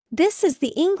This is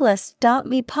the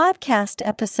Englist.me podcast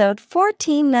episode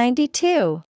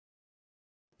 1492.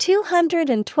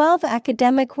 212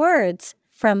 academic words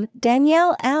from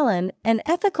Danielle Allen, An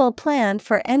Ethical Plan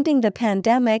for Ending the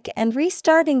Pandemic and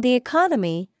Restarting the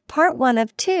Economy, Part 1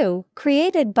 of 2,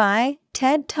 created by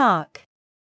TED Talk.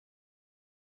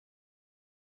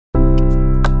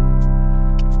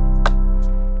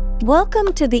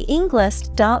 Welcome to the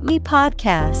Englist.me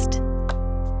podcast.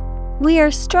 We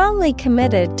are strongly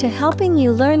committed to helping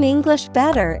you learn English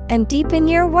better and deepen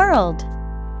your world.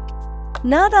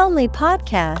 Not only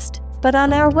podcast, but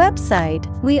on our website,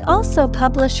 we also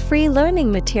publish free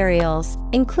learning materials,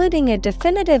 including a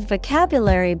definitive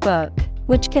vocabulary book,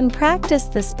 which can practice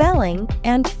the spelling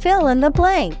and fill in the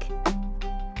blank.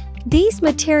 These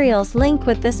materials link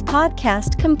with this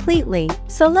podcast completely,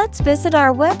 so let's visit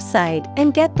our website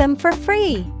and get them for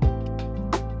free.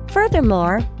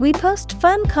 Furthermore, we post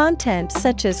fun content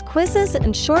such as quizzes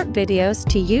and short videos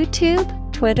to YouTube,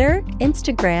 Twitter,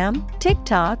 Instagram,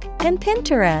 TikTok, and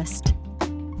Pinterest.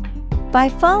 By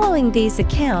following these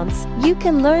accounts, you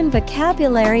can learn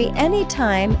vocabulary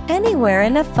anytime, anywhere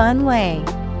in a fun way.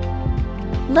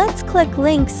 Let's click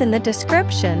links in the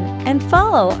description and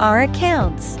follow our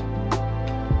accounts.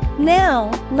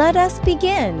 Now, let us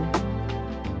begin.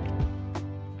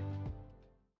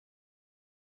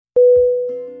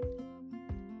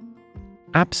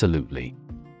 Absolutely.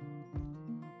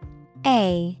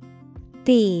 A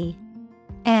B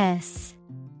S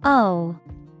O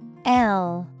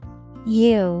L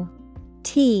U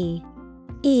T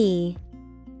E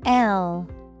L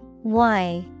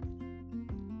Y.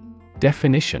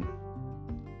 Definition: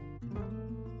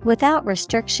 without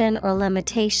restriction or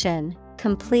limitation,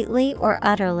 completely or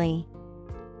utterly.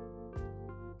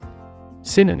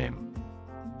 Synonym: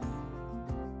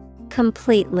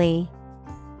 completely,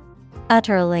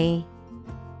 utterly,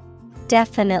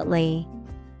 definitely.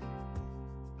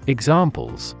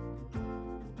 Examples: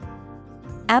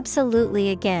 absolutely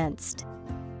against,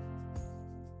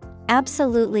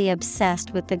 absolutely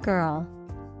obsessed with the girl.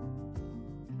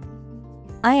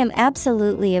 I am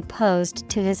absolutely opposed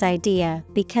to his idea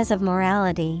because of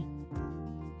morality.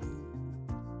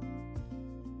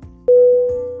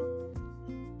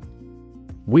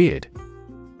 Weird.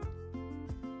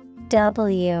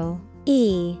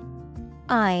 W-E-I-R-D.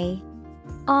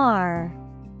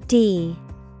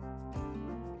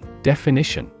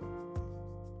 Definition: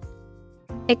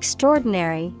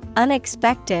 extraordinary,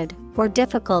 unexpected, or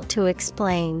difficult to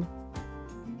explain.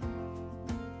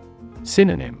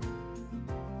 Synonym: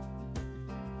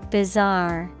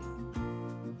 bizarre,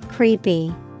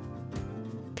 creepy,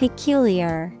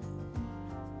 peculiar.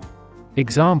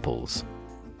 Examples: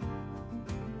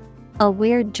 a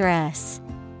weird dress.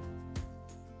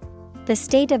 The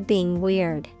state of being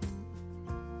weird.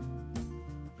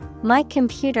 My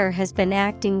computer has been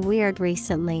acting weird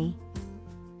recently.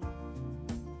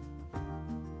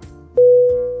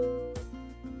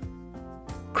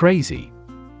 Crazy.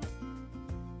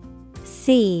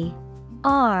 C-R-A-Z-Y.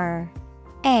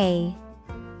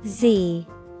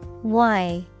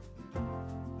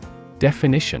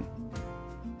 Definition: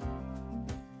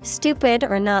 stupid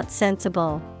or not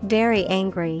sensible, very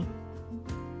angry.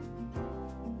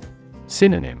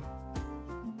 Synonym: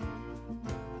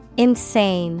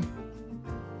 insane,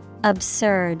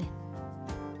 absurd,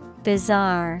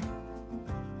 bizarre.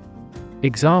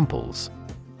 Examples: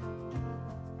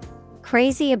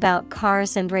 crazy about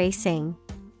cars and racing.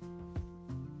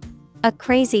 A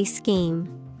crazy scheme.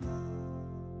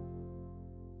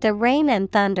 The rain and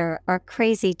thunder are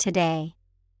crazy today.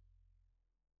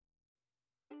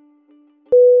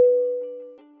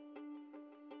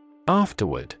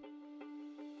 Afterward.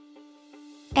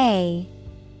 A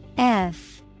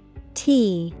F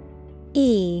T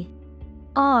E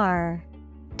R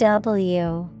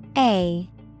W A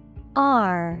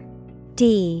R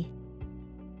D.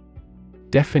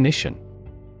 Definition: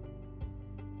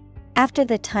 after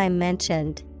the time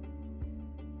mentioned.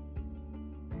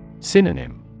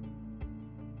 Synonym: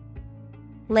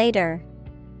 later,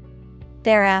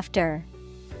 thereafter,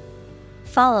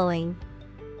 following.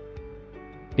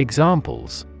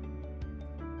 Examples: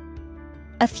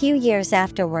 a few years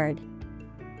afterward.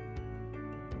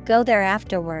 Go there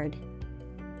afterward.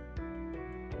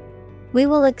 We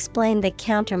will explain the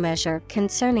countermeasure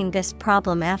concerning this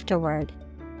problem afterward.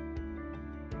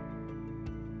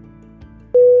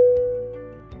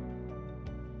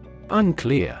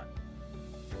 Unclear.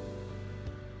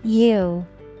 U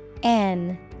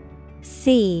N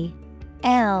C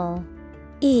L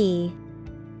E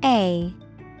A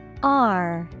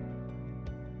R.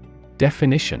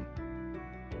 Definition: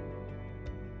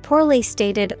 poorly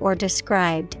stated or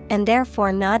described and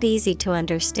therefore not easy to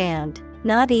understand,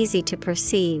 not easy to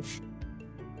perceive.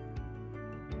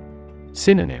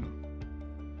 Synonym: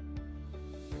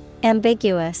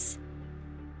 Ambiguous,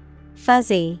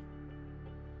 fuzzy,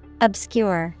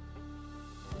 obscure.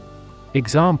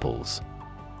 Examples: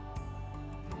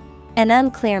 An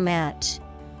unclear match.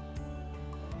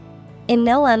 In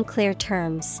no unclear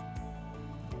terms.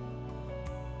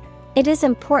 It is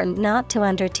important not to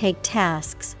undertake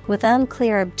tasks with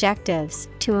unclear objectives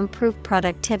to improve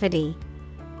productivity.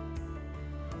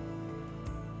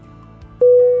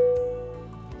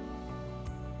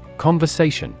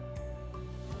 Conversation.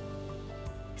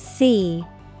 Conversation.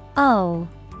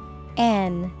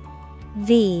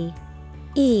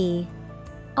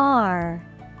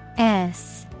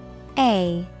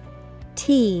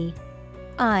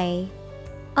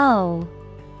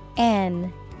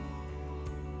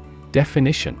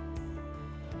 Definition: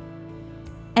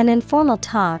 An informal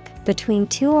talk between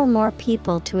two or more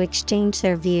people to exchange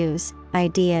their views,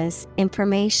 ideas,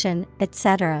 information,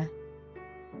 etc.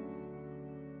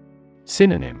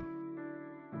 Synonym: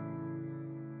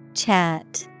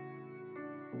 Chat,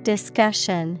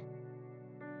 discussion,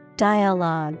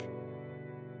 dialogue.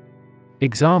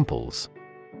 Examples: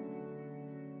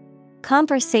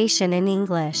 Conversation in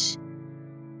English.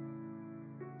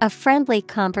 A friendly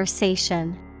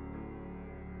conversation.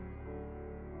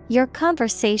 Your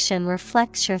conversation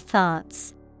reflects your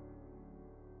thoughts.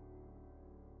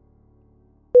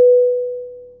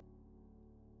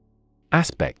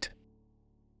 Aspect.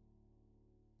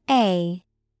 A-S-P-E-C-T.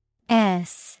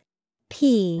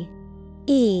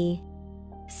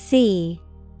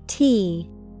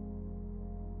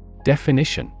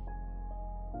 Definition: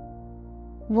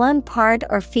 One part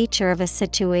or feature of a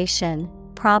situation,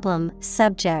 problem,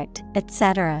 subject,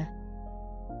 etc.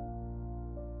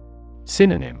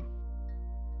 Synonym: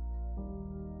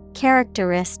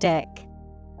 Characteristic,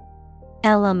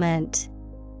 element,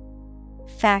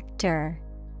 factor.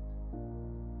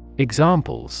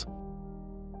 Examples: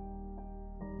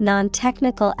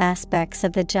 Non-technical aspects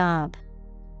of the job.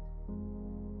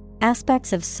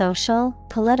 Aspects of social,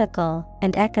 political,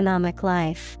 and economic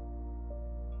life.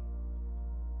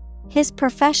 His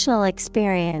professional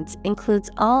experience includes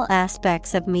all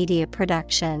aspects of media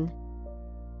production.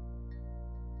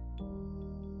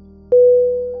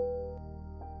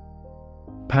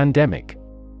 Pandemic.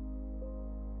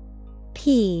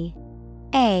 P-A-N-D-E-M-I-C.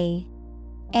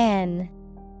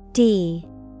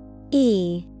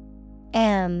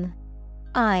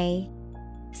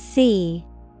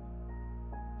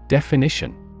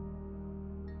 Definition: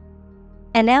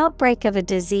 An outbreak of a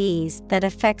disease that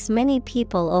affects many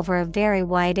people over a very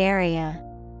wide area.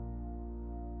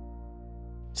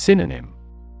 Synonym: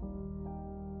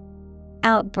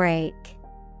 Outbreak.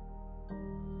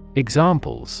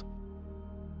 Examples: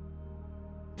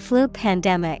 Flu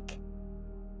pandemic.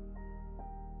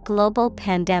 Global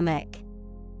pandemic.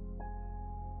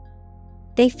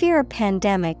 They fear a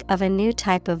pandemic of a new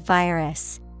type of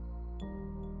virus.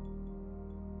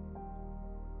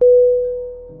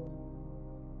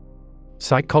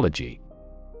 Psychology.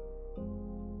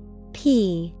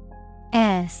 P-S-Y-C-H-O-L-O-G-Y.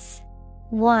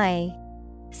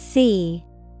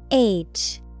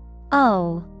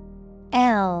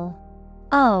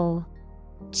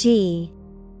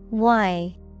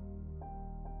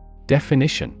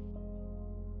 Definition: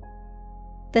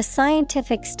 The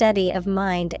scientific study of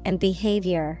mind and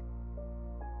behavior.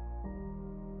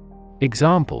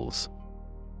 Examples: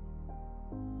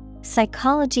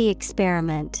 Psychology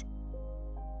experiment.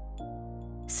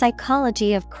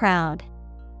 Psychology of crowd.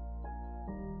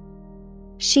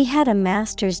 She had a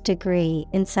master's degree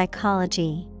in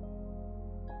psychology.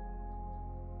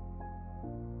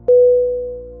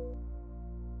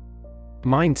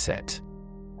 Mindset.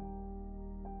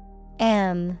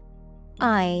 M-I-N-D-S-E-T.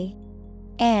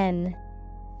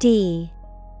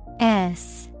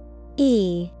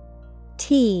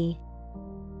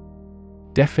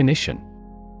 Definition: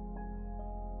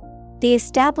 The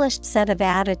established set of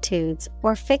attitudes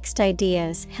or fixed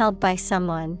ideas held by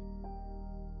someone.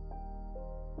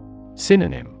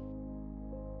 Synonym: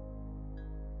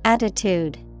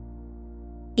 Attitude,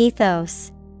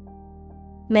 ethos,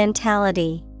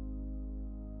 mentality.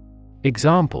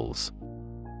 Examples: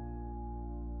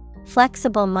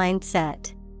 Flexible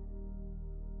mindset.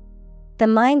 The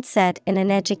mindset in an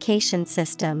education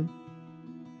system.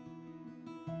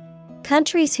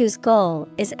 Countries whose goal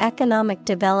is economic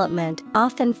development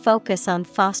often focus on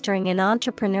fostering an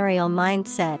entrepreneurial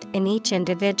mindset in each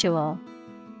individual.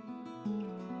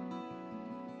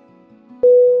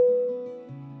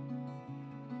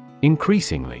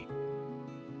 Increasingly.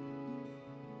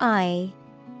 I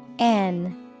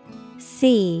N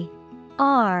C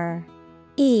R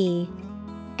E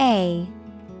A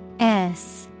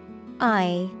S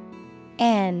I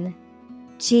N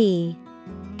G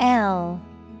L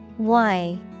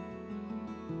Y.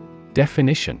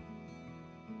 Definition: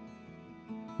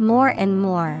 More and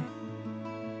more.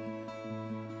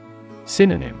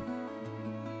 Synonym: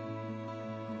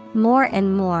 More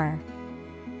and more.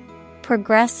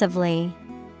 Progressively.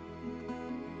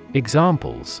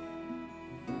 Examples: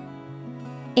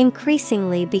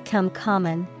 Increasingly become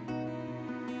common.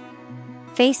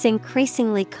 Face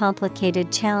increasingly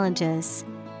complicated challenges.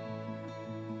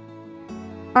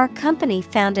 Our company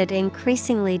found it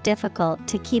increasingly difficult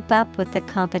to keep up with the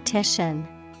competition.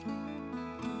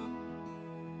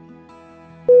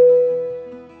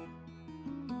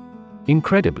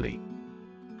 Incredibly.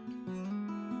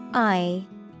 I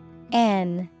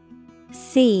N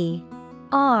C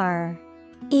R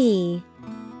E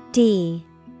D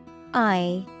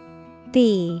I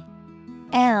B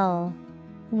L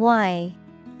Y.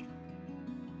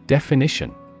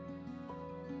 Definition: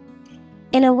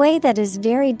 In a way that is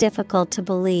very difficult to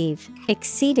believe,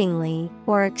 exceedingly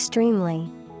or extremely.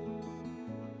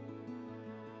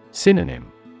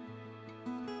 Synonym: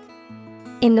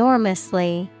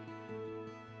 Enormously,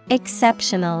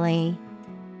 exceptionally,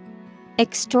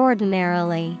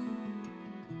 extraordinarily.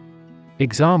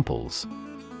 Examples: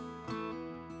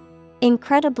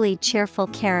 Incredibly cheerful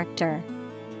character.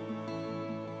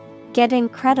 Get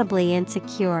incredibly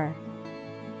insecure.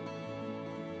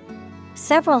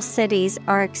 Several cities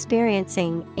are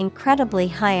experiencing incredibly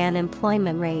high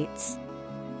unemployment rates.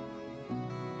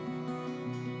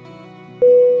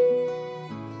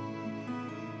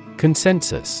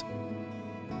 Consensus.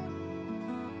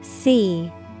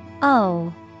 C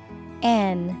O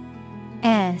N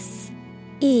S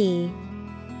E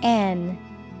N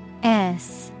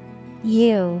S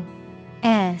U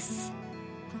S.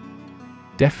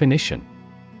 Definition: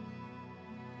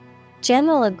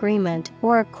 General agreement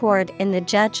or accord in the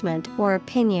judgment or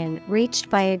opinion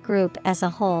reached by a group as a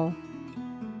whole.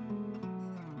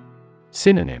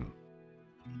 Synonym: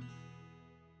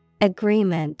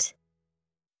 Agreement,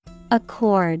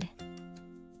 accord,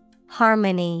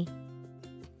 harmony.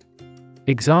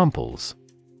 Examples: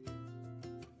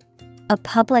 A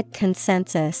public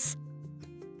consensus.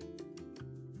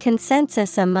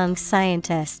 Consensus among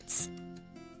scientists.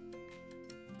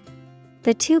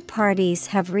 The two parties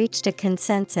have reached a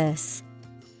consensus.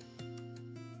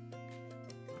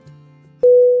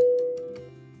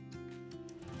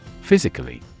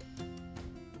 Physically.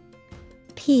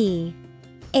 P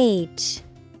H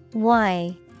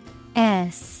Y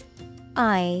S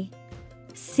I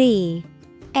C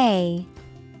A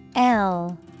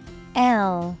L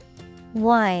L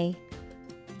Y.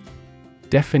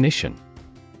 Definition: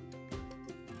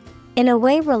 In a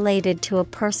way related to a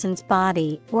person's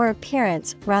body or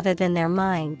appearance rather than their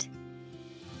mind.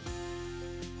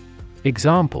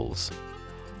 Examples: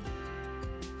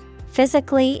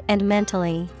 Physically and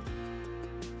mentally.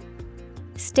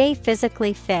 Stay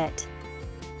physically fit.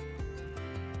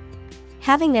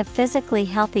 Having a physically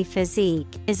healthy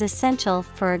physique is essential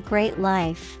for a great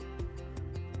life.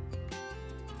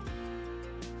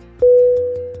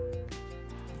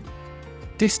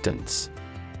 Distance.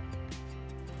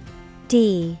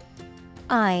 D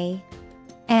I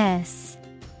S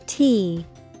T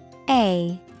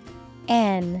A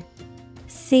N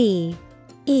C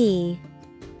E.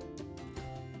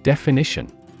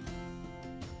 Definition: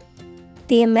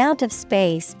 The amount of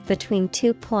space between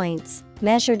 2 points,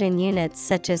 measured in units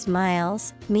such as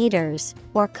miles, meters,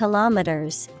 or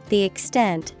kilometers, the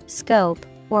extent, scope,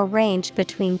 or range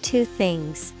between two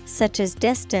things, such as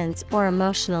distance or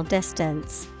emotional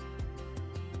distance.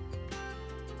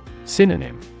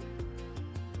 Synonym: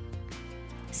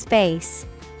 Space,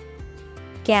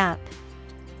 gap,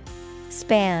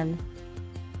 span.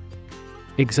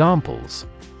 Examples: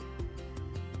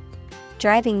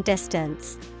 Driving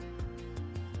distance,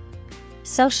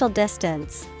 social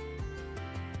distance.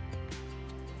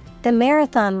 The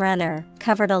marathon runner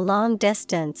covered a long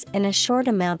distance in a short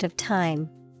amount of time.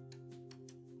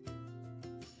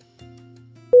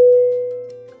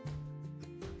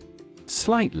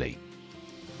 Slightly.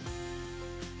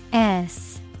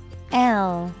 S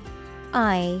L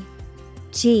I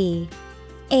G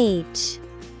H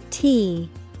T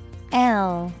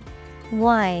L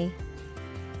Y.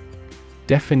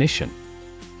 Definition: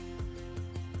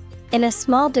 In a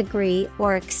small degree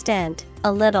or extent,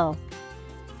 a little.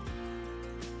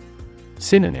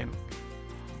 Synonym: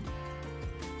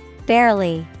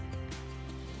 Barely,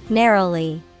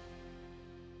 narrowly,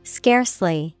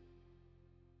 scarcely.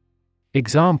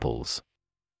 Examples: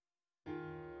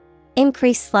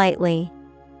 increase slightly,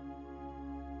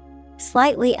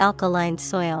 slightly alkaline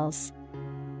soils.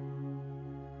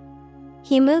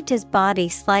 He moved his body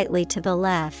slightly to the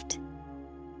left.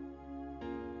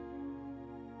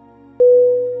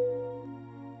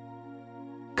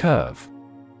 Curve.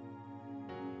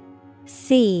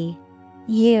 C-U-R-V-E.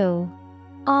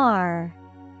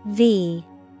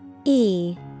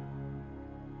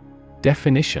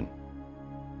 Definition: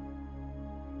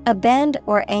 a bend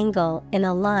or angle in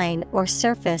a line or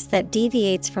surface that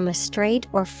deviates from a straight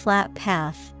or flat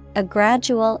path, a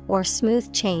gradual or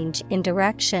smooth change in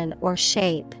direction or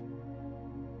shape.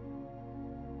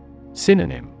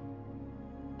 Synonym: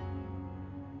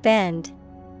 Bend,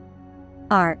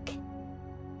 arc,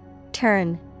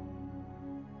 turn.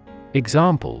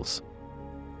 Examples: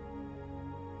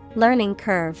 learning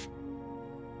curve,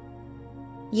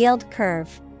 yield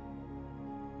curve.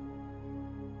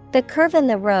 The curve in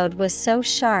the road was so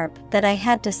sharp that I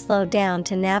had to slow down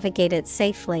to navigate it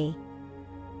safely.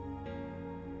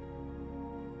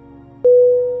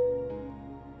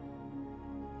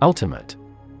 Ultimate.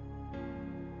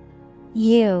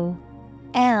 U-L-T-I-M-A-T-E.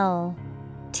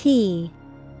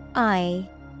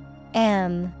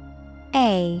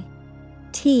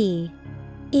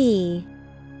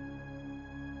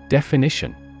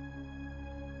 Definition: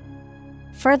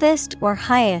 furthest or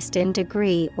highest in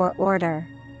degree or order.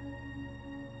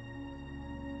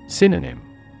 Synonym: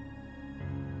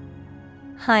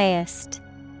 highest,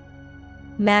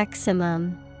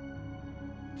 maximum,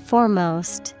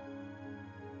 foremost.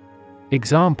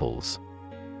 Examples: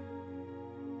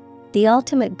 the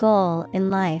ultimate goal in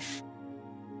life,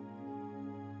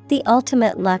 the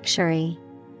ultimate luxury.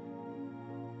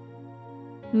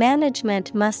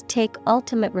 Management must take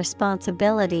ultimate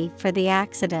responsibility for the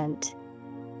accident.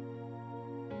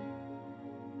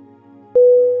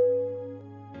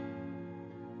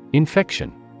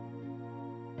 Infection.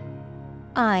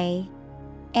 I-N-F-E-C-T-I-O-N.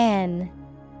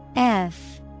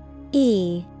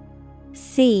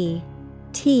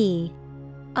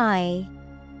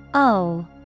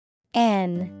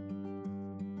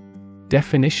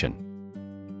 Definition: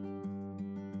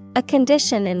 a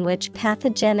condition in which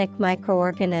pathogenic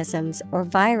microorganisms or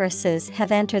viruses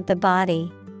have entered the body.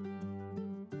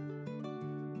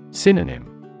 Synonym: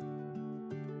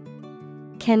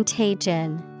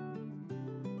 contagion,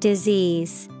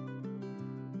 disease,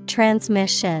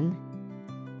 transmission.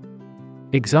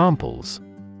 Examples: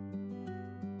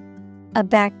 a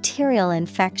bacterial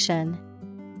infection.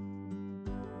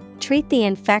 Treat the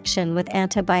infection with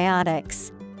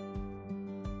antibiotics.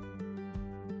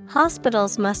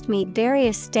 Hospitals must meet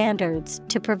various standards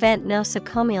to prevent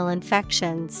nosocomial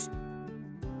infections.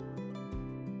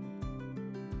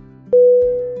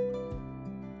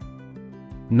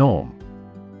 Norm.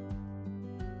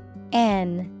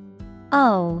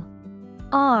 N-O-R-M.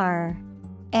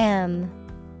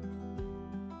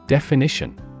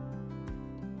 Definition: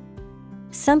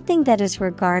 something that is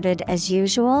regarded as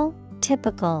usual,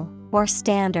 typical, or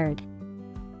standard.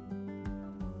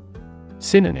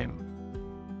 Synonym: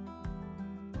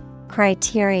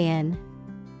 criterion,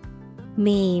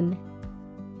 mean,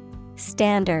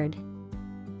 standard.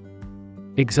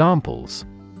 Examples: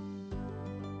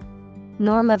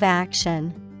 norm of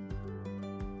action,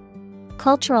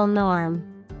 cultural norm.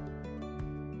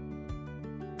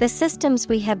 The systems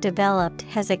we have developed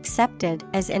has accepted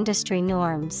as industry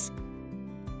norms.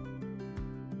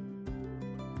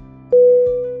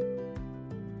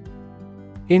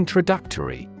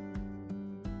 Introductory.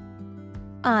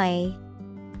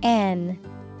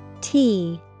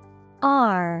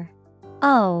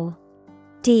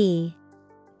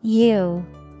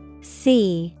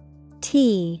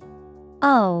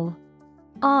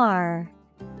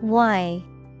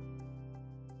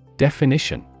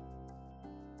 Definition: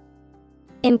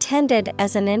 intended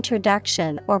as an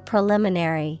introduction or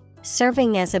preliminary,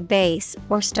 serving as a base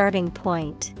or starting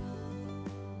point.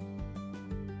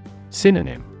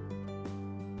 Synonym: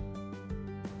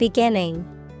 beginning,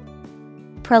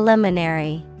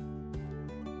 preliminary,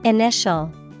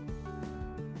 initial.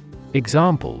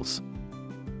 Examples: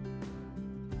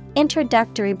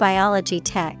 introductory biology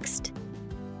text,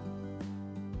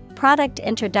 product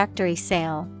introductory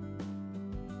sale.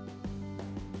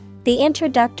 The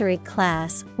introductory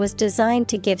class was designed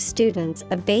to give students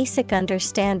a basic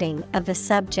understanding of the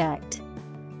subject.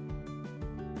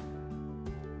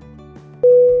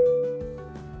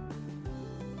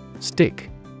 Stick.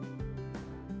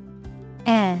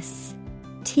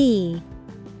 S-T-I-C-K.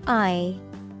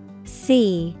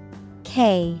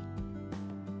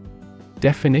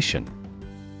 Definition: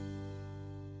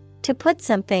 To put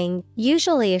something,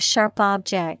 usually a sharp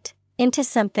object, into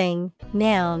something,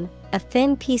 noun, a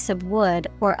thin piece of wood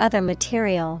or other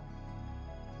material.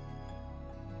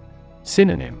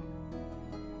 Synonym: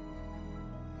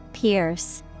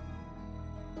 Pierce,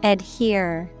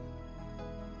 adhere,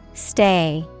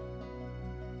 stay.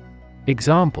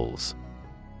 Examples: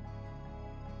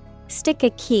 Stick a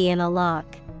key in a lock.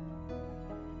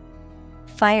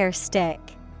 Fire stick.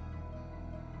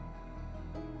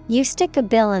 You stick a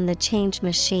bill in the change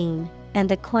machine, and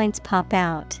the coins pop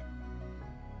out.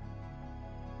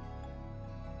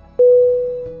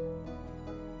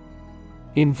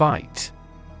 Invite.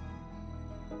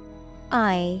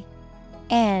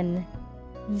 I-N-V-I-T-E.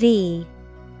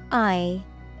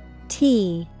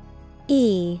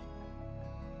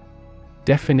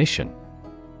 Definition: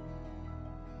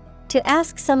 To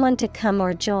ask someone to come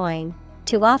or join,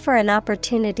 to offer an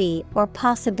opportunity or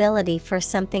possibility for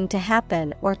something to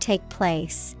happen or take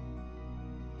place.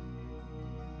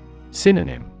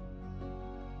 Synonym: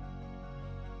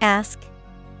 Ask,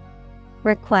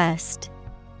 request,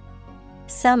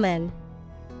 summon.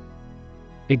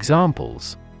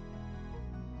 Examples: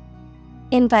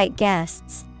 Invite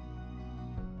guests.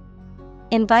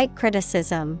 Invite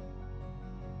criticism.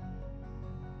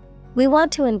 We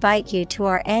want to invite you to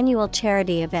our annual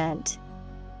charity event.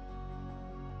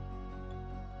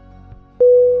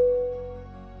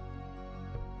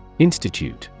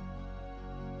 Institute.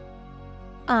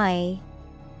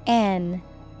 I-N-S-T-I-T-U-T-E.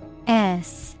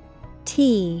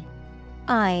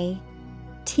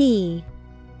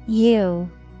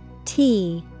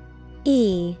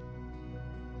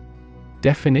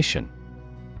 Definition: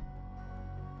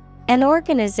 An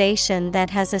organization that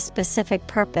has a specific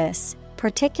purpose,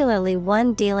 particularly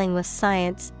one dealing with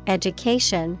science,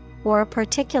 education, or a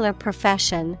particular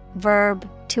profession. Verb,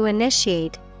 to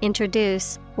initiate,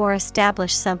 introduce, or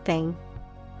establish something.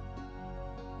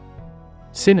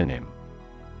 Synonym: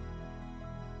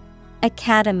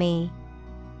 Academy,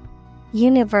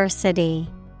 university,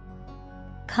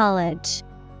 college.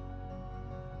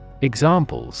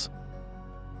 Examples: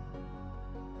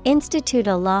 Institute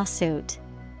a lawsuit.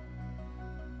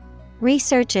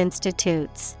 Research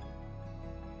institutes.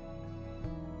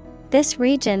 This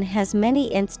region has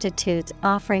many institutes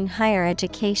offering higher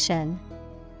education.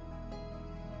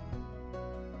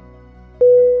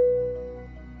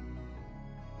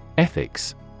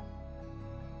 Ethics.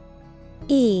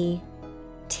 E-T-H-I-C-S.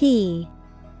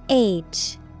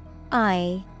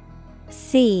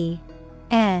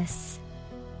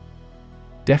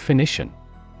 Definition: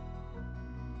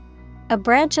 A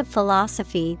branch of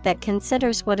philosophy that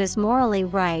considers what is morally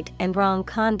right and wrong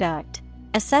conduct,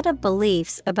 a set of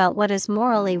beliefs about what is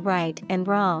morally right and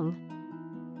wrong.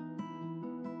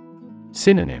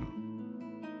 Synonym: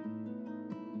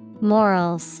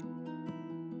 Morals,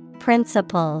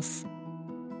 principles,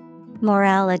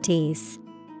 moralities.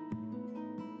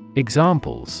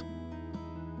 Examples: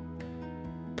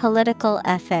 Political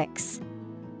ethics.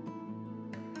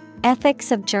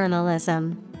 Ethics of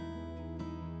journalism.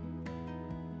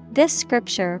 This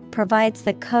scripture provides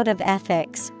the code of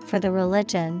ethics for the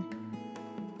religion.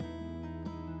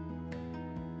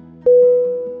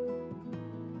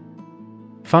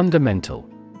 Fundamental.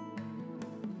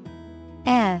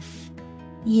 F-U-N-D-A-M-E-N-T-A-L.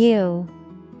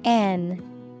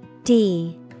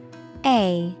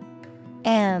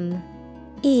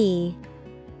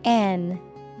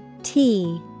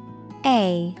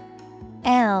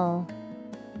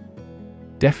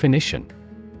 Definition: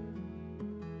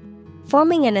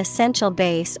 Forming an essential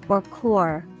base or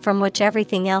core from which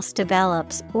everything else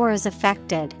develops or is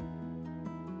affected.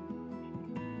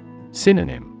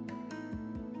 Synonym: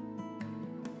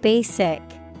 Basic,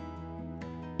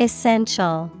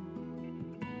 essential,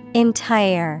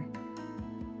 entire.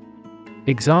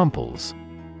 Examples: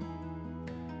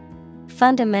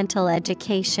 Fundamental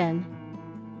education.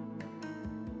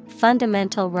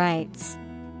 Fundamental rights.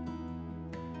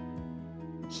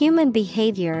 Human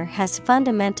behavior has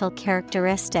fundamental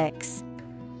characteristics.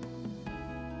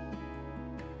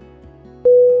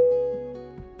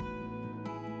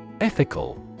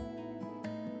 Ethical.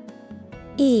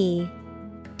 E-T-H-I-C-A-L.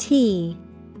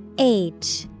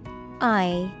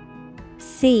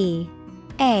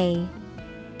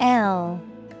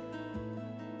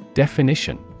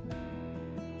 Definition: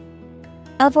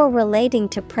 Of or relating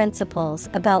to principles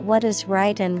about what is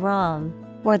right and wrong,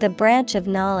 or the branch of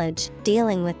knowledge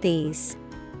dealing with these.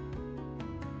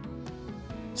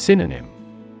 Synonym: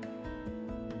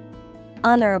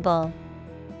 Honorable,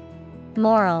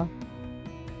 moral,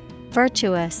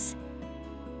 virtuous.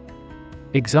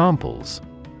 Examples: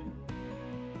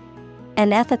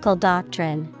 An ethical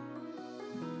doctrine.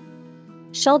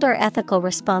 shoulder ethical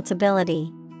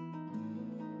responsibility.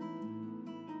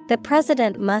 The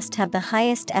president must have the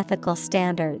highest ethical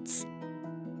standards.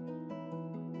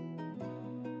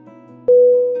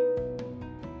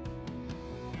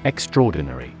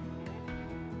 Extraordinary.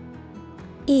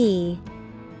 Extraordinary.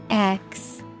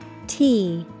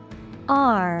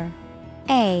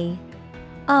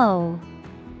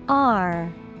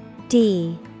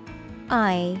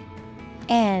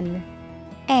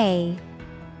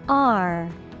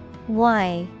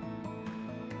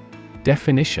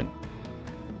 Definition.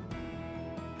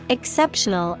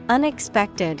 Exceptional,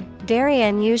 unexpected, very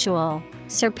unusual,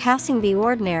 surpassing the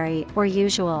ordinary or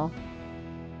usual.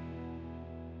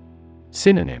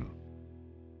 Synonym.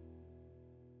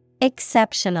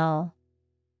 Exceptional,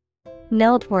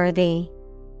 noteworthy,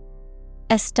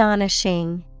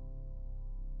 astonishing.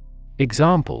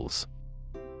 Examples.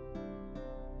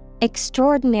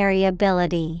 Extraordinary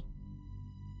ability.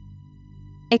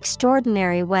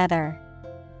 Extraordinary weather.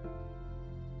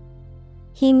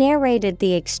 He narrated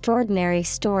the extraordinary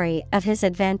story of his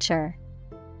adventure.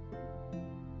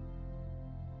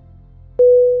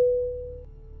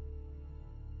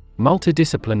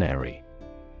 Multidisciplinary.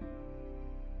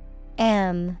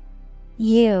 Multidisciplinary.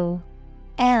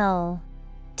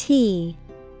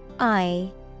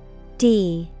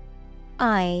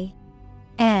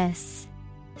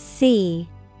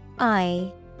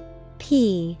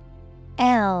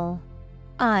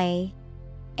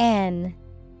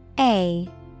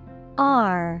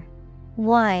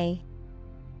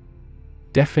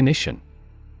 Definition.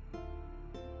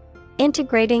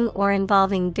 Integrating or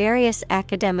involving various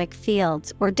academic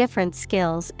fields or different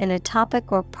skills in a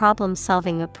topic or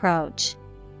problem-solving approach.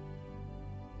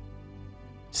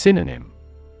 Synonym.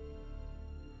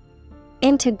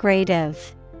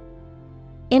 Integrative,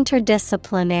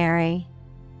 interdisciplinary.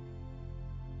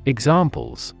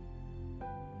 Examples.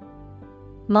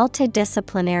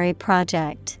 Multidisciplinary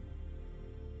project.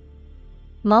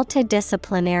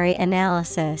 Multidisciplinary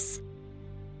analysis.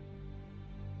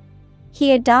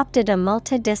 He adopted a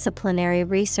multidisciplinary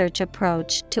research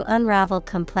approach to unravel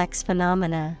complex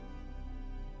phenomena.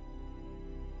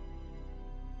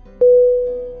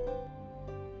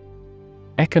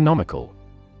 Economical.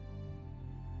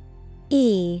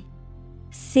 Economical.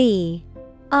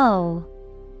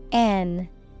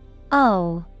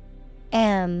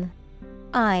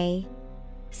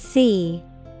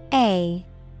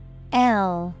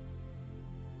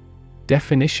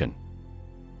 Definition.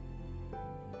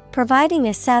 Providing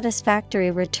a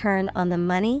satisfactory return on the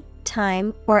money,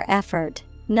 time, or effort,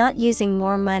 not using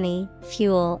more money,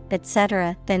 fuel,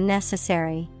 etc. than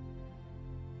necessary.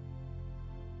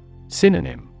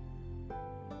 Synonym.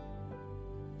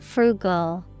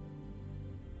 Frugal,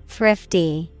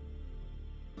 thrifty,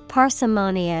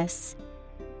 parsimonious.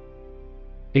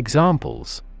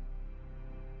 Examples.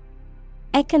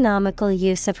 Economical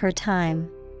use of her time.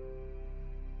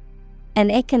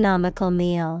 An economical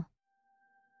meal.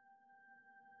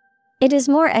 It is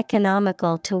more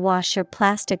economical to wash your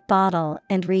plastic bottle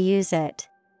and reuse it.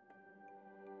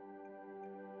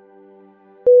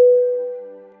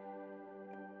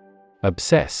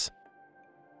 Obsess.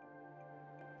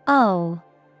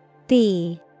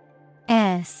 O-B-S-E-S-S.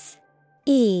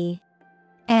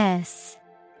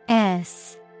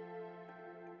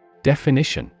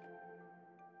 Definition.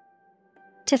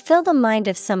 To fill the mind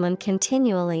of someone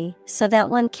continually so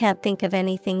that one can't think of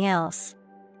anything else.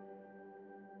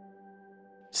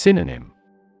 Synonym.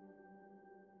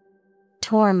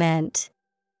 Torment,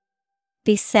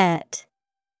 beset,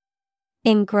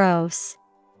 engross.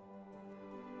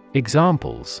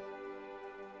 Examples.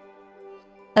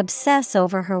 Obsess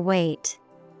over her weight.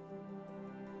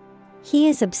 He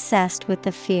is obsessed with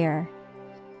the fear.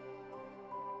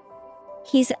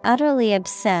 He's utterly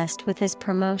obsessed with his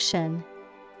promotion.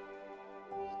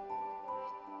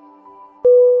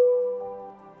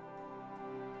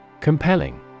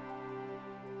 Compelling.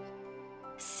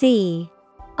 C-O-M-P-E-L-L-I-N-G.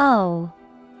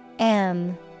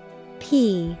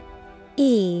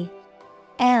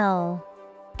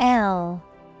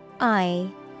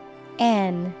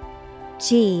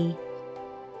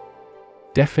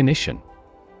 Definition.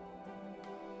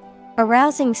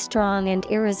 Arousing strong and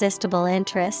irresistible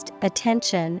interest,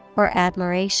 attention, or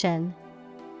admiration.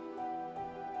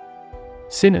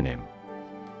 Synonym.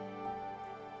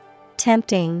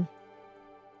 Tempting,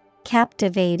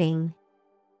 captivating,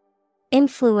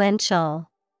 influential.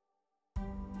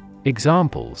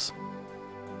 Examples.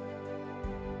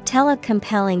 Tell a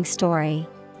compelling story.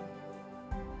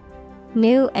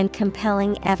 New and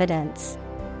compelling evidence.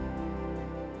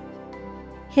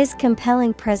 His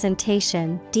compelling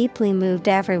presentation deeply moved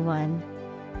everyone.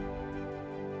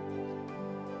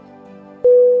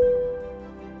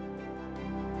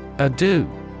 Ado.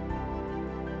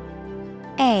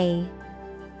 A-D-O.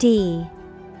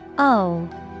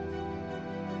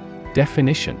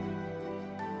 Definition.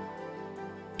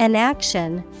 An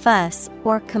action, fuss,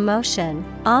 or commotion,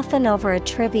 often over a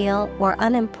trivial or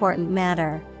unimportant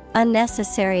matter,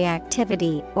 unnecessary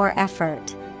activity or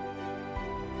effort.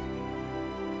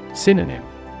 Synonym.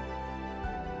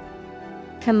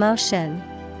 Commotion,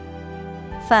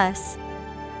 fuss,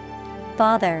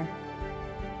 bother.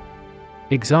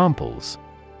 Examples.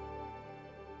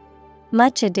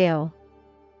 Much ado.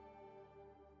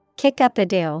 Kick up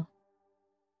ado.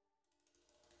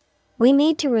 We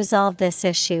need to resolve this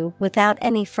issue without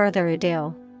any further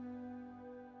ado.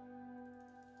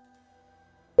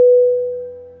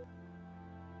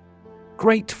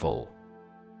 Grateful.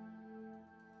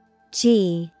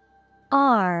 Grateful.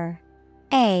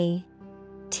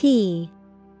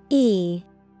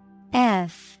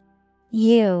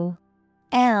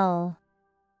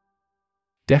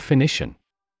 Definition.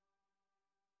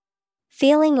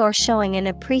 Feeling or showing an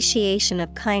appreciation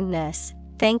of kindness,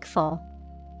 thankful.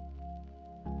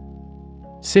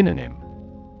 Synonym.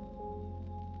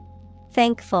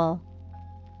 Thankful,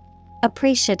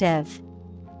 appreciative,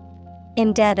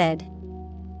 indebted.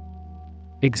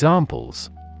 Examples.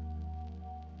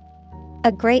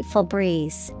 A grateful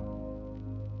breeze.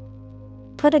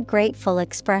 Put a grateful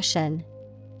expression.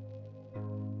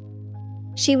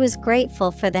 She was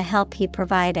grateful for the help he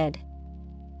provided.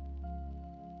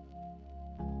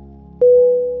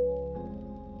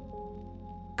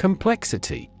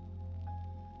 Complexity.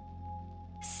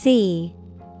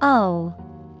 C-O-M-P-L-E-X-I-T-Y.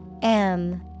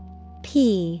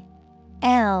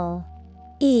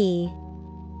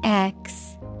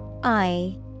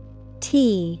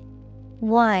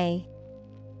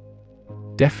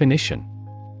 Definition.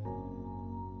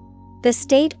 The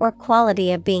state or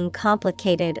quality of being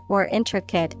complicated or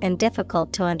intricate and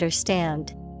difficult to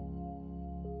understand.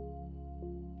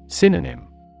 Synonym.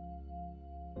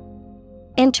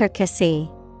 Intricacy,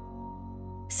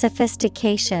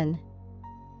 sophistication,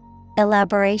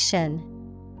 elaboration.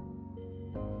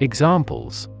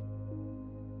 Examples.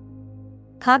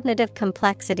 Cognitive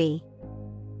complexity.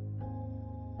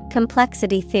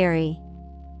 Complexity theory.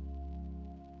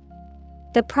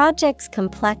 The project's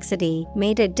complexity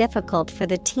made it difficult for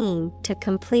the team to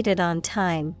complete it on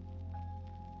time.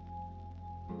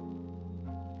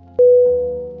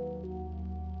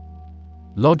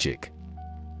 Logic.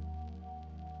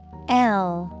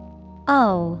 L-O-G-I-C.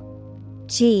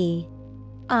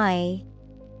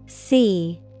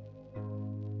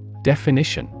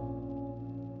 Definition.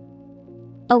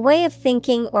 A way of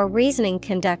thinking or reasoning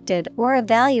conducted or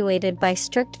evaluated by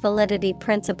strict validity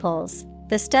principles,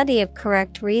 the study of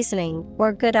correct reasoning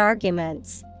or good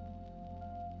arguments.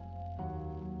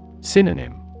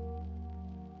 Synonym.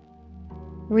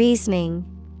 Reasoning,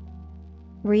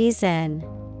 reason,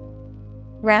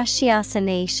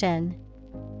 ratiocination.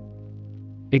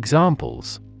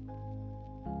 Examples.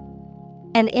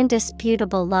 An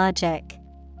indisputable logic.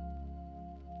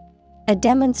 A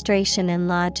demonstration in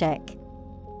logic.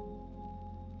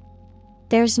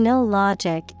 There's no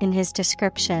logic in his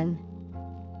description.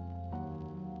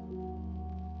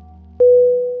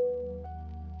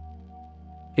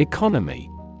 Economy.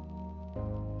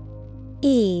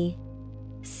 E-C-O-N-O-M-Y.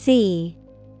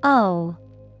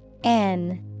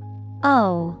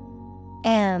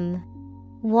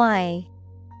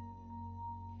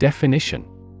 Definition.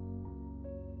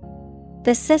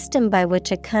 The system by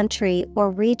which a country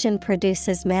or region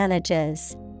produces,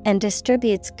 manages, and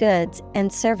distributes goods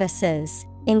and services,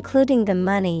 including the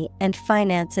money and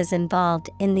finances involved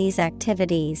in these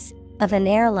activities, of an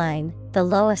airline, the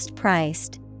lowest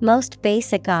priced, most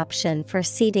basic option for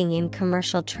seating in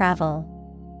commercial travel.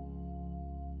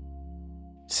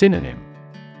 Synonym.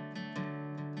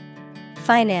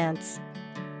 Finance,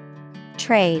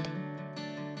 trade,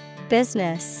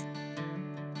 business.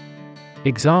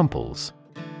 Examples.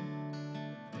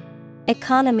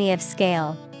 Economy of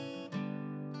scale.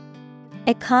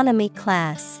 Economy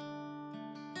class.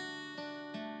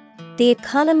 The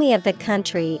economy of the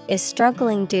country is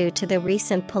struggling due to the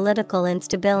recent political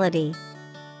instability.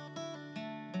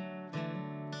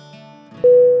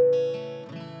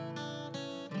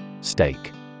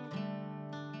 Stake.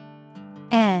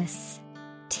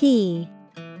 S-T-A-K-E.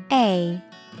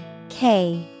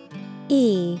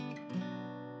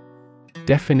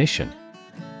 Definition.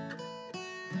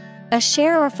 A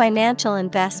share or financial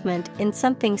investment in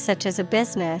something such as a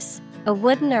business, a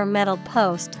wooden or metal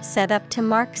post set up to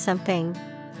mark something.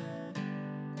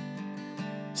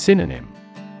 Synonym.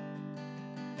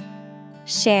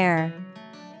 Share,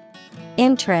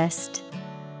 interest,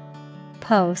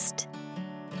 post.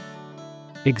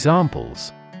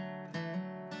 Examples: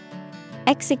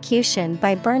 execution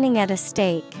by burning at a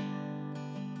stake,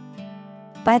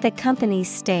 by the company's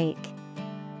stake.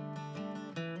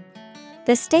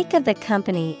 The stake of the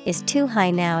company is too high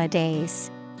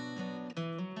nowadays.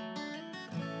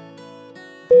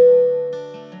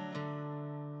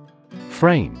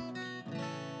 Frame.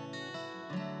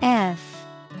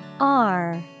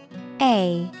 F-R-A-M-E.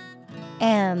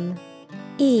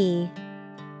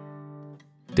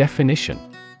 Definition: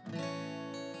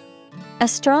 a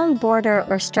strong border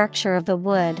or structure of the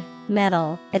wood,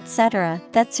 metal, etc.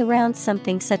 that surrounds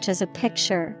something such as a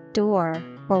picture, door,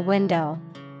 or window.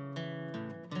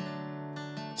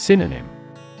 Synonym: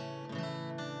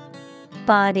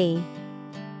 body,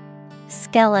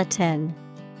 skeleton,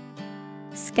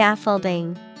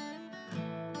 scaffolding.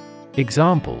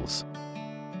 Examples: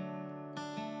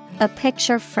 a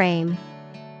picture frame,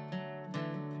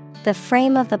 the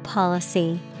frame of the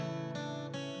policy.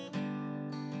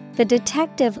 The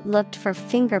detective looked for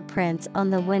fingerprints on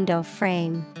the window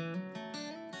frame.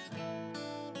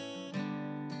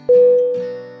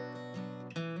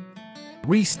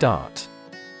 Restart.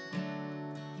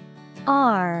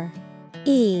 R-E-S-T-A-R-T.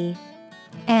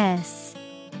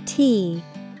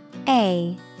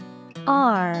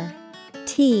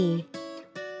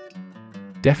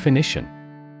 Definition: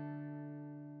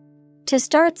 to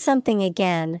start something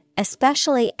again,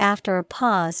 especially after a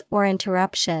pause or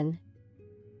interruption.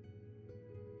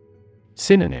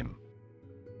 Synonym: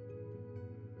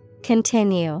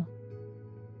 continue,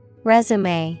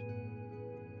 resume,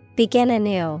 begin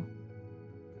anew.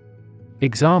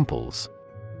 Examples: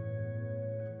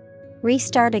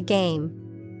 restart a game,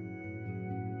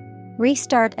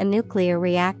 restart a nuclear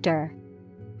reactor.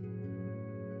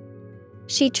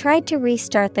 She tried to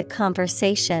restart the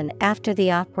conversation after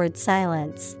the awkward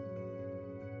silence.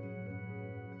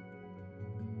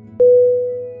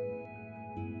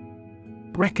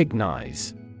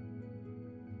 Recognize.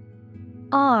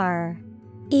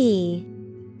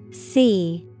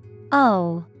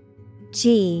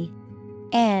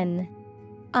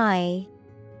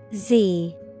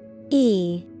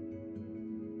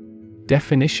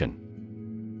 Definition: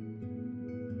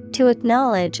 to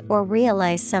acknowledge or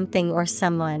realize something or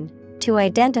someone, to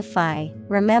identify,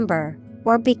 remember,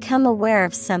 or become aware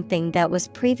of something that was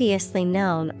previously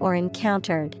known or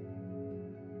encountered.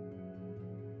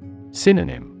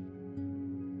 Synonym: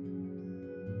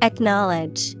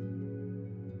 acknowledge,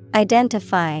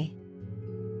 identify,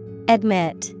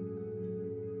 admit.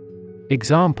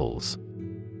 Examples: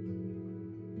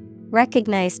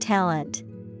 recognize talent,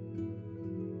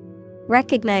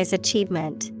 recognize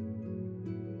achievement.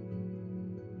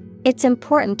 It's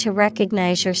important to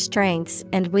recognize your strengths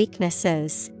and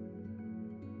weaknesses.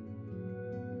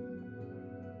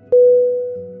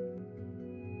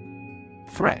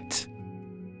 Threat.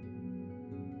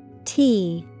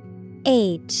 T-H-R-E-A-T.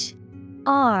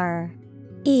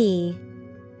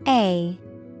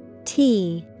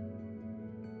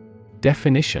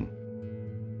 Definition: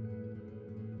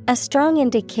 a strong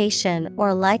indication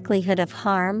or likelihood of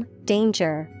harm,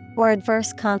 danger, or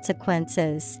adverse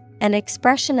consequences. An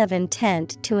expression of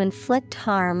intent to inflict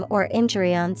harm or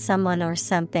injury on someone or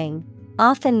something,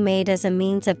 often made as a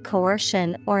means of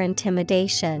coercion or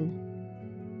intimidation.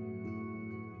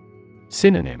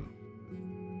 Synonym: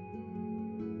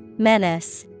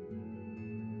 menace,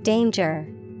 danger,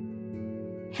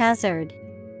 hazard.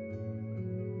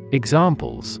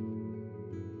 Examples: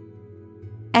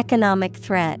 economic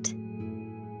threat,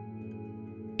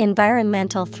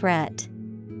 environmental threat.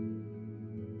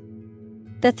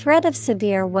 The threat of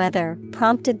severe weather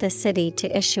prompted the city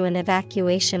to issue an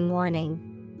evacuation warning.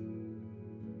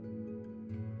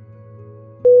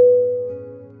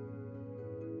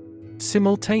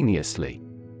 Simultaneously.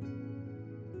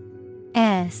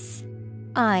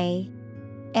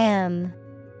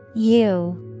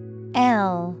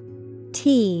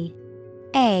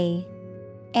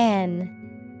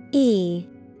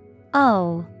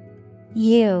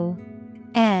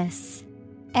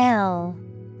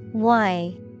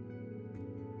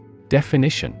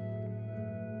 Definition: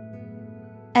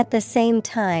 at the same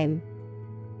time.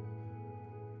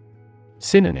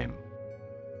 Synonym: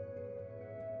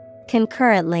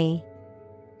 concurrently,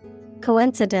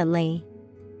 coincidentally,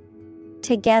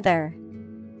 together.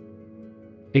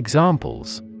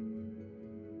 Examples: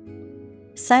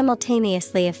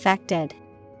 simultaneously affected.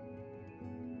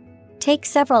 Take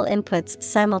several inputs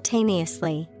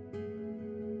simultaneously.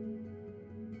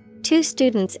 Two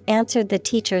students answered the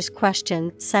teacher's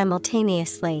question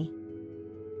simultaneously.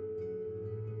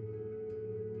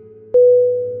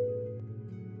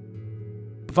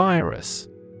 Virus.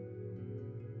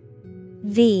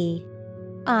 virus.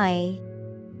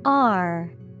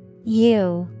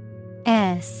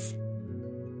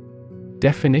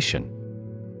 Definition: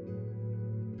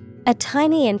 A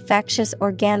tiny infectious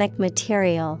organic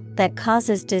material that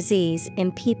causes disease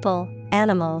in people,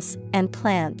 animals, and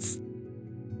plants.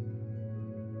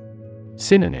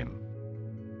 Synonym: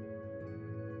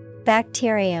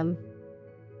 Bacterium,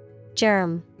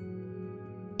 germ,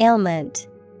 ailment.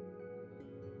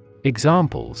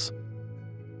 Examples: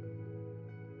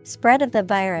 Spread of the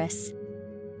virus.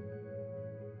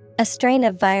 A strain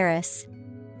of virus.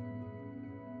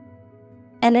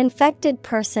 An infected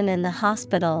person in the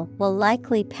hospital will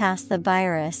likely pass the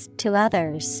virus to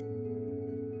others.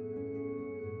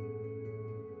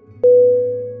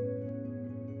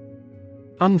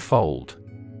 Unfold.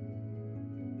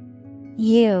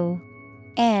 UNFOLD.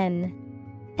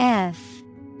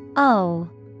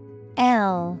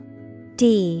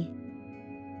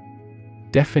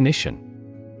 Definition: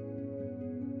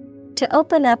 To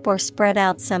open up or spread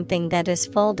out something that is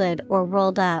folded or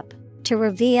rolled up, to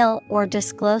reveal or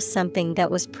disclose something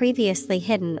that was previously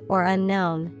hidden or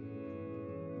unknown.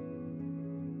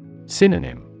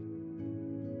 Synonym: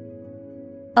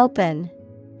 Open,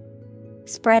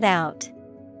 spread out,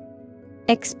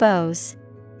 expose.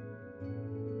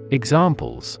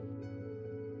 Examples: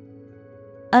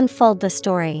 Unfold the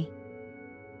story.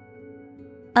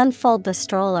 Unfold the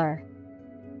stroller.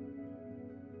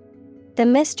 The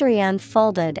mystery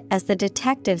unfolded as the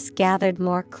detectives gathered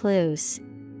more clues.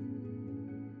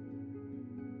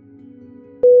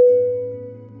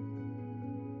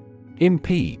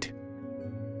 Impede.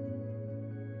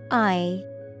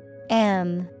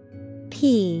 IMPEDE.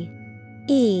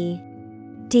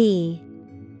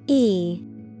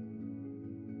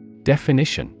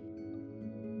 Definition: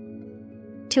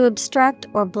 To obstruct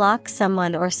or block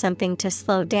someone or something, to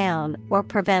slow down or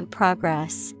prevent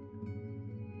progress.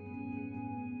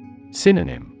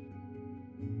 Synonym: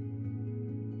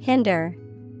 Hinder,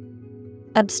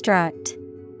 obstruct,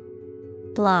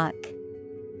 block.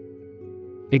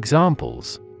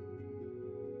 Examples: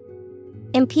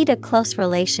 Impede a close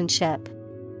relationship.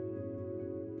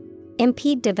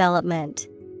 Impede development.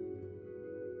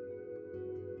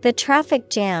 The traffic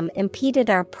jam impeded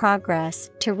our progress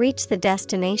to reach the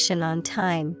destination on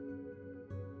time.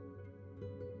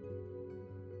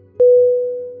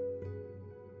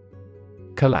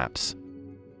 Collapse.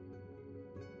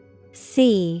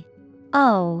 COLLAPSE.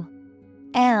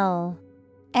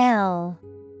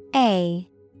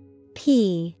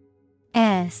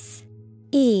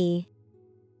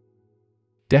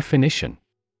 Definition: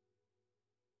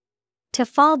 To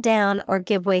fall down or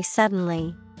give way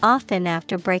suddenly, often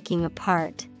after breaking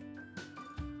apart.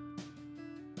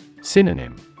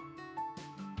 Synonym: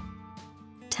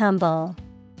 Tumble,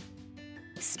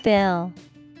 spill,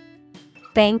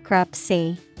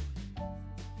 bankruptcy.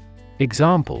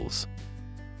 Examples: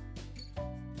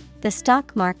 The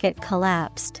stock market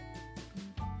collapsed.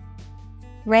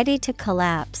 Ready to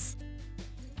collapse.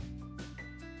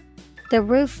 The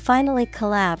roof finally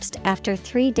collapsed after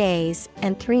 3 days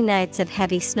and 3 nights of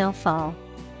heavy snowfall.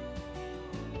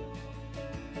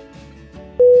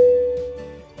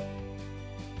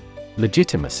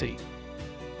 Legitimacy.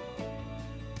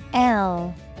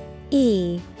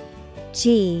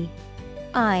 LEGITIMACY.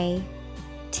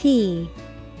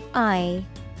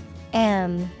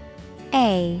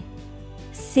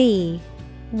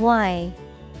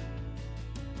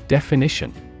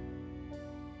 Definition: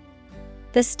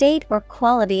 The state or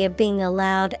quality of being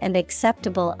allowed and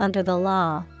acceptable under the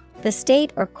law. The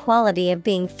state or quality of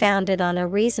being founded on a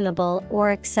reasonable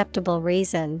or acceptable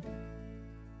reason.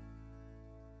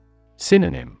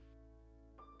 Synonym: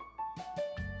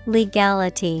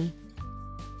 Legality,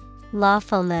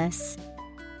 lawfulness,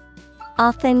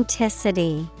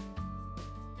 authenticity.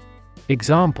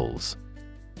 Examples: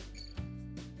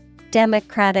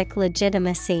 Democratic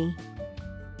legitimacy.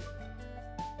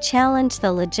 Challenge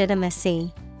the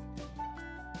legitimacy.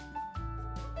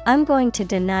 I'm going to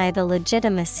deny the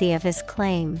legitimacy of his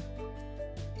claim.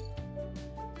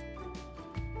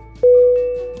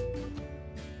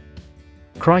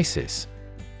 Crisis.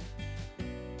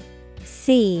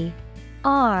 CRISIS.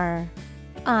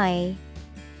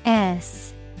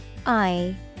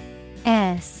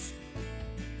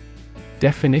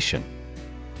 Definition: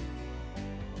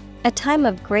 A time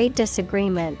of great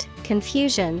disagreement,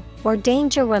 confusion, or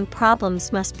danger when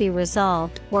problems must be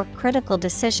resolved or critical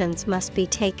decisions must be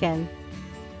taken.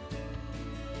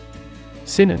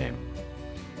 Synonym: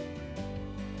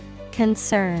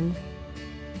 Concern,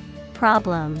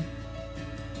 problem,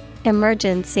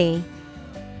 emergency.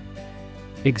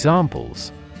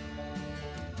 Examples: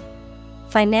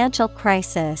 financial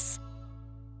crisis,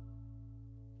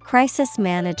 crisis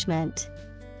management.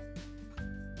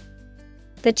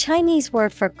 The Chinese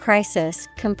word for crisis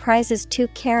comprises two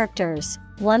characters,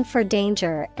 one for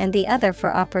danger and the other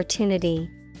for opportunity.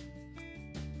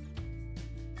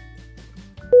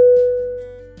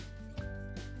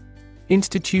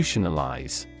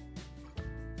 Institutionalize.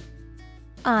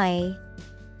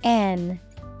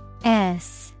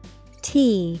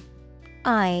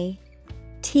 Institutionalize.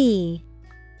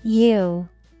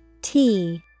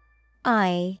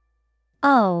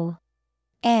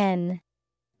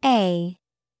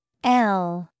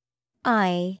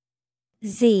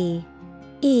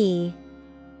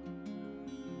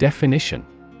 Definition.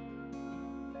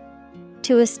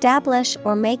 To establish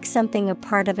or make something a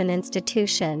part of an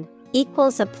institution,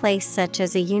 equals a place such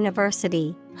as a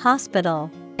university,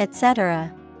 hospital,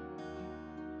 etc.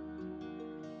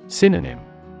 Synonym.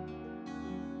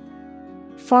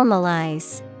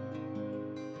 Formalize,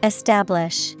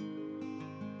 establish,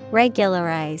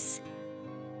 regularize.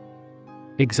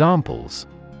 Examples.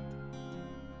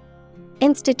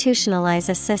 Institutionalize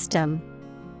a system.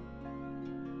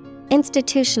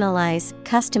 Institutionalize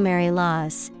customary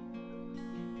laws.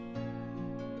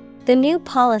 The new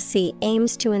policy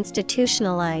aims to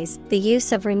institutionalize the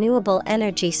use of renewable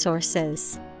energy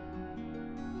sources.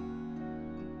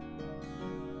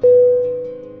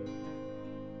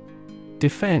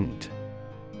 Defend.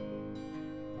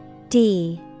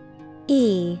 D-E-F-E-N-D.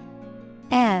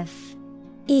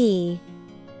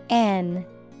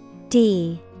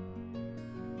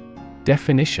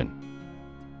 Definition.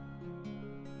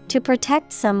 To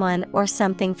protect someone or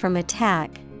something from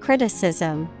attack,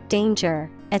 criticism, danger,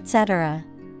 etc.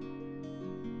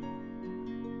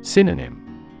 Synonym.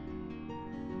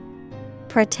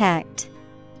 Protect,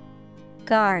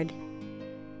 guard,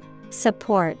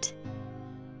 support.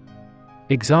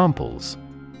 Examples.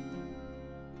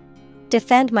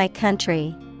 Defend my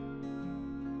country.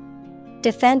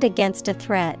 Defend against a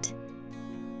threat.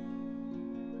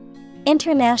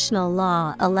 International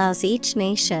law allows each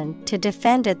nation to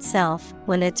defend itself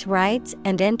when its rights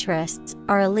and interests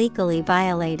are illegally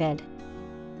violated.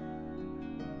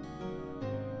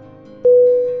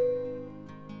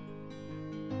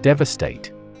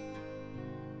 Devastate.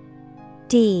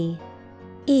 D-E-V-A-S-T-A-T-E.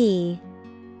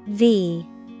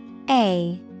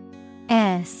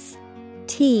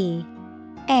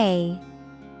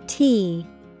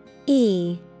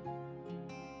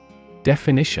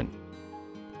 Definition.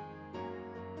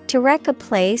 To wreck a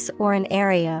place or an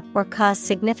area or cause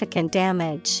significant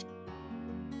damage.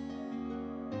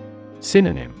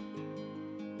 Synonym.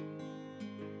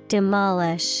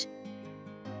 Demolish,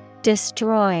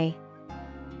 destroy,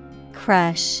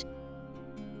 crush.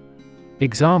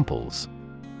 Examples.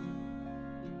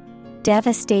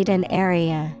 Devastate an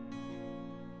area.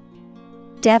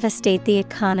 Devastate the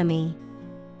economy.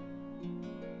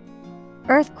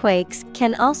 Earthquakes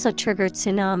can also trigger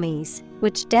tsunamis,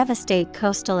 which devastate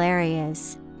coastal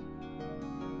areas.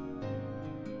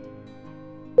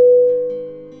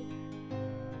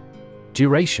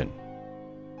 Duration.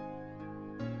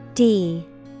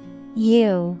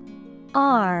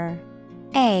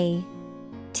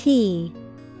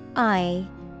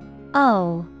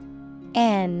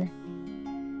 D-U-R-A-T-I-O-N.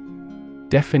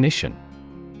 Definition.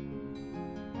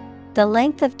 The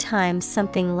length of time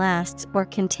something lasts or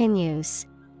continues.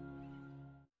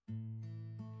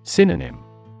 Synonym.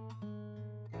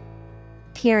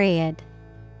 Period,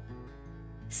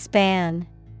 span,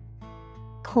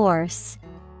 course.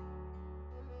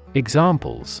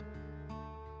 Examples.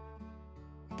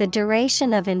 The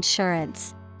duration of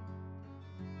insurance.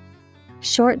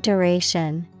 Short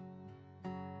duration.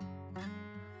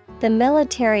 The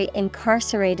military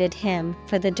incarcerated him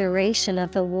for the duration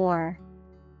of the war.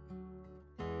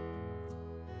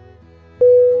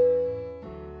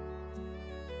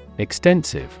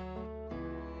 Extensive.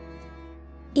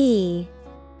 E-X-T-E-N-S-I-V-E.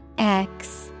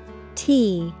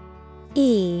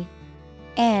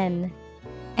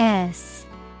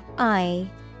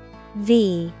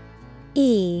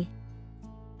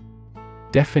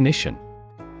 Definition.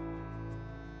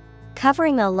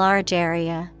 Covering a large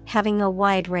area, having a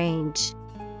wide range.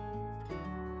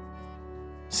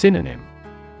 Synonym.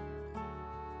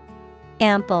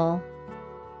 Ample,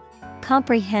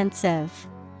 comprehensive,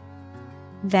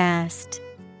 vast.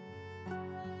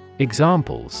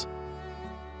 Examples.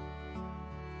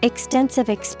 Extensive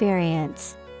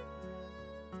experience.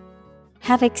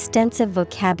 Have extensive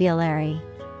vocabulary.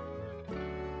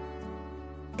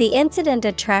 The incident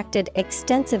attracted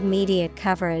extensive media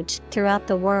coverage throughout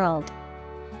the world.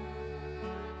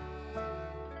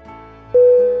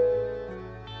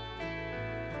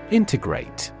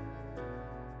 Integrate.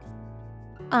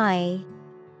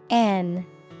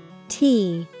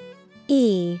 INTEGRATE.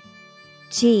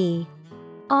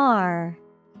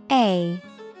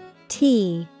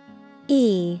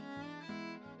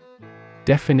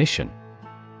 Definition: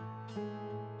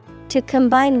 to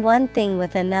combine one thing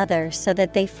with another so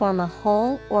that they form a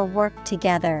whole or work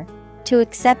together. To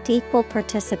accept equal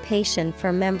participation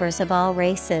for members of all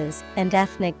races and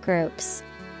ethnic groups.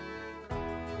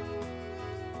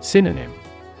 Synonym: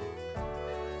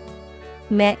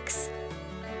 Mix,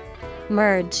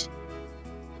 merge,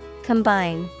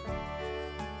 combine.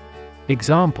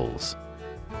 Examples: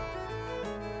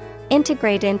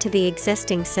 integrate into the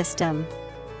existing system.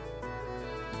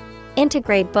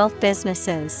 Integrate both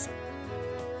businesses.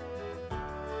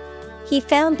 He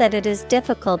found that it is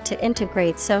difficult to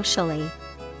integrate socially.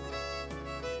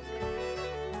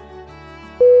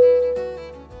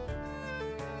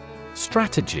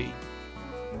 Strategy.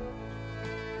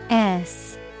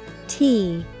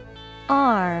 STRATEGY.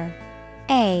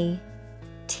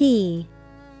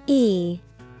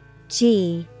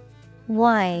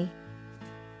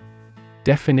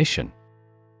 Definition: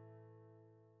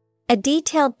 a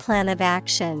detailed plan of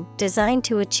action designed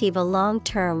to achieve a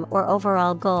long-term or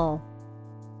overall goal.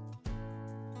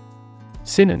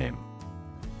 Synonym: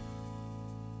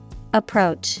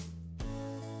 approach,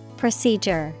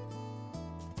 procedure,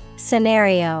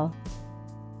 scenario.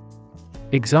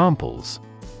 Examples: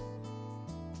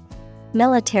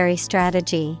 military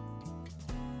strategy.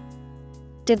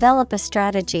 Develop a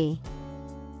strategy.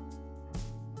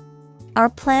 Our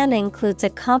plan includes a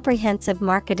comprehensive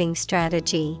marketing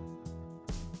strategy.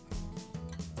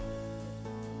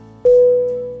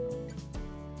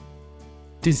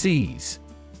 Disease.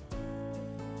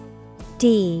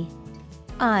 DISEASE.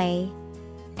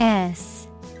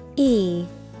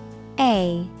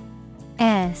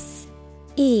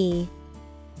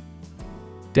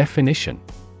 Definition: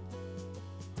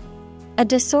 a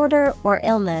disorder or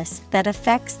illness that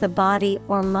affects the body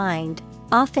or mind,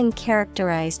 often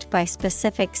characterized by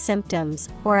specific symptoms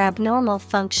or abnormal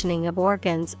functioning of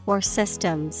organs or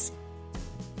systems.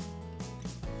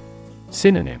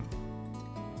 Synonym: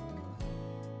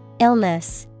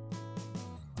 illness,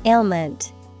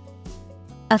 ailment,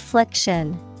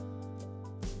 affliction.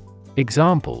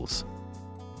 Examples: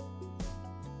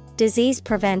 disease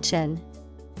prevention,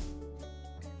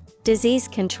 disease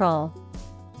control.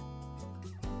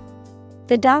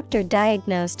 The doctor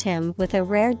diagnosed him with a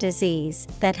rare disease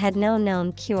that had no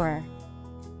known cure.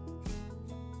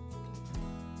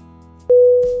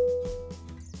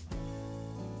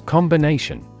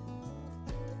 Combination.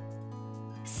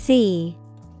 COMBINATION.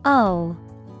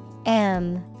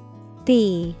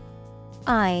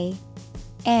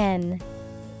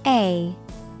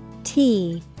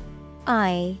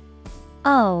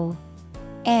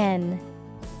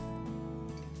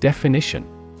 Definition: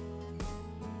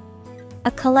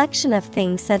 a collection of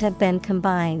things that have been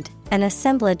combined, an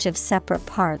assemblage of separate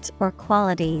parts or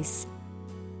qualities.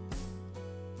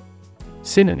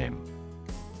 Synonym: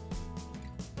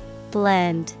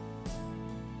 blend,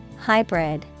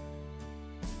 hybrid,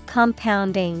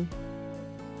 compounding.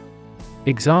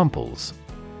 Examples: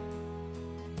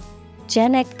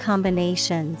 genic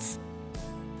combinations,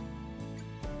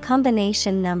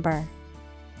 combination number.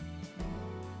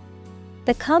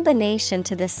 The combination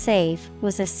to the safe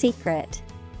was a secret.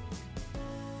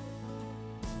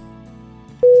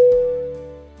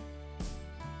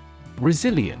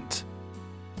 Resilient.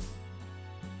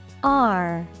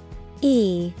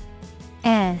 RESILIENT.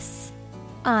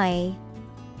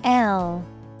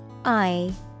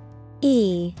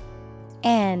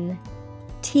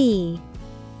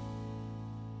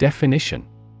 Definition: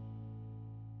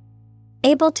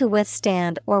 able to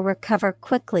withstand or recover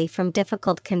quickly from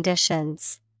difficult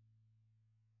conditions.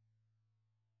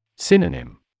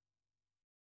 Synonym: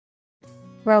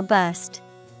 robust,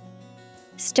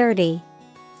 sturdy,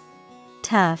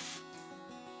 tough.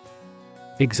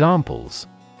 Examples: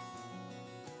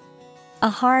 a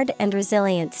hard and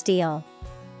resilient steel.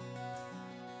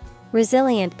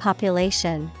 Resilient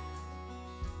population.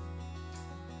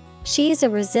 She is a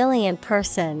resilient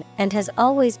person and has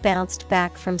always bounced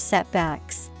back from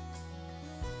setbacks.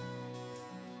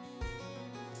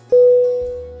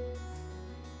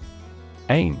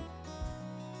 Aim.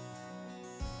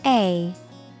 AIM.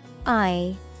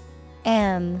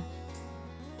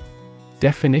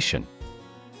 Definition: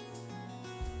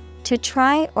 to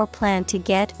try or plan to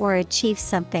get or achieve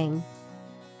something.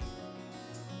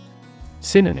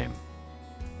 Synonym: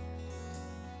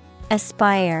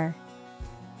 aspire,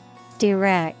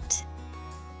 direct,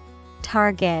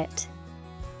 target.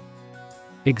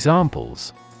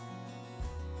 Examples: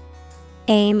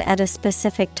 Aim at a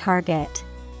specific target.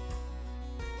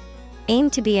 Aim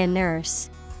to be a nurse.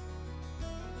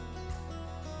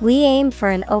 We aim for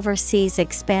an overseas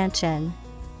expansion.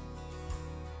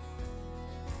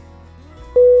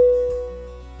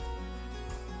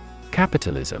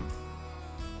 Capitalism.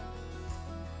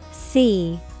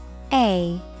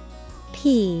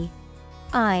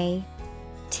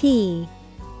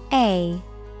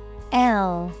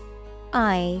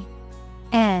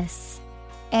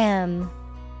 CAPITALISM.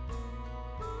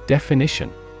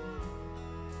 Definition.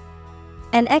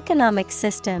 An economic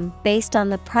system based on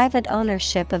the private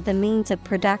ownership of the means of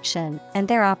production and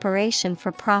their operation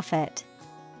for profit.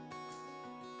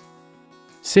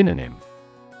 Synonym.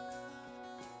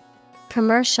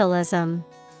 Commercialism.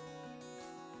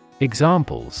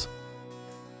 Examples.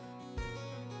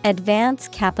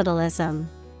 Advanced capitalism.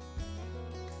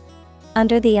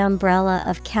 Under the umbrella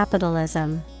of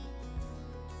capitalism.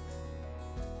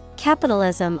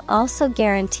 Capitalism also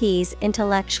guarantees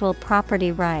intellectual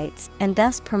property rights and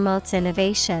thus promotes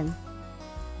innovation.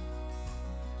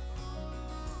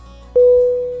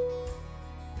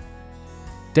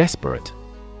 Desperate.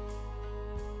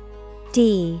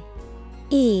 DESPERATE.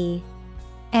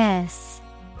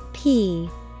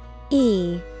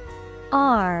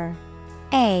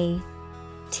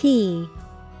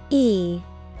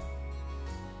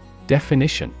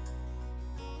 Definition.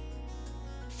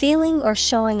 Feeling or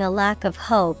showing a lack of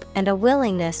hope and a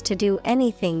willingness to do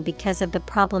anything because of the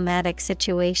problematic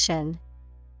situation.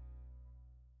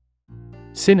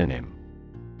 Synonym.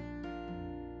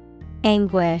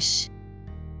 Anguish,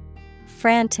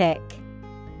 frantic,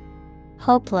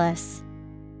 hopeless.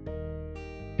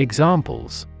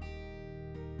 Examples.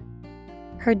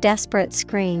 Her desperate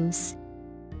screams.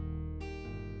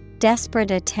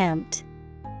 Desperate attempt.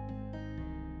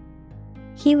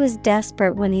 He was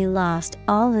desperate when he lost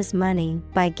all his money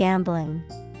by gambling.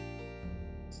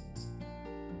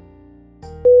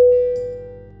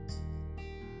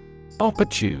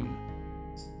 Opportune.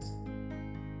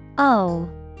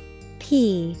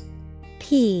 OPPORTUNE.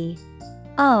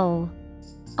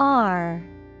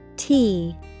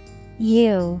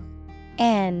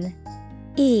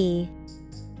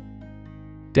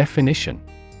 Definition.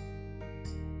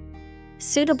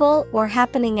 Suitable or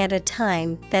happening at a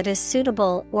time that is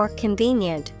suitable or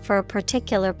convenient for a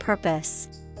particular purpose.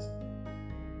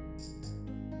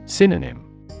 Synonym.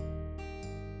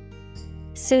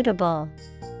 Suitable,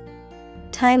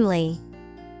 timely,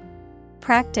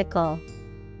 practical.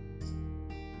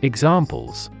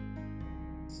 Examples.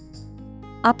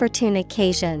 Opportune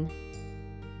occasion.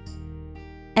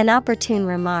 An opportune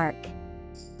remark.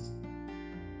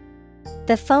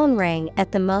 The phone rang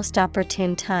at the most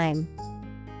opportune time.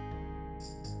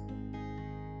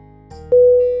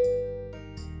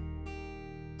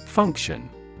 Function.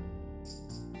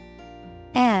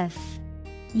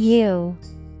 FUNCTION.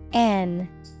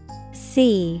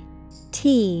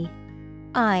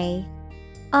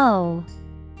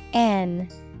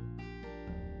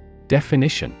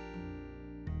 Definition.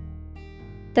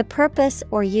 The purpose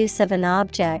or use of an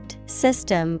object,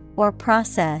 system, or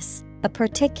process, a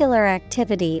particular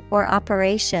activity or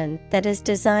operation that is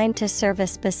designed to serve a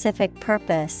specific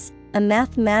purpose, a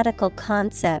mathematical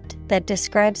concept that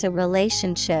describes a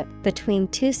relationship between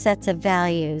two sets of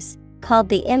values, called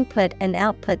the input and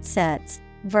output sets.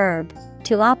 Verb,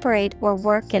 to operate or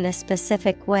work in a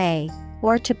specific way,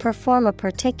 or to perform a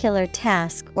particular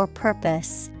task or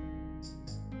purpose.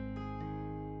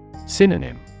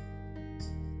 Synonym.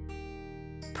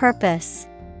 Purpose,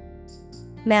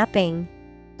 mapping,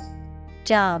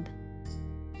 job.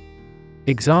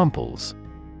 Examples.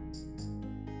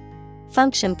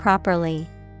 Function properly.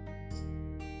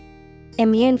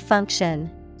 Immune function.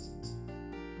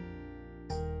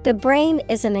 The brain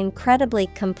is an incredibly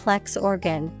complex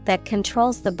organ that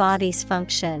controls the body's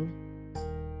function.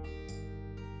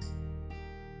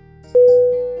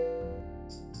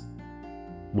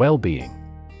 Well-being.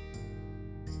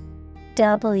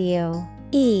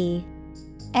 WELLBEING.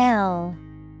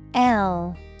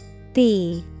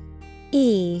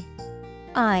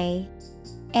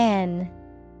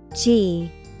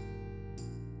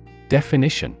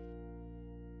 Definition.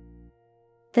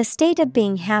 The state of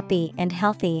being happy and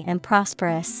healthy and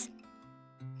prosperous.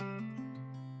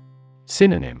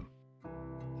 Synonym.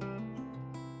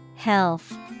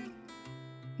 Health,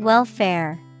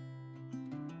 welfare,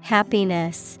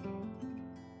 happiness.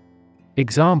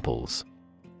 Examples.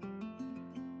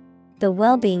 The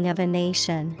well-being of a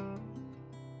nation.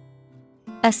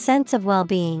 A sense of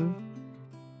well-being.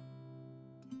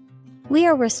 We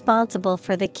are responsible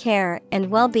for the care and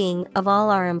well-being of all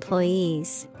our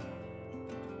employees.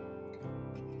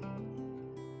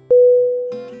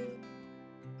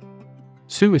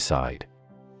 Suicide.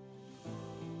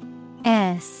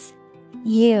 S-U-I-C-I-D-E.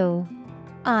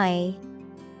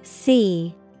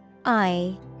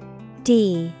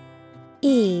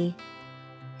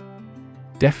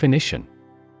 Definition: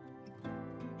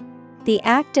 the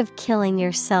act of killing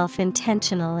yourself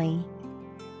intentionally.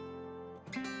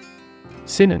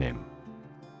 Synonym: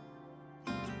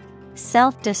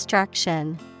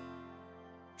 Self-destruction,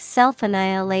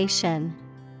 self-annihilation,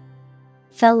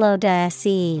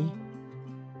 Felo-de-se.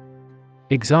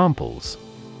 Examples: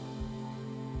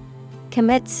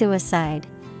 commit suicide,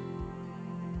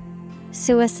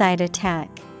 suicide attack.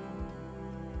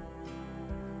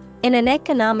 In an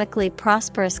economically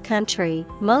prosperous country,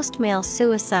 most male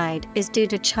suicide is due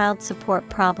to child support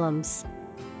problems.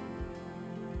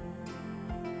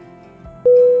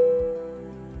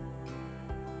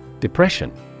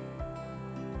 Depression.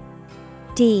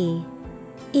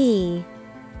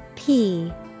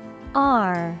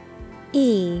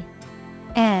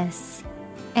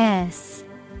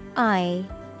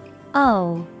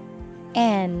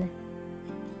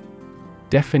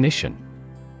 Definition: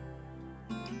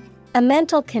 a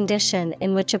mental condition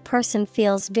in which a person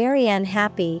feels very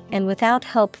unhappy and without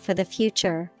hope for the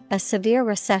future, a severe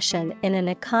recession in an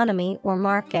economy or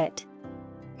market.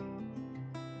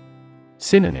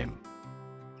 Synonym: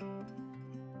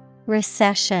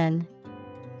 recession,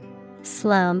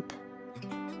 slump,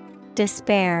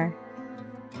 despair.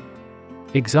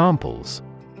 Examples: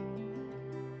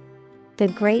 the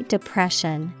Great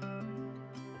Depression,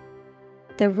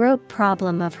 the root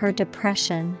problem of her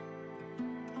depression.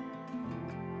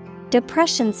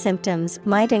 Depression symptoms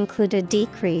might include a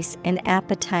decrease in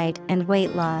appetite and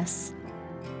weight loss.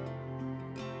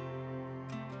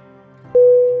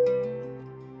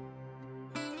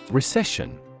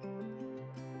 Recession.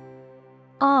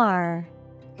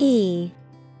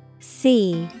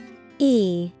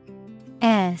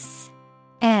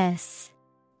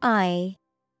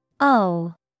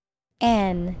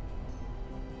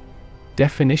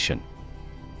 Definition: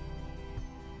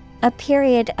 a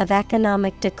period of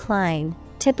economic decline,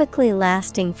 typically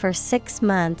lasting for 6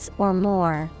 months or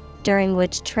more, during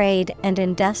which trade and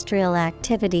industrial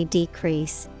activity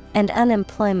decrease, and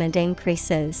unemployment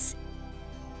increases.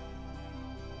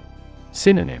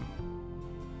 Synonym: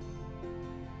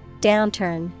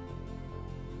 downturn,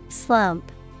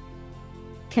 slump,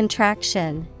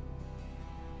 contraction.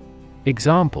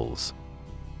 Examples: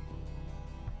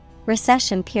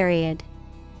 recession period,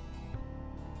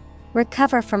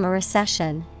 recover from a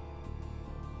recession.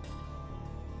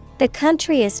 The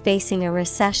country is facing a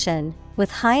recession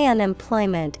with high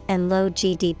unemployment and low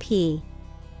GDP.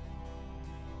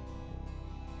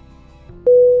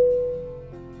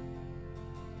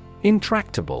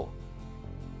 Intractable.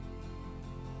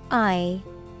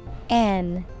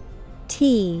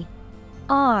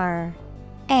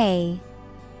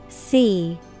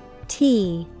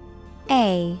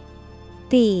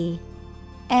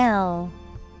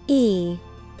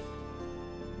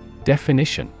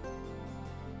 Definition: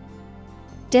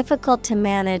 difficult to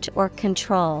manage or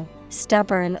control,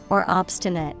 stubborn or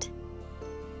obstinate.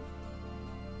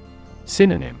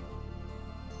 Synonym: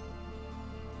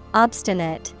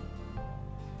 obstinate,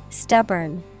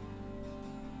 stubborn,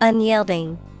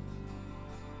 unyielding.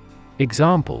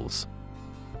 Examples: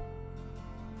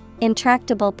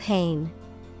 intractable pain,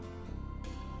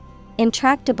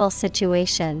 intractable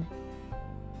situation.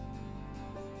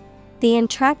 The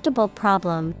intractable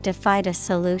problem defied a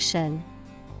solution.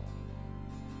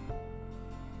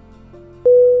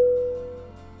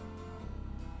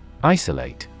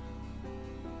 Isolate.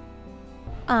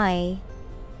 I-S-O-L-A-T-E.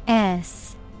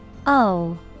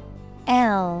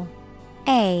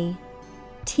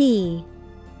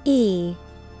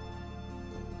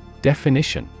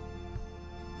 Definition: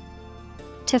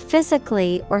 to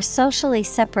physically or socially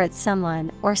separate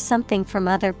someone or something from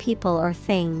other people or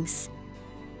things.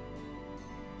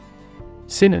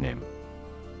 Synonym: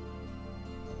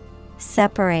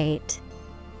 separate,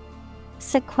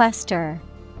 sequester,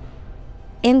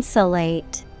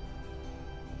 insulate.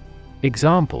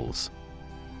 Examples: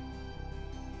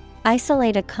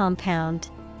 isolate a compound,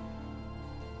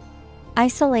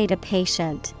 isolate a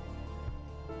patient.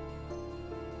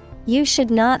 You should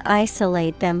not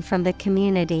isolate them from the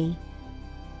community.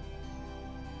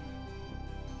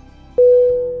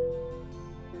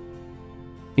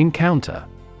 Encounter.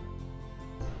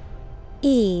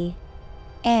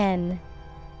 E-N-C-O-U-N-T-E-R.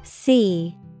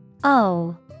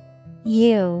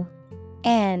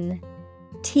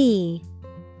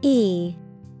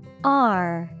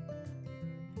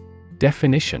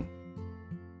 Definition: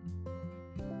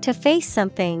 to face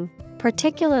something,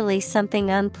 particularly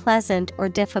something unpleasant or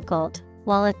difficult,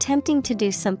 while attempting to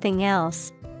do something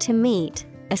else, to meet,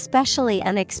 especially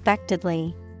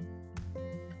unexpectedly.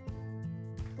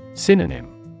 Synonym: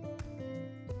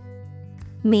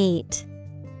 Meet,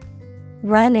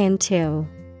 run into,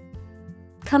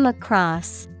 come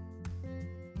across.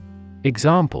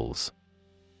 Examples: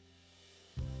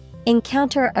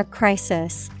 Encounter a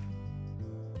crisis.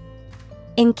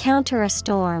 Encounter a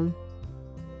storm.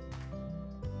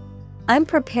 I'm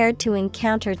prepared to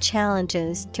encounter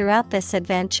challenges throughout this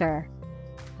adventure.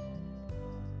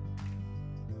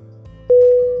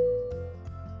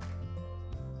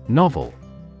 Novel.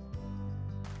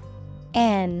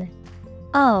 N-O-V-E-L.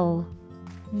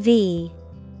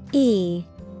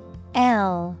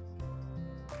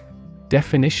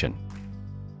 Definition: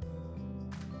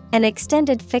 An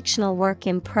extended fictional work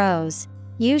in prose,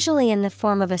 usually in the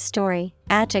form of a story.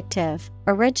 Adjective,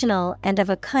 original and of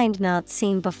a kind not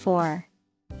seen before.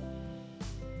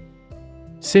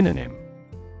 Synonym: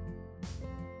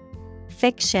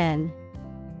 Fiction,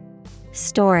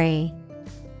 story.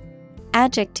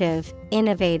 Adjective,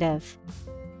 innovative.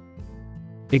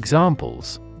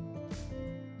 Examples: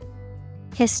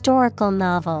 Historical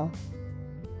novel.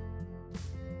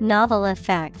 Novel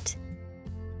effect.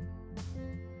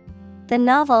 The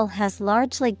novel has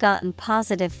largely gotten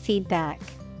positive feedback.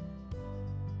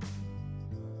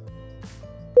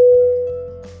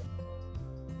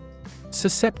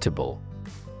 Susceptible.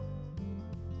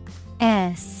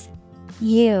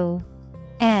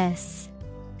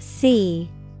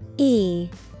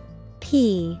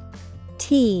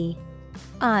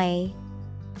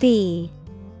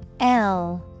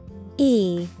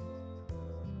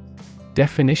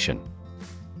 Definition: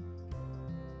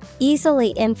 Easily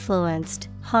influenced,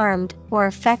 harmed, or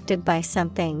affected by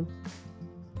something.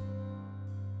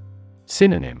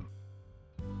 Synonym: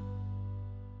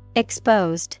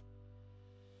 Exposed,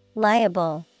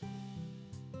 liable,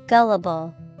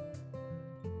 gullible.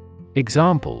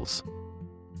 Examples: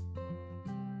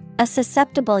 A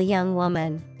susceptible young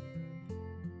woman.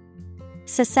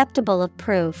 Susceptible of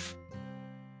proof.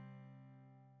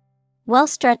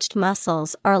 Well-stretched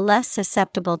muscles are less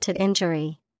susceptible to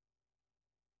injury.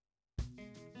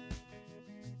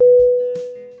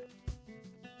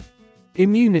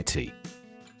 Immunity.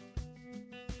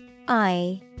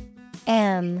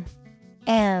 I-M-M-U-N-I-T-Y.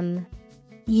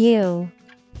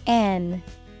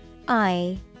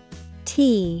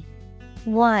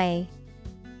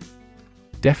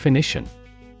 Definition: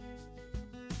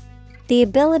 The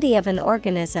ability of an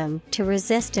organism to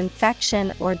resist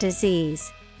infection or disease,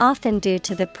 often due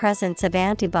to the presence of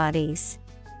antibodies.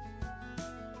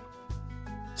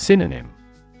 Synonym: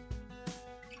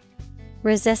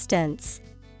 Resistance,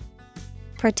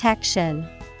 protection,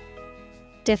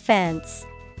 defense.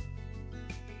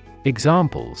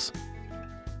 Examples: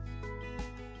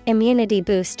 Immunity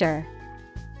booster.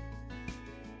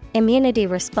 Immunity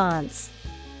response.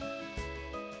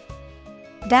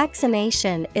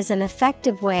 Vaccination is an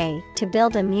effective way to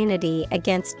build immunity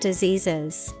against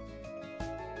diseases.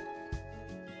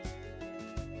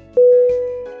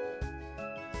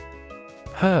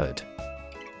 Herd.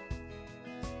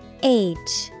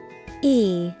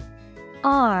 H-E-R-D.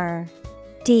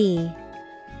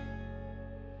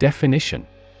 Definition: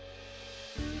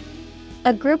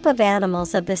 A group of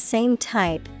animals of the same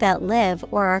type that live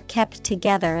or are kept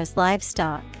together as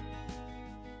livestock.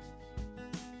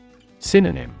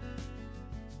 Synonym: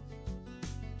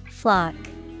 Flock,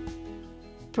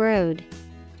 brood,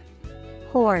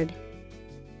 horde.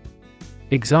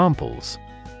 Examples: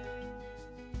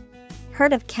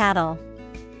 Herd of cattle.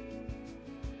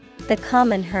 The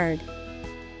common herd.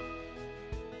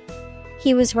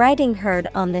 He was riding herd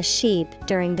on the sheep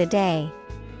during the day.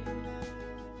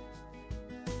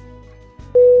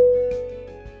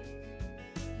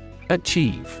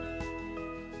 Achieve.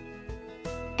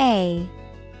 A-C-H-I-E-V-E.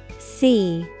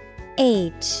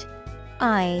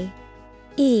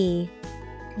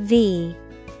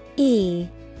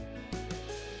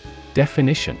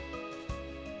 Definition: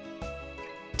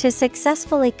 To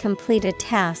successfully complete a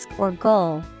task or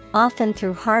goal, often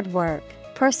through hard work,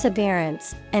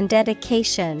 perseverance, and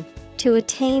dedication, to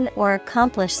attain or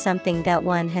accomplish something that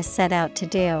one has set out to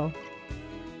do.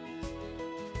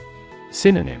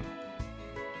 Synonym: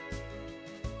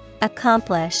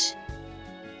 Accomplish,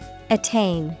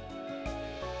 attain,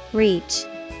 reach.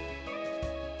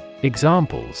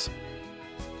 Examples: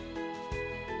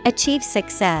 Achieve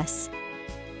success.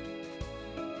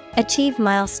 Achieve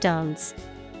milestones.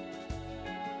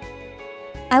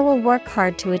 I will work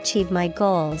hard to achieve my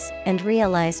goals and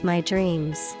realize my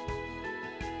dreams.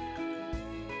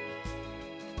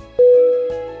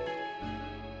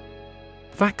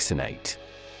 Vaccinate.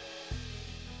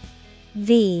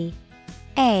 V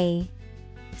A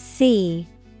C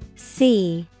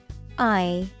C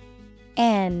I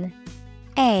N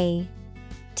A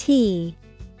T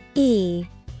E.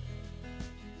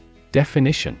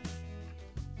 Definition: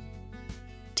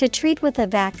 to treat with a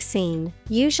vaccine,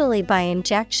 usually by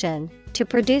injection, to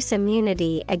produce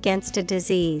immunity against a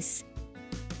disease.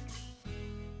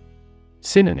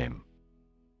 Synonym: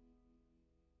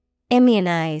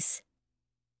 Immunize,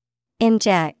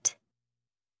 inject,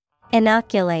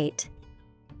 inoculate.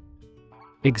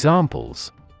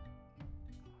 Examples: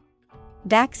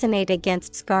 vaccinate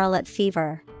against scarlet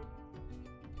fever.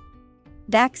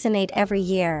 Vaccinate every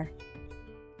year.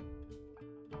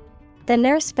 The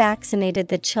nurse vaccinated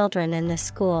the children in the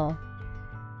school.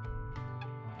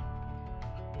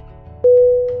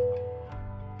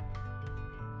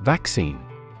 Vaccine.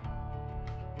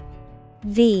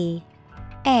 V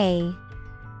A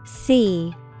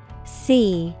C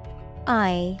C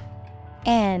I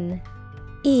N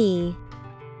E.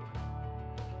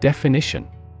 Definition: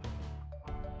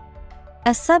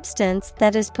 a substance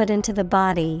that is put into the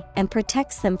body and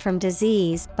protects them from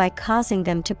disease by causing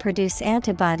them to produce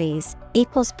antibodies,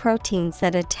 equals proteins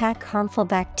that attack harmful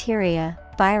bacteria,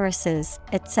 viruses,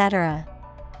 etc.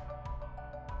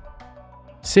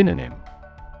 Synonym: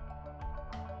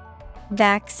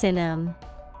 vaccinum.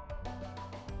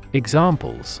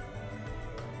 Examples: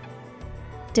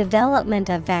 development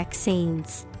of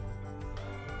vaccines.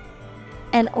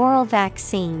 An oral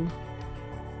vaccine.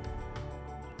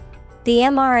 The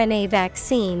mRNA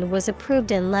vaccine was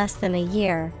approved in less than a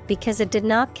year because it did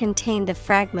not contain the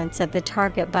fragments of the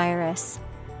target virus.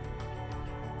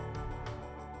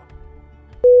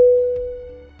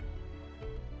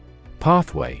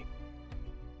 Pathway.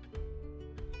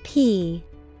 P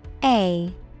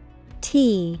A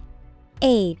T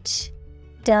H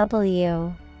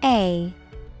W A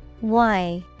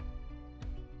Y.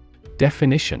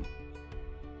 Definition: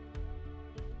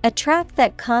 a track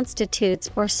that constitutes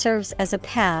or serves as a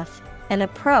path, an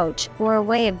approach, or a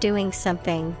way of doing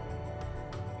something.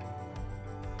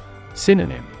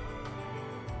 Synonym: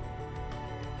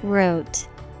 route,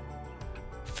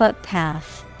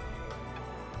 footpath,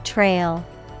 trail.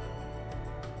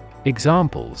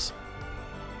 Examples: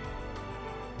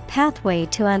 pathway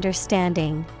to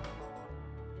understanding.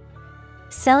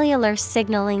 Cellular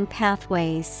signaling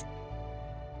pathways.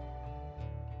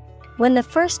 When the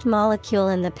first molecule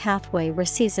in the pathway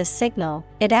receives a signal,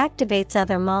 it activates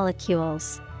other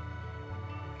molecules.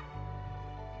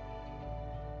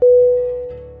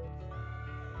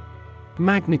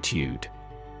 Magnitude.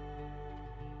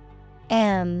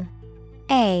 M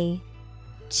A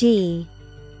G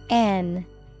N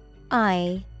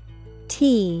I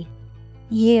T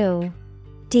U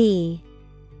D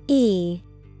E.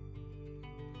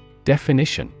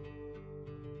 Definition: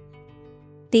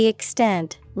 the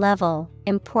extent, level,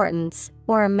 importance,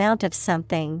 or amount of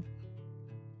something.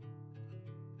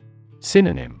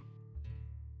 Synonym: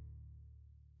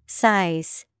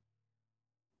 size,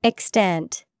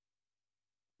 extent,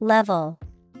 level.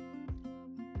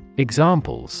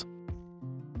 Examples: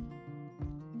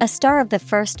 a star of the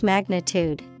first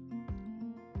magnitude.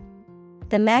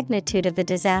 The magnitude of the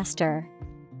disaster.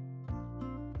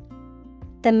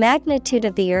 The magnitude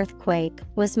of the earthquake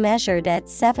was measured at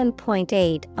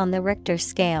 7.8 on the Richter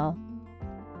scale.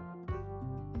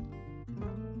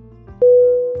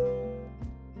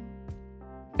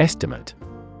 Estimate.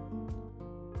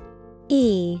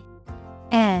 E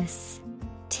S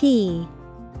T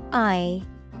I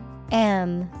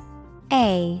M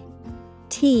A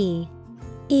T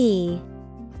E.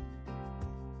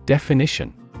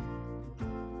 Definition: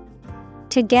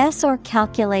 to guess or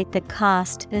calculate the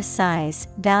cost, the size,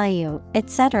 value,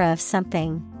 etc. of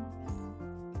something.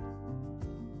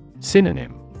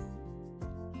 Synonym: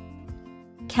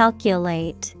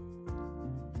 calculate,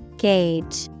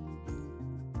 gauge,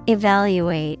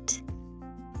 evaluate.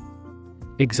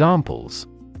 Examples: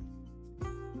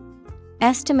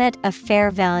 estimate of fair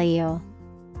value.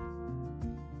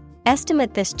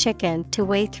 Estimate this chicken to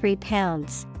weigh 3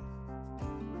 pounds.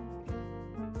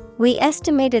 We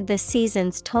estimated the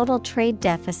season's total trade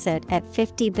deficit at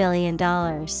 $50 billion.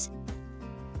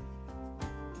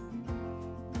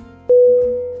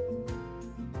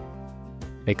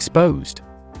 Exposed.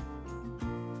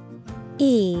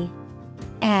 E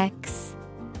X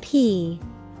P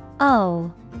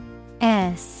O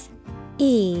S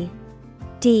E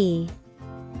D.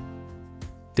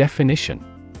 Definition: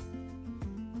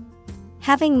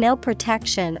 having no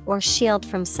protection or shield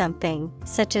from something,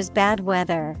 such as bad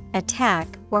weather, attack,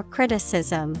 or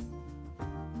criticism.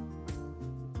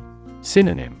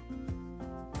 Synonym: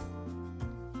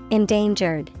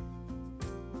 endangered,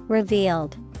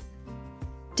 revealed,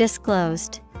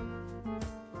 disclosed.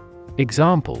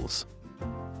 Examples: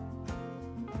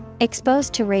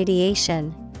 exposed to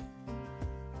radiation,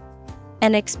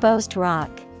 an exposed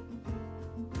rock.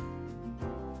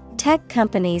 Tech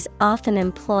companies often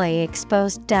employ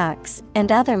exposed ducts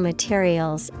and other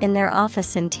materials in their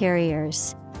office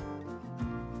interiors.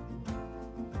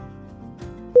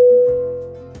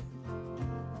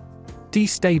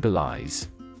 Destabilize.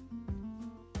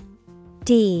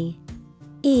 D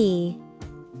E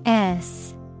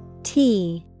S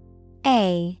T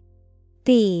A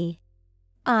B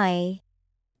I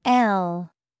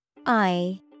L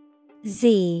I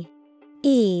Z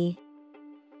E.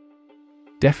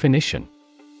 Definition: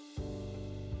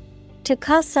 to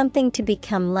cause something to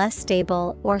become less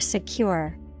stable or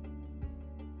secure.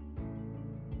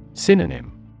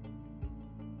 Synonym: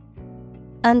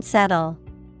 Unsettle,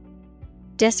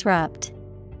 disrupt,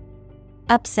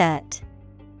 upset.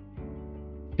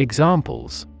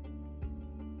 Examples: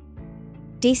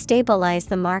 destabilize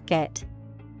the market,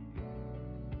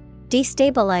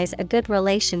 destabilize a good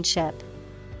relationship.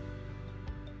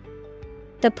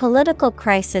 The political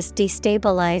crisis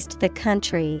destabilized the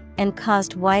country and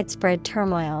caused widespread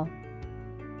turmoil.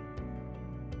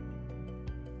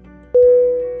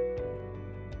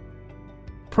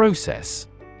 Process.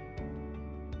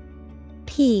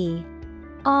 P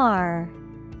R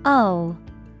O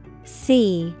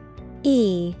C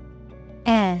E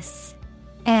S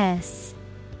S.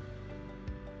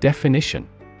 Definition: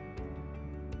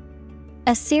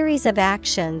 a series of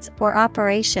actions or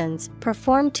operations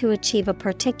performed to achieve a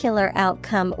particular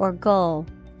outcome or goal,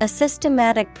 a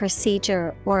systematic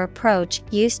procedure or approach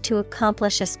used to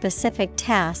accomplish a specific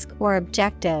task or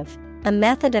objective, a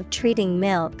method of treating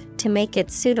milk to make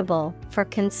it suitable for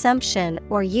consumption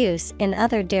or use in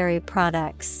other dairy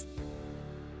products.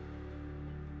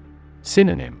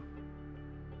 Synonym: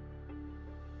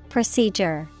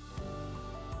 procedure,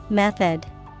 method,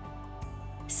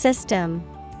 system.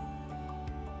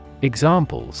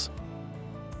 Examples: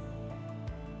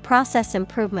 process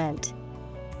improvement,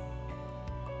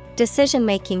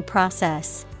 decision-making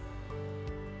process.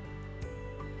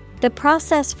 The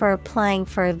process for applying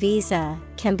for a visa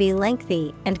can be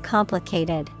lengthy and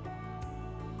complicated.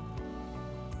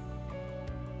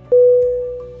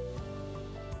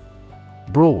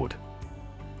 Broad.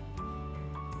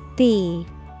 B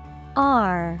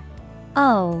R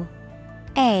O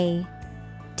A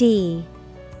D.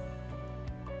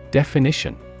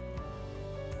 Definition: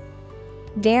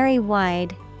 very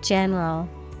wide, general.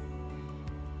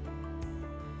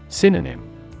 Synonym: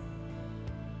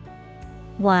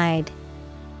 wide,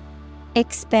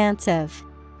 expansive,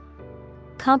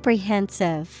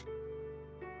 comprehensive.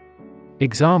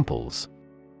 Examples: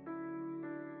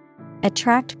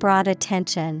 attract broad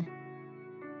attention,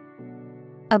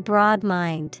 a broad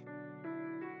mind.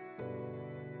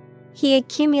 He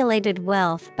accumulated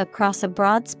wealth across a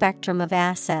broad spectrum of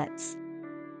assets.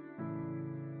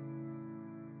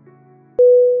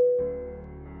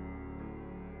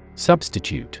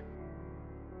 Substitute.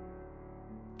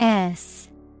 S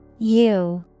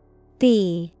U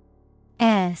B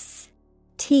S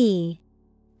T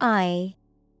I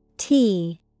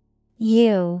T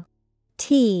U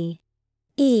T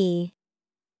E.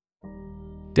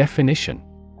 Definition: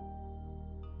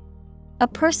 a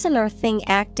person or thing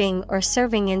acting or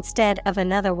serving instead of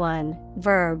another one.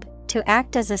 Verb, to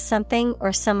act as a something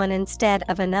or someone instead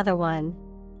of another one.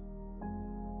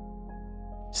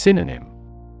 Synonym: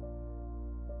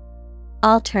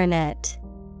 alternate,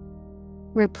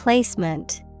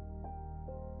 replacement,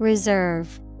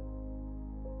 reserve.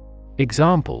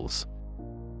 Examples: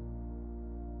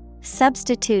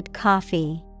 substitute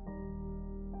coffee,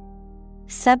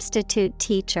 substitute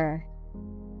teacher.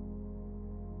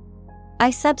 I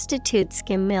substitute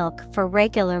skim milk for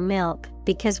regular milk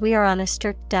because we are on a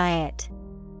strict diet.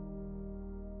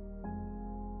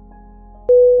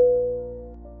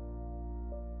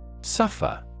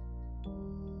 Suffer.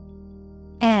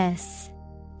 S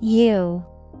U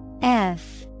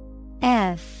F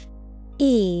F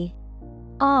E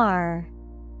R.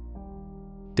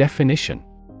 Definition: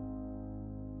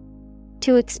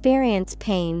 to experience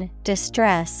pain,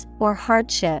 distress, or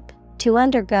hardship, to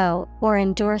undergo or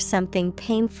endure something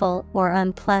painful or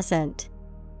unpleasant.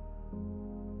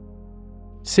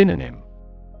 Synonym: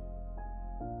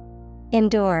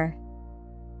 endure,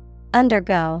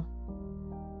 undergo,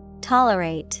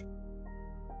 tolerate.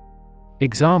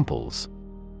 Examples: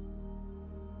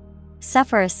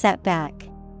 suffer a setback,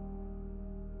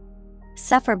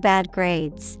 suffer bad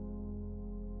grades.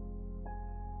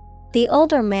 The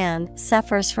older man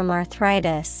suffers from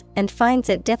arthritis and finds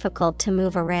it difficult to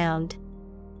move around.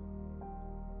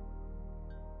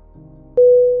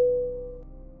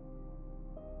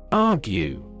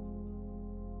 Argue.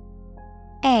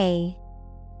 A-R-G-U-E.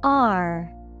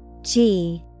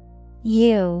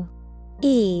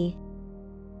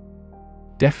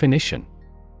 Definition: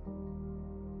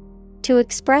 To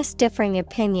express differing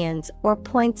opinions or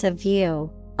points of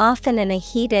view, often in a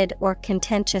heated or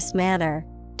contentious manner,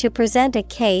 to present a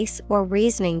case or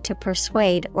reasoning to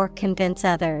persuade or convince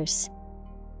others.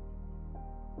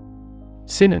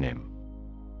 Synonym: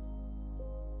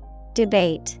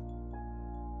 Debate,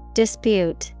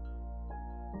 dispute,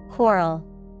 quarrel.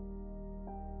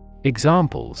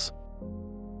 Examples: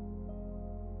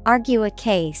 Argue a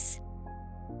case.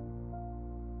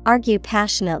 Argue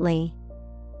passionately.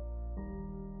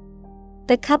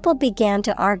 The couple began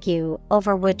to argue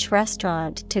over which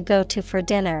restaurant to go to for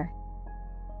dinner.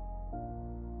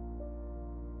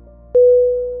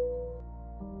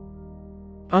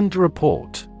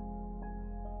 Underreport.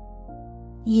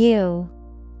 U-N-D-E-R-R-E-P-O-R-T.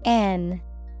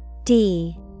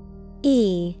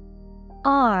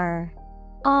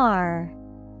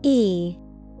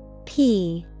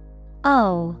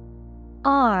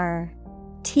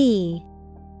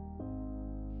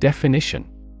 Definition: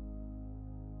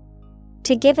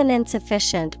 To give an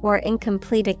insufficient or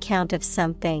incomplete account of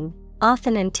something,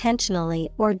 often intentionally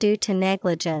or due to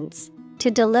negligence. To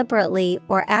deliberately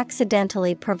or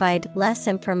accidentally provide less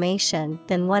information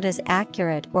than what is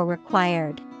accurate or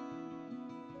required.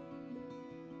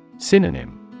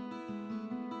 Synonym: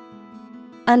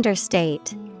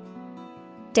 Understate,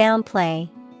 downplay,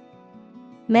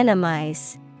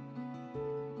 minimize.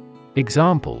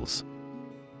 Examples: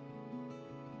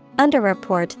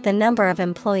 Underreport the number of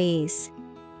employees.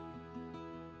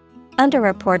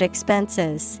 Underreport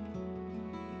expenses.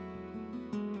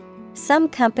 Some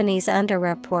companies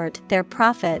underreport their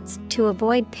profits to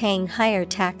avoid paying higher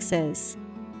taxes.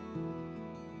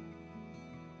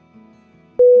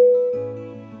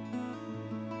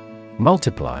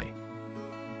 Multiply.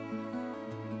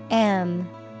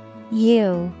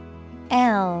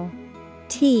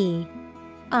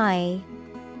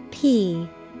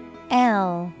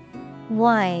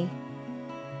 M-U-L-T-I-P-L-Y.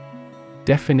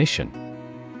 Definition: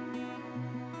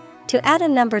 To add a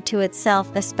number to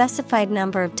itself a specified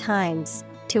number of times,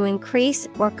 to increase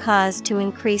or cause to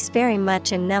increase very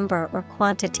much in number or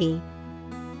quantity.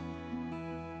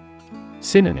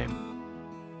 Synonym: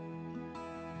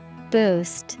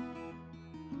 Boost,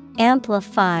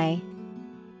 amplify,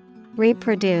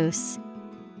 reproduce.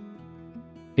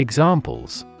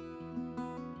 Examples: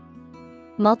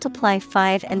 Multiply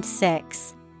 5 and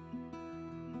 6.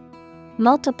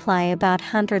 Multiply about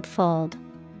 100-fold.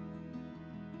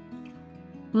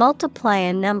 Multiply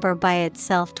a number by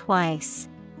itself twice.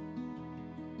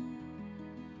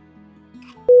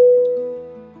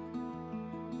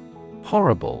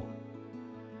 Horrible.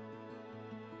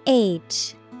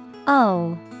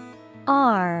 Horrible.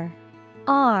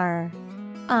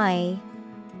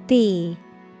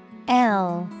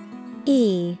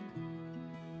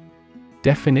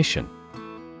 Definition: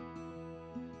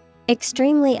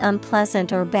 Extremely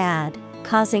unpleasant or bad,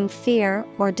 causing fear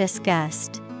or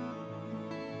disgust.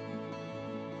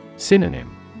 Synonym: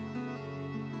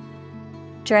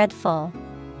 Dreadful,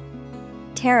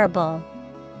 terrible,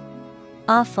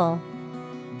 awful.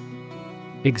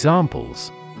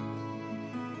 Examples: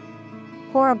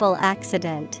 Horrible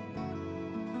accident.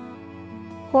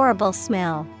 Horrible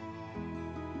smell.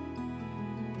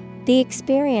 The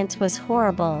experience was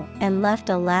horrible and left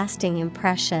a lasting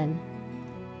impression.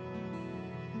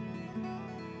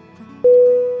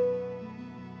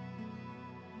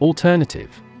 Alternative.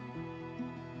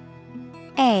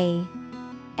 A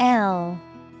L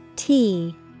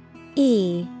T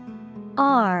E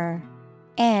R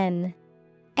N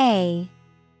A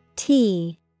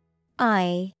T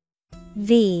I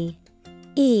V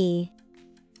E.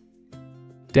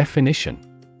 Definition: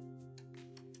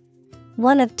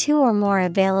 One of two or more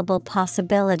available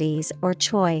possibilities or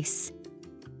choice.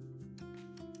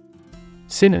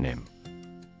 Synonym: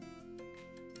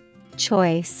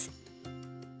 Choice,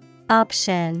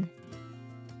 option.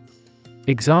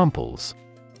 Examples: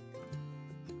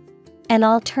 An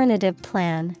alternative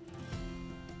plan.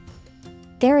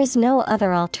 There is no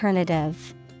other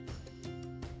alternative.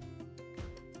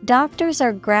 Doctors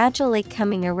are gradually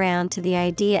coming around to the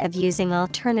idea of using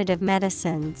alternative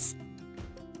medicines.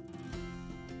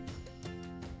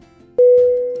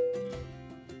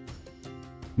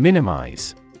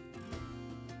 Minimize.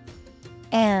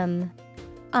 M-I-N-I-M-I-Z-E.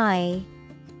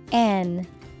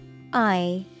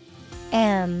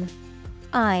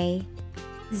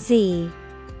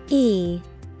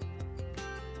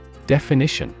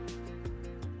 Definition: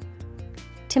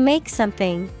 To make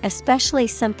something, especially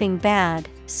something bad,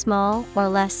 small or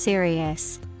less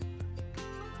serious.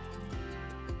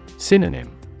 Synonym: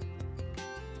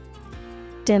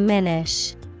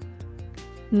 Diminish,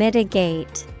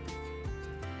 mitigate,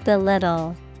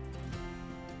 belittle.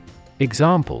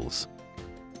 Examples: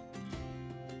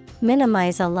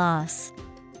 Minimize a loss.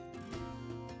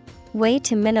 Way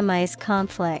to minimize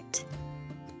conflict.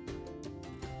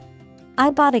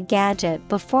 I bought a gadget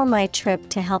before my trip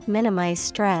to help minimize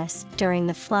stress during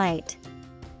the flight.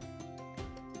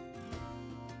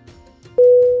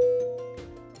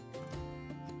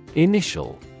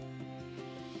 Initial: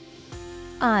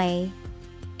 INITIAL.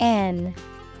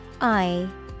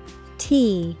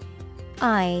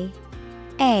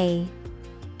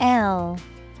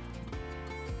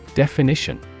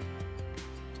 Definition: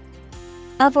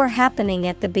 Of or happening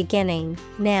at the beginning,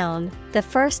 noun, the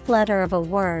first letter of a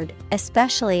word,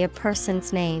 especially a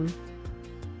person's name.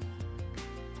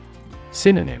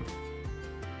 Synonym: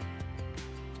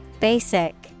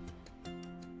 Basic,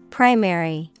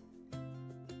 primary,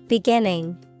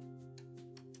 beginning.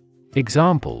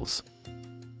 Examples: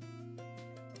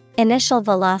 Initial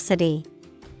velocity.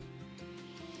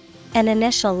 An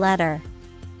initial letter.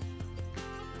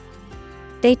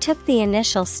 They took the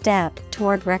initial step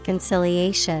toward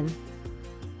reconciliation.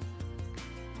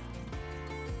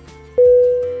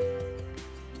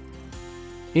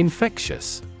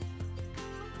 Infectious: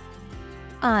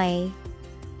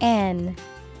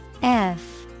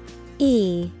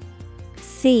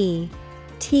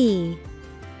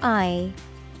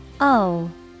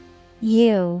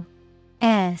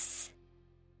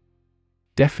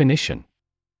 Definition: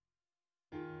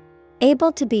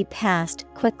 Able to be passed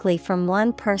quickly from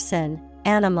one person,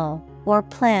 animal, or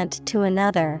plant to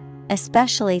another,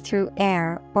 especially through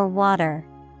air or water.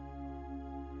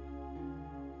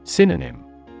 Synonym: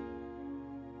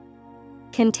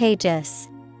 Contagious,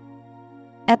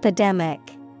 epidemic,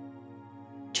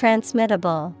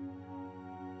 transmittable.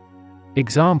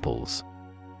 Examples: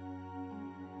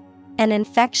 An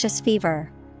infectious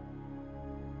fever.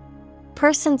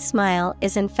 Person's smile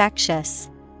is infectious.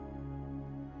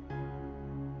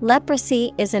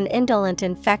 Leprosy is an indolent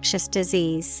infectious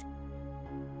disease.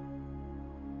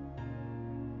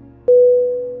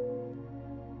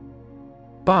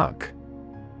 Bug: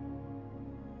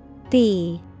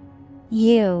 BUG.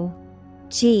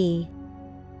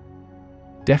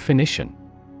 Definition: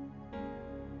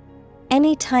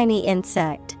 Any tiny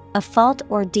insect, a fault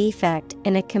or defect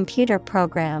in a computer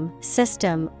program,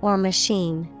 system, or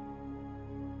machine.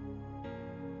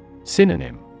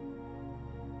 Synonym: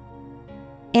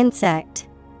 Insect,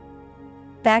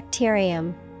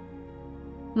 bacterium,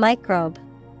 microbe.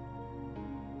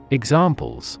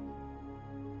 Examples: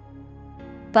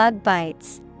 Bug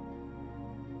bites.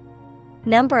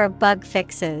 Number of bug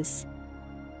fixes.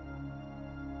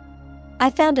 I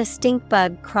found a stink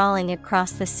bug crawling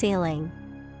across the ceiling.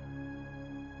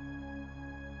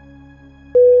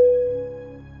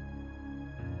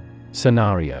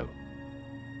 Scenario: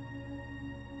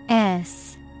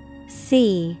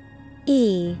 SCENARIO.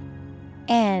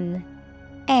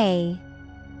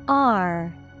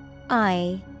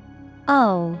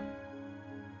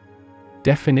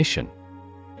 Definition: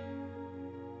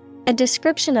 A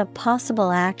description of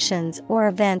possible actions or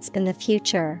events in the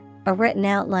future, a written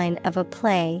outline of a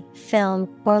play, film,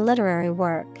 or literary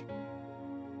work.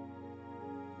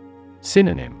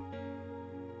 Synonym: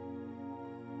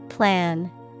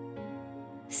 Plan,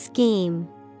 scheme,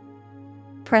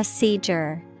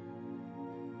 procedure.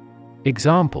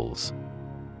 Examples: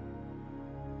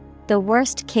 The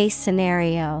worst case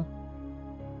scenario.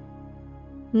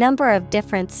 Number of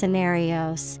different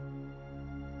scenarios.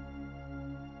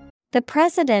 The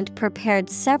president prepared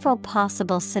several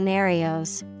possible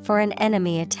scenarios for an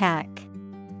enemy attack.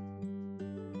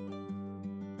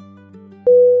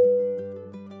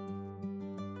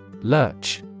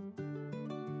 Lurch: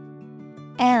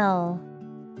 LURCH.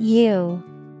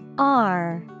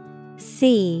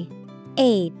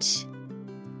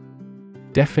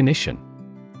 Definition: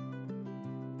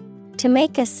 To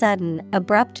make a sudden,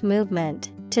 abrupt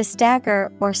movement, to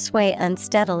stagger or sway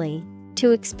unsteadily,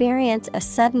 to experience a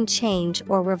sudden change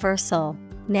or reversal.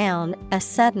 Noun, a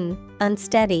sudden,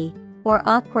 unsteady, or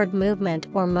awkward movement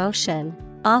or motion,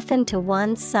 often to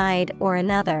one side or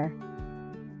another.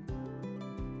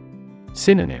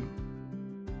 Synonym: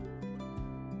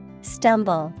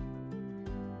 Stumble,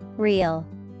 reel,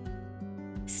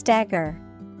 stagger.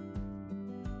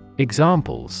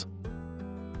 Examples: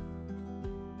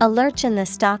 A lurch in the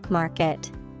stock market.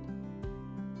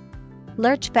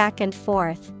 lurch back and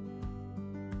forth.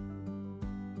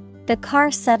 The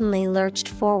car suddenly lurched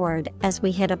forward as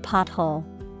we hit a pothole.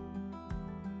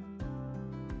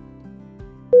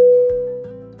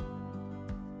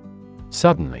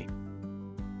 Suddenly.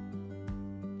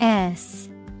 S-U-D-D-E-N-L-Y.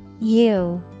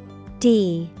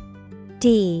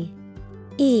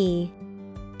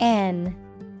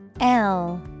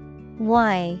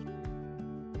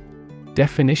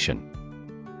 Definition: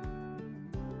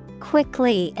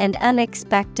 quickly and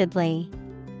unexpectedly.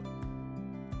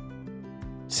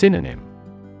 Synonym: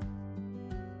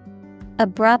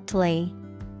 Abruptly,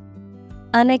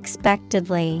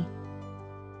 unexpectedly,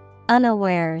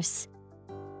 unawares.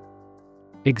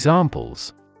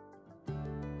 Examples: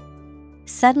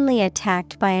 Suddenly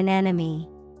attacked by an enemy.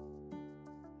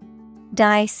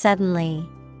 Die suddenly.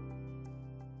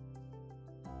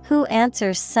 Who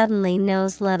answers suddenly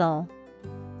knows little.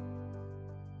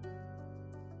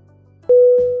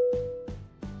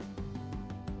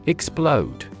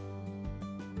 Explode.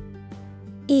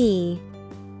 E-X-P-L-O-D-E.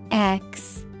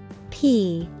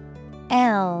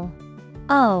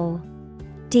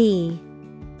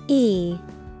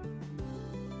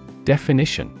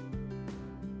 Definition: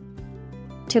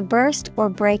 to burst or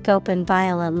break open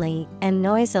violently and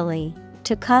noisily,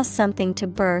 to cause something to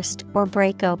burst or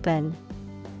break open.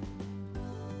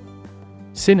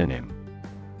 Synonym: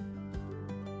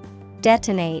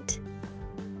 Detonate,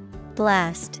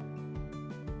 blast,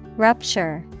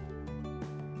 rupture.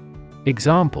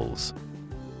 Examples: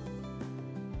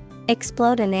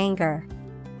 explode in anger.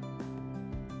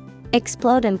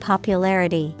 Explode in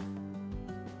popularity.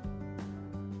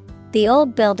 The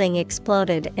old building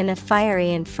exploded in a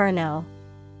fiery inferno.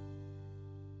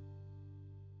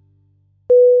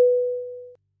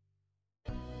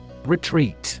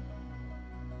 Retreat.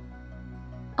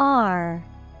 R-E-T-R-E-A-T.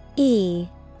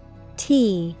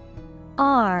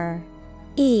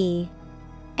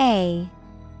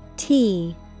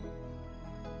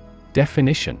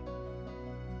 Definition: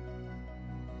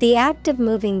 the act of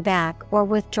moving back or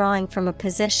withdrawing from a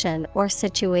position or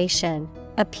situation,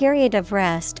 a period of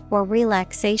rest or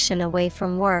relaxation away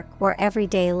from work or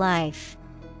everyday life.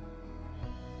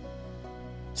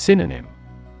 Synonym: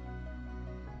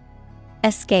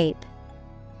 escape,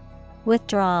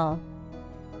 withdrawal,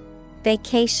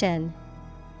 vacation.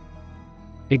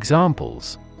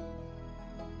 Examples: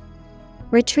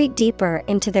 retreat deeper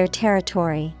into their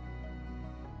territory.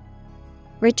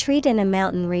 Retreat in a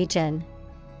mountain region.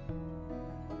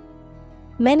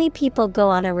 Many people go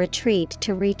on a retreat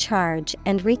to recharge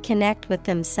and reconnect with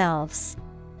themselves.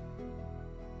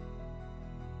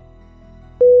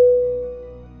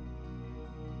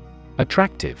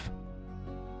 Attractive.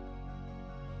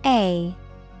 A-T-T-R-A-C-T-I-V-E.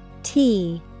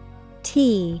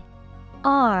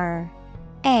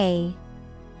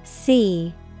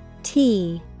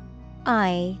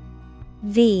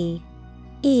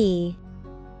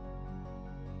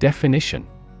 Definition: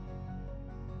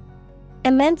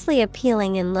 immensely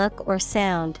appealing in look or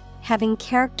sound, having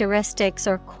characteristics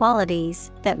or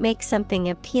qualities that make something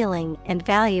appealing and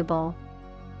valuable.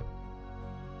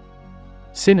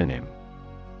 Synonym: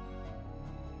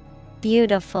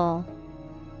 beautiful,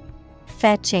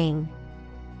 fetching,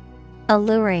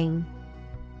 alluring.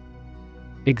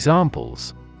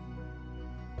 Examples: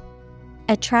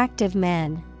 attractive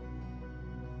men.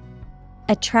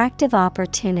 Attractive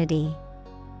opportunity.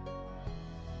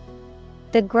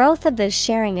 The growth of the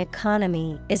sharing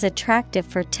economy is attractive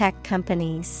for tech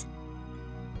companies.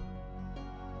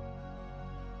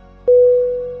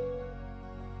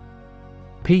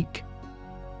 Peak.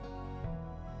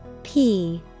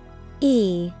 P-E-A-K.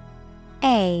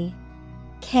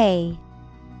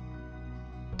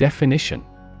 Definition: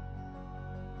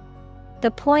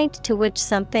 the point to which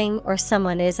something or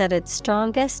someone is at its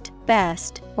strongest,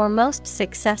 best, or most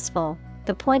successful,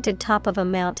 the pointed top of a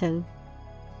mountain.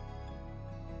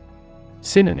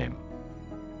 Synonym: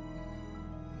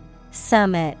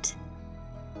 summit,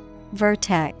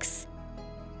 vertex,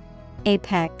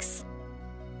 apex.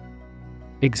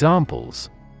 Examples: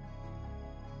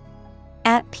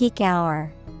 at peak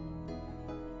hour.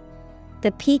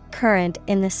 The peak current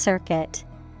in the circuit.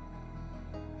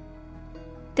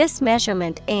 This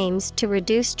measurement aims to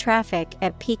reduce traffic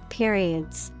at peak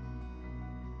periods.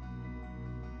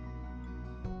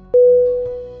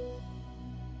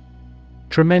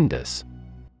 Tremendous.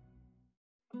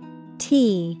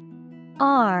 T-R-E-M-E-N-D-O-U-S.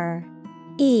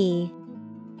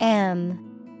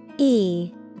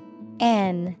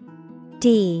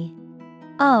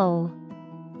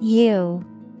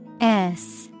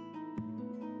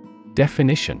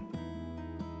 Definition: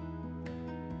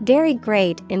 very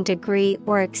great in degree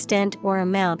or extent or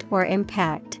amount or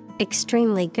impact,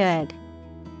 extremely good.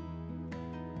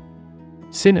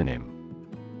 Synonym: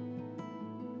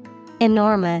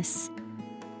 Enormous,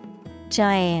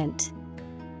 giant,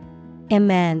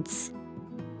 immense.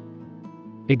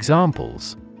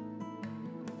 Examples: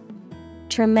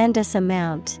 Tremendous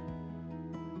amount,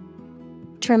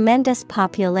 tremendous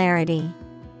popularity.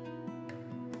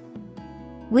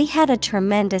 We had a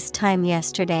tremendous time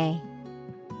yesterday.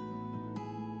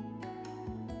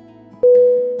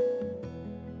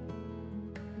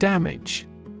 Damage.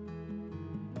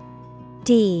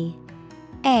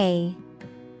 D-A-M-A-G-E.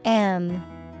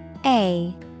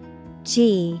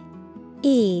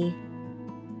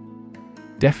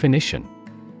 Definition: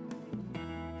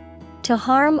 To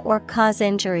harm or cause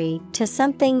injury to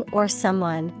something or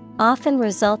someone, often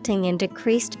resulting in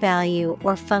decreased value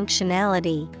or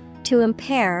functionality, to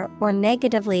impair or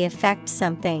negatively affect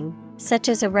something, such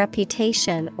as a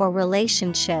reputation or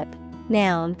relationship.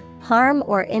 Noun, harm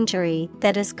or injury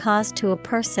that is caused to a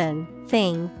person,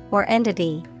 thing, or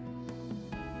entity.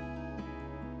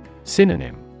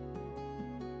 Synonym: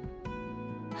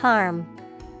 Harm,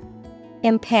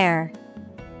 impair,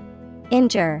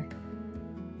 injure.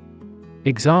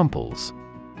 Examples: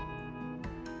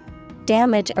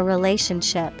 Damage a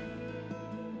relationship,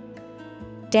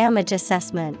 damage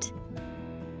assessment.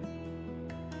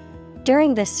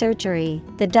 During the surgery,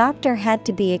 the doctor had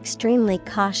to be extremely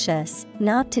cautious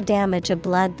not to damage a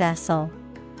blood vessel.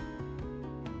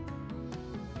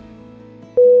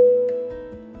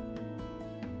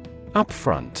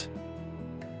 Upfront.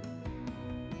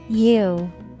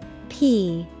 U-P-F-R-O-N-T.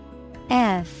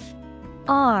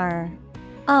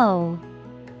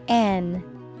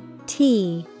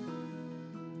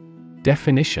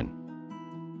 Definition: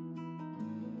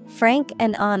 Frank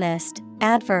and honest,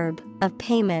 adverb, of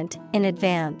payment in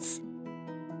advance.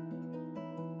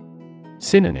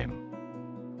 Synonym: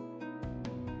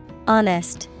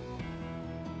 Honest,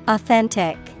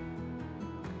 authentic,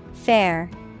 fair.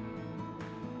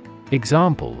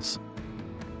 Examples: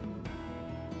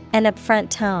 An upfront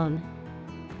tone,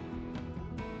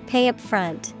 pay up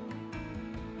front.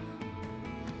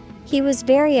 He was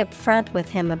very upfront with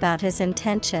him about his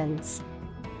intentions.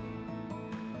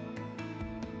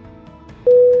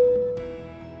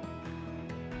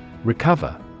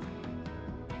 Recover.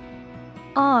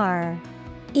 R-E-C-O-V-E-R.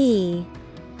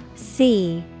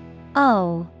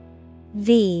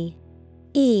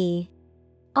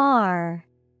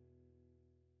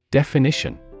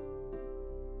 Definition: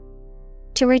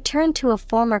 To return to a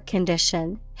former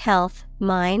condition, health,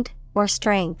 mind, or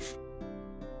strength.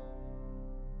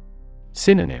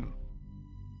 Synonym: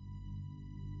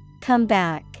 Come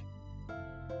back,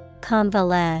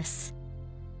 convalesce,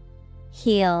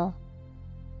 heal.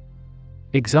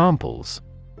 Examples: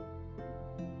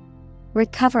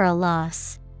 Recover a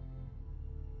loss,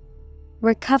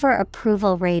 recover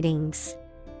approval ratings.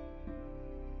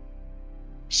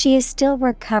 She is still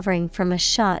recovering from a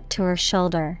shot to her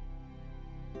shoulder.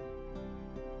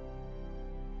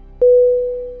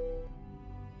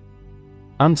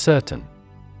 Uncertain.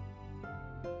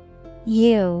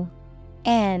 U-N-C-E-R-T-A-I-N.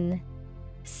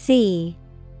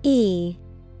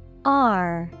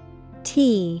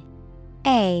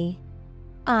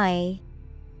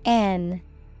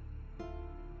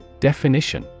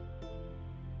 Definition: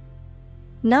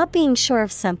 Not being sure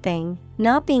of something,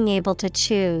 not being able to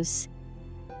choose.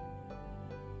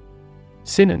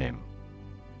 Synonym: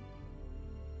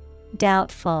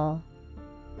 Doubtful,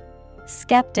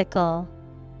 skeptical,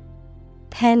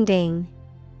 pending.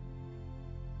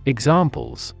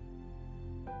 Examples: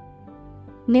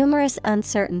 Numerous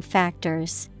uncertain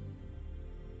factors.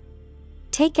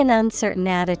 Take an uncertain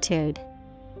attitude.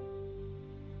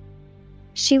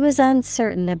 She was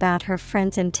uncertain about her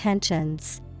friend's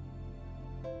intentions.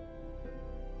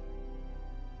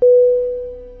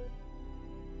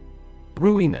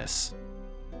 Ruinous.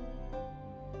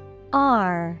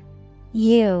 R-U-I-N-O-U-S.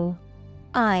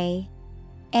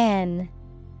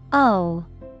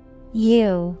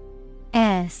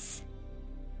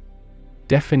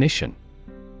 Definition: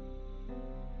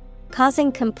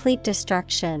 Causing complete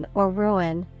destruction or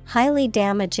ruin, highly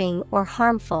damaging or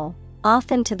harmful,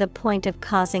 often to the point of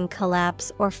causing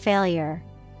collapse or failure.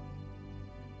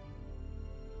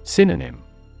 Synonym: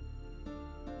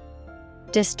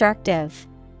 Destructive,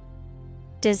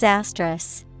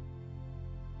 disastrous,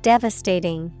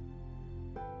 devastating.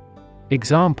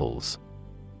 Examples: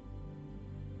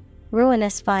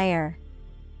 Ruinous fire,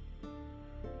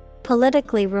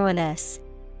 politically ruinous.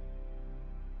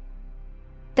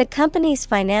 The company's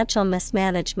financial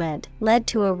mismanagement led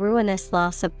to a ruinous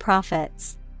loss of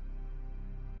profits.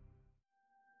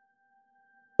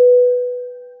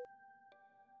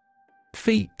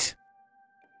 Feet.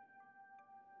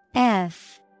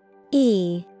 F-E-A-T.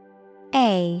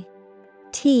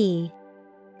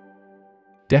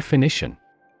 Definition: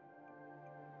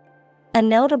 A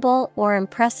notable or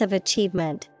impressive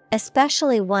achievement,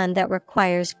 especially one that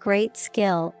requires great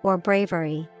skill or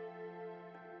bravery.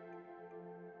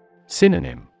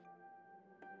 Synonym: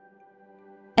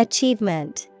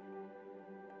 Achievement,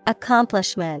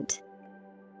 accomplishment,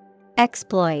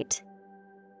 exploit.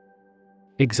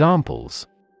 Examples: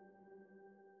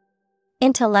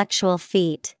 Intellectual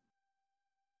feat,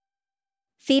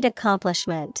 feat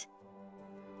accomplishment.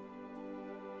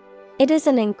 It is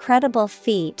an incredible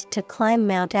feat to climb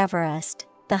Mount Everest,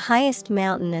 the highest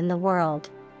mountain in the world.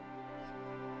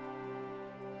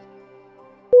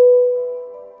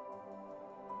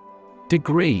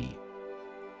 Degree.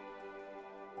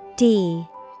 D-E-G-R-E-E.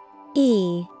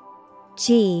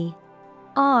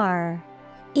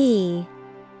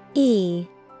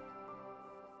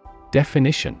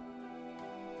 Definition: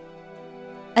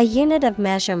 A unit of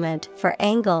measurement for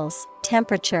angles,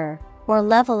 temperature, or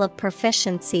level of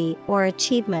proficiency or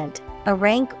achievement, a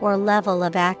rank or level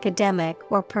of academic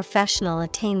or professional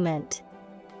attainment.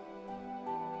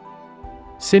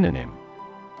 Synonym: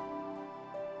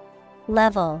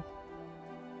 Level,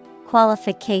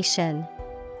 qualification,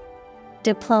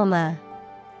 diploma.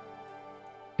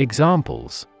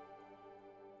 Examples: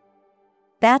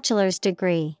 Bachelor's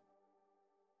degree,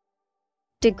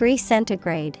 degree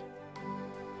centigrade.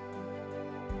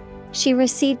 She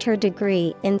received her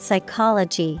degree in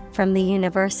psychology from the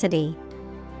university.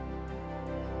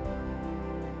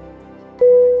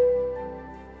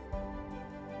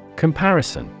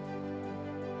 Comparison.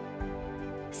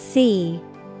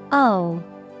 C-O-M-P-A-R-I-S-O-N.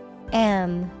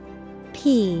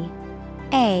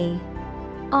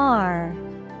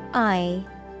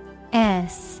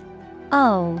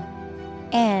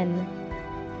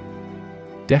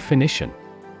 Definition: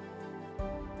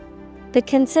 The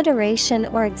consideration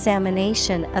or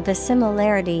examination of the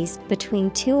similarities between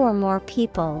two or more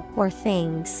people or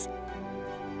things.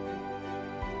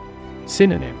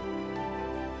 Synonym: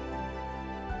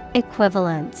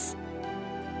 Equivalence,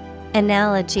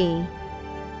 analogy,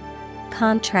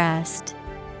 contrast.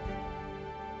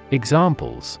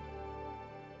 Examples: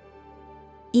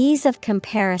 Ease of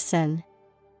comparison,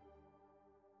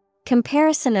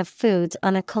 comparison of foods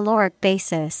on a caloric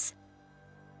basis.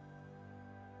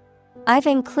 I've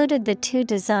included the two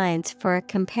designs for a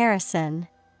comparison.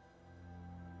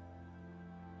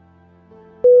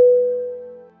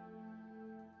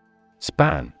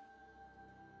 Span.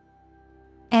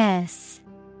 S-P-A-N.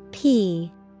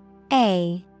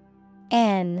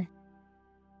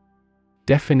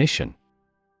 Definition: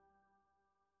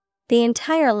 The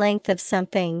entire length of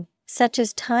something, such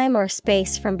as time or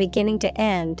space from beginning to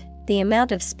end, the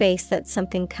amount of space that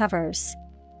something covers.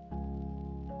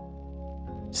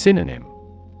 Synonym: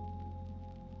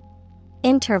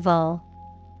 Interval,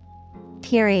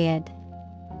 period,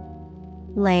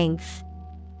 length.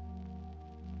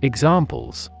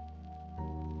 Examples: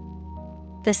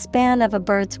 The span of a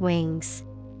bird's wings.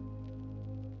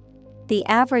 The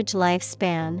average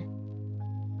lifespan.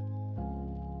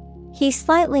 He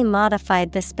slightly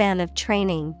modified the span of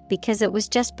training because it was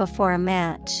just before a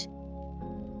match.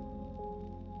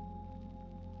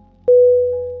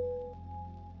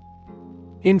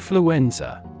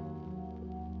 Influenza.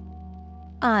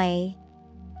 I-N-F-L-U-E-N-Z-A.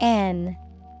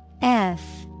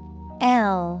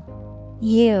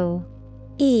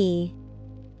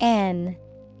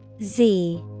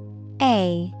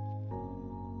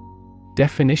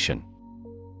 Definition: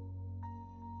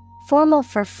 Formal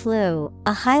for flu,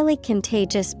 a highly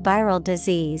contagious viral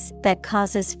disease that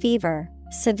causes fever,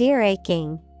 severe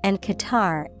aching, and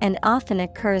catarrh and often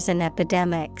occurs in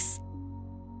epidemics.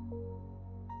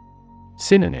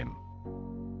 Synonym: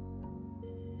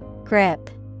 Grip,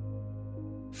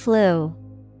 flu.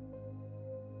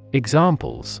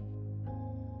 Examples: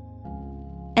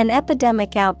 An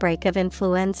epidemic outbreak of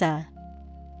influenza.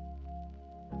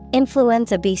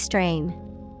 Influenza B strain.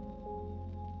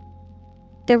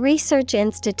 The research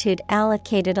institute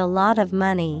allocated a lot of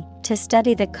money to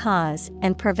study the cause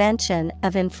and prevention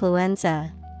of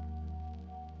influenza.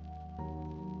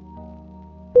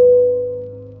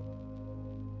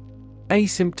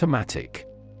 Asymptomatic.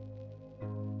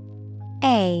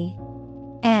 A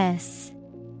S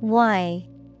Y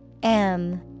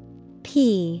M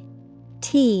P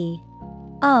T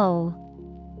O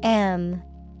M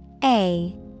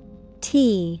A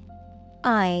T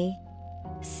I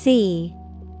C.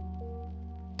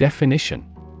 Definition: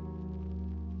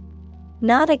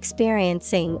 Not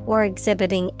experiencing or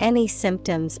exhibiting any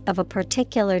symptoms of a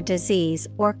particular disease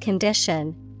or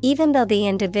condition, even though the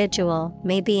individual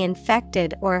may be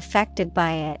infected or affected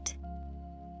by it.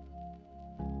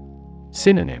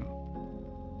 Synonym: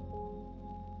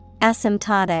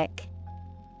 Asymptotic,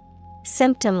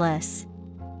 symptomless,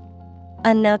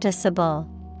 unnoticeable.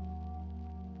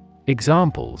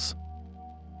 Examples: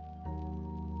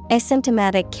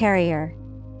 Asymptomatic carrier,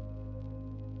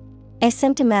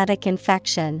 asymptomatic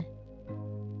infection.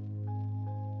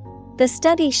 The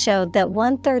study showed that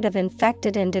 1/3 of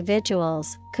infected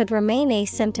individuals could remain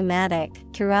asymptomatic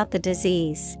throughout the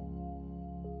disease.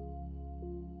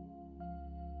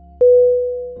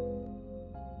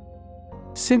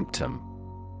 Symptom: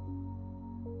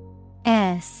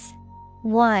 SYMPTOM.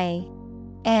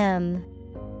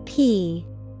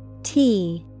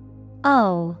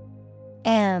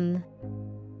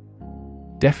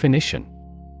 Definition: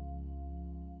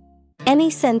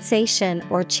 Any sensation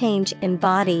or change in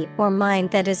body or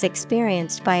mind that is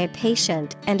experienced by a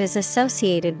patient and is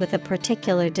associated with a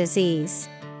particular disease.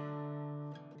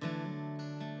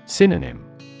 Synonym: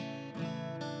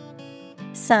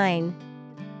 Sign,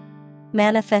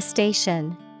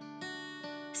 manifestation,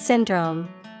 syndrome.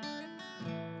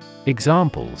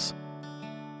 Examples: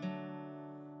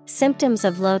 Symptoms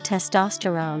of low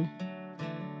testosterone,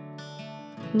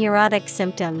 neurotic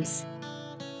symptoms.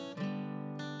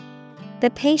 The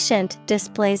patient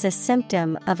displays a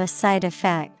symptom of a side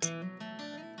effect.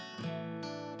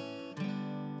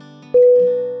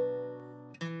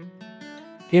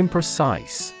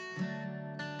 Imprecise: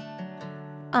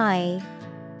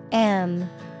 IMPRECISE.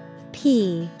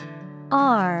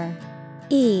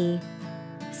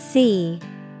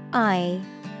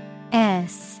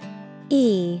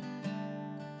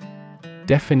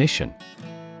 Definition: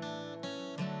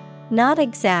 Not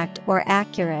exact or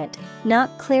accurate,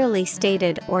 not clearly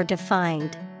stated or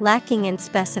defined, lacking in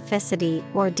specificity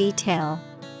or detail.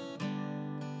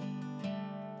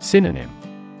 Synonym: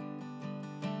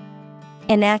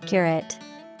 Inaccurate,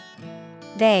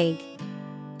 vague.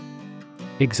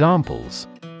 Examples: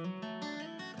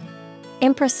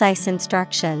 Imprecise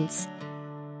instructions,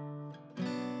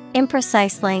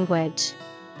 imprecise language.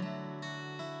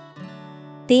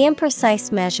 The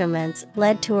imprecise measurements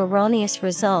led to erroneous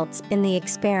results in the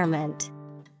experiment.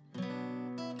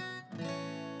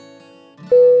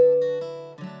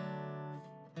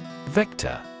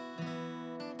 Vector: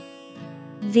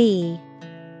 VECTOR.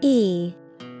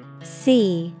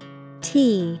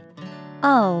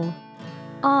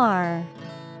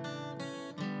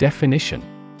 Definition: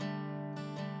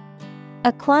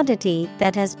 A quantity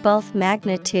that has both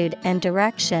magnitude and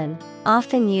direction,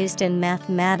 often used in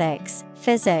mathematics,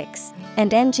 physics,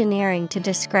 and engineering to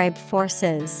describe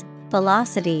forces,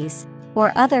 velocities,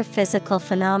 or other physical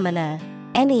phenomena.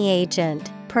 Any agent,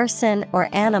 person or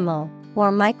animal,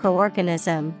 or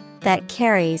microorganism that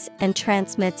carries and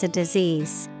transmits a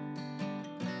disease.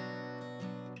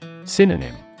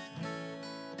 Synonym: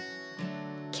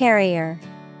 Carrier,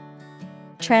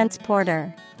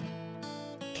 transporter,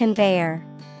 conveyor.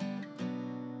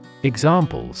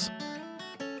 Examples: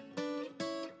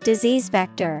 Disease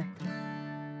vector,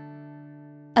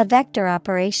 a vector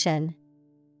operation.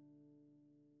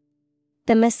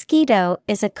 The mosquito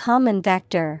is a common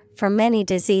vector for many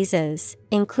diseases,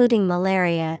 including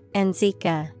malaria and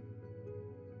Zika.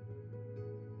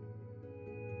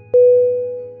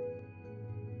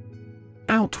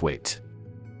 Outwit: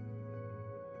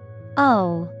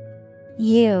 OUTWIT.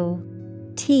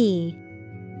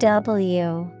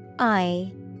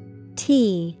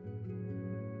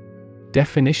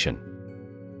 Definition: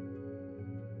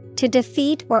 To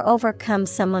defeat or overcome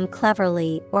someone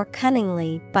cleverly or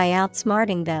cunningly by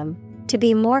outsmarting them, to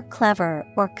be more clever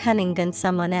or cunning than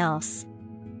someone else.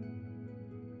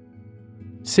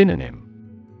 Synonym: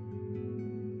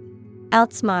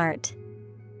 Outsmart,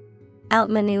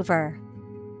 outmaneuver,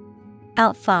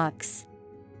 outfox.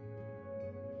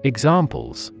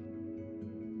 Examples: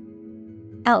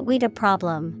 Outwit a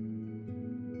problem,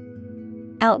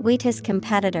 outwit his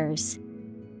competitors.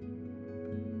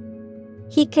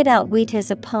 He could outwit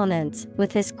his opponents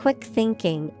with his quick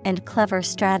thinking and clever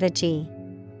strategy.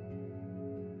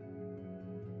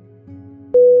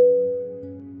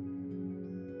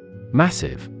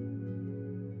 Massive: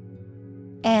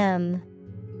 MASSIVE.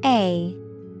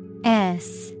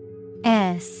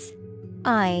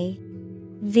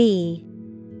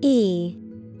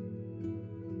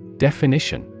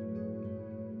 Definition: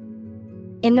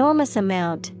 Enormous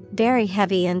amount, very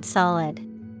heavy and solid.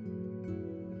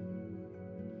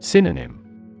 Synonym: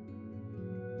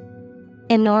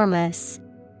 Enormous,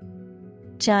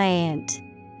 giant,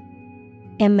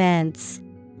 immense.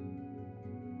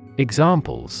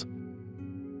 Examples: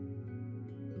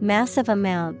 massive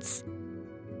amounts.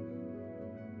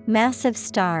 Massive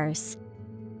stars.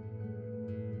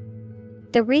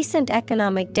 The recent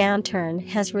economic downturn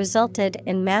has resulted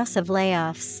in massive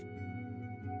layoffs.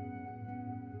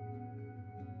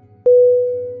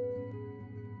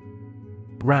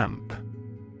 Ramp.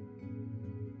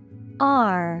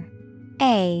 R-A-M-P.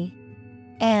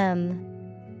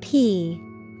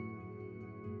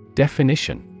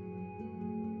 Definition.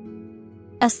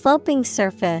 A sloping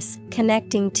surface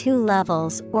connecting two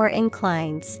levels or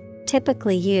inclines,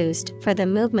 typically used for the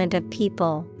movement of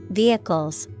people,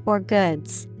 vehicles, or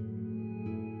goods.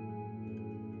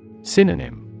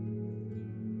 Synonym.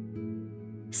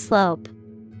 Slope,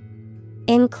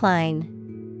 incline,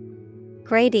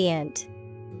 gradient.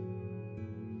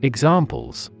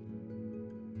 Examples.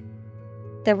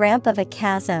 The ramp of a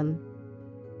chasm.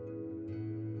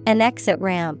 An exit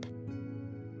ramp.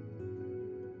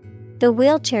 The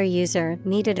wheelchair user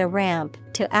needed a ramp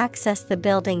to access the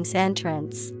building's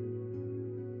entrance.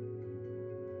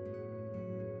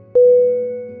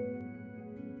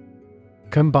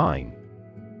 Combine.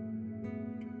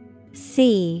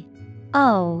 C-O-M-B-I-N-E.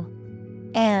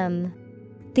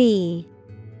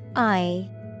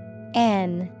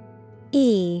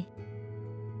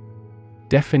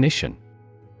 Definition.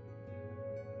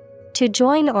 To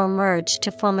join or merge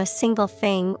to form a single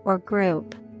thing or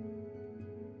group.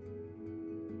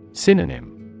 Synonym.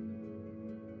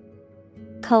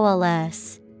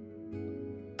 Coalesce,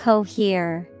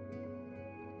 cohere,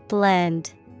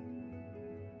 blend.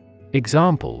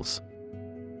 Examples.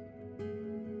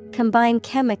 Combine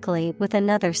chemically with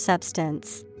another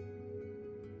substance.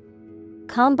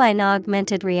 Combine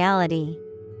augmented reality.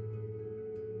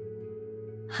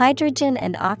 Hydrogen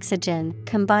and oxygen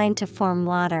combine to form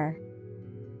water.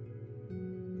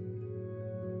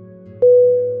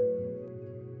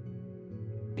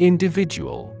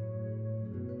 Individual.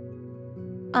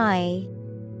 I-N-D-I-V-I-D-U-A-L.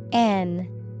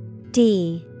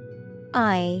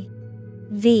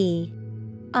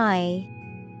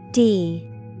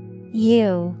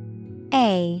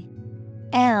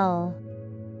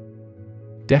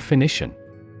 Definition.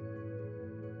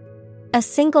 A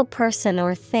single person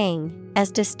or thing,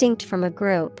 as distinct from a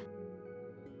group.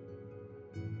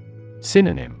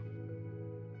 Synonym.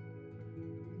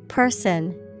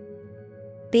 Person,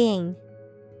 being,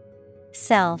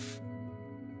 self.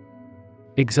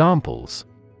 Examples.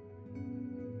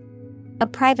 A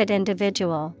private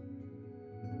individual.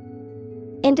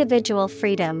 Individual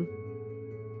freedom.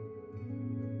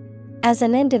 As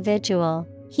an individual,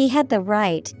 he had the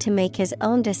right to make his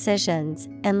own decisions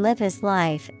and live his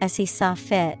life as he saw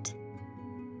fit.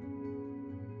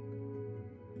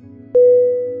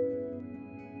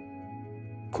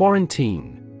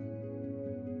 Quarantine.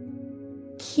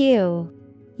 Q-U-A-R-A-N-T-I-N-E.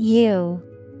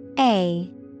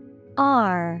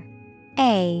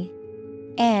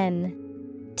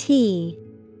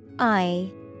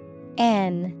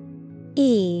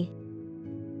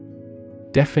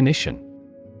 Definition.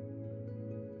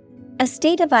 A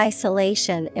state of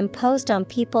isolation imposed on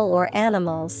people or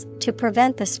animals to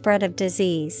prevent the spread of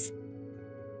disease.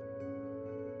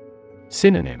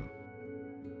 Synonym.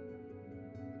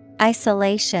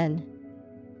 Isolation,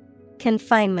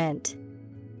 confinement,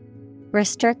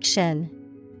 restriction.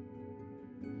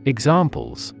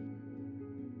 Examples.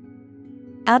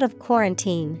 Out of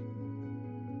quarantine.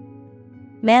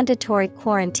 Mandatory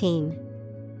quarantine.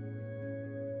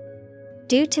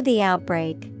 Due to the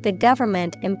outbreak, the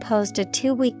government imposed a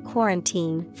 2-week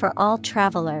quarantine for all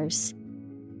travelers.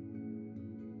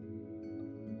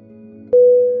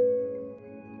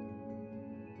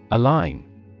 Align.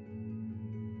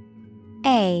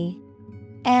 A-L-I-G-N.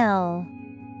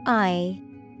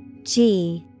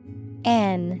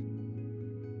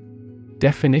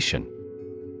 Definition.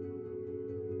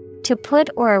 To put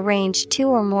or arrange two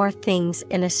or more things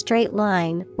in a straight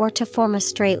line or to form a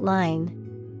straight line.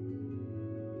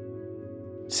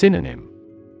 Synonym.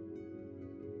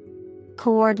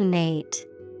 Coordinate,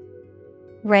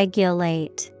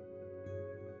 regulate,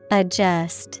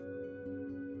 adjust.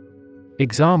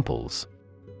 Examples.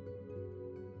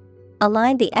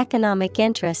 Align the economic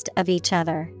interest of each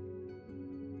other.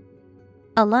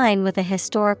 Align with a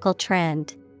historical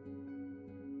trend.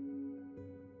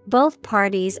 Both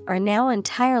parties are now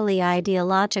entirely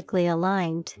ideologically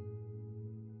aligned.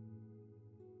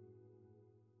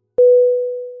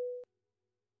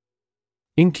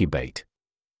 Incubate.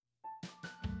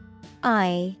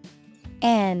 I-N-C-U-B-A-T-E.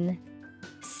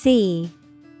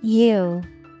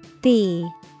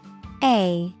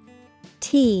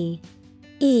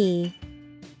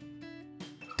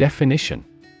 Definition.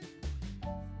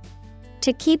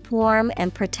 To keep warm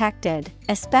and protected,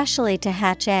 especially to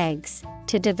hatch eggs,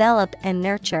 to develop and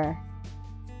nurture.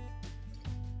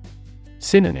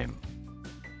 Synonym: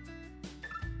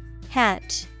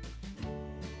 Hatch,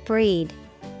 breed,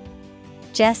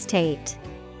 gestate.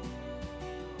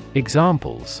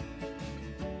 Examples: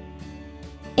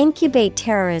 Incubate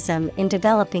terrorism in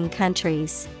developing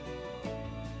countries.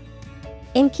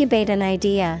 Incubate an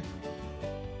idea.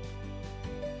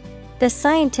 The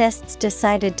scientists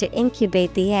decided to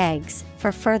incubate the eggs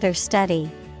for further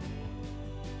study.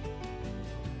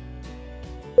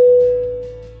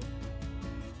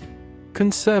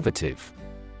 Conservative.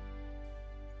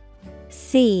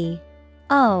 Conservative.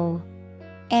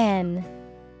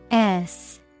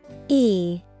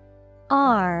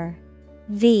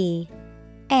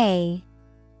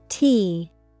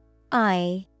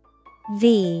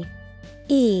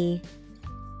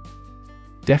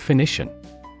 Definition: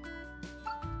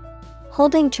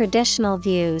 Holding traditional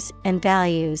views and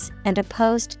values and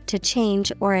opposed to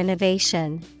change or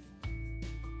innovation.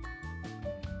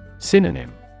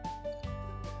 Synonym: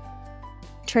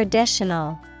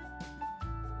 Traditional,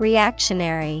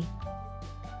 reactionary,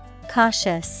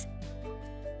 cautious.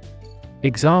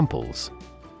 Examples: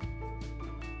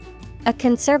 A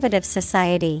conservative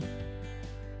society.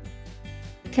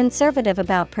 Conservative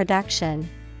about production.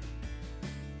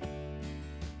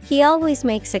 He always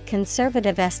makes a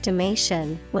conservative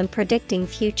estimation when predicting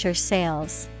future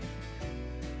sales.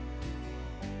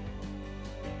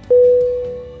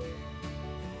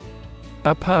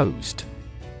 Opposed.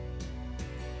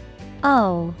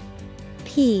 O-P-P-O-S-E-D.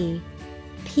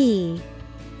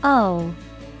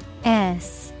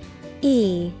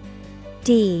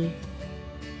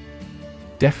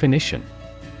 Definition: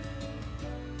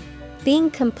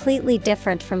 Being completely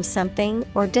different from something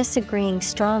or disagreeing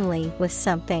strongly with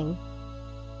something.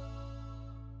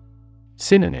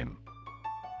 Synonym: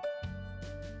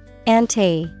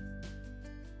 Anti,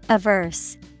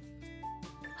 averse,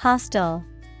 hostile.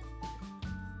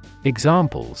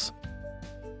 Examples: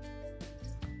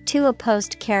 Two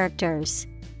opposed characters.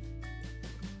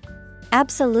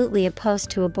 Absolutely opposed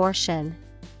to abortion.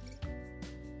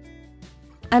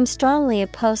 I'm strongly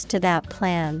opposed to that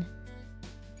plan.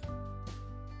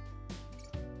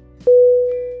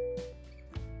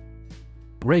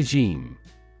 Regime.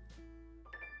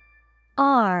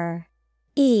 R-E-G-I-M-E.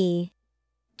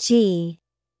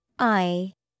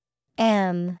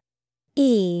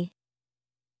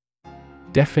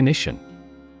 Definition: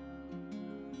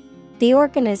 The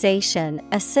organization,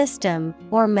 a system,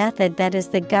 or method that is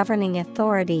the governing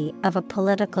authority of a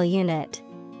political unit.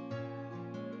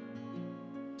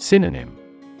 Synonym: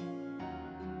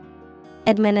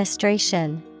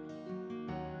 Administration,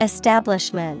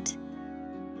 establishment,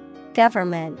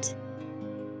 government.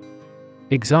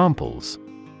 Examples: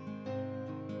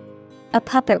 A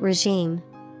puppet regime.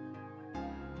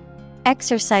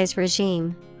 Exercise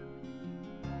regime.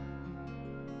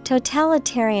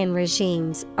 Totalitarian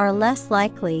regimes are less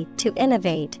likely to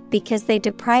innovate because they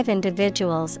deprive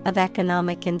individuals of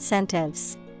economic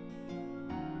incentives.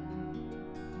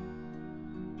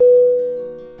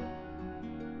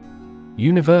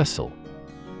 Universal.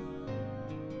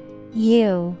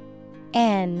 U-N-I-V-E-R-S-A-L.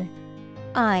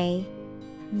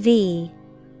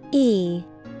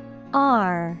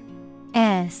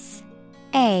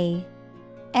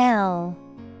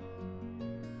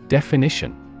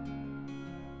 Definition: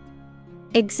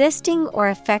 Existing or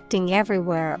affecting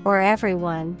everywhere or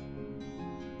everyone.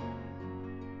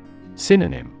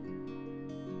 Synonym: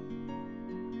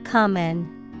 Common,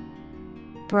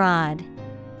 broad,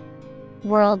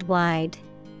 worldwide.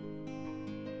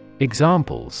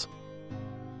 Examples: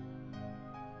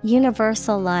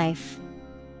 Universal life.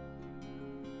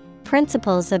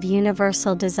 Principles of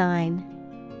universal design.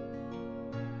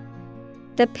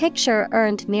 The picture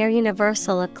earned near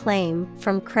universal acclaim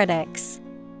from critics.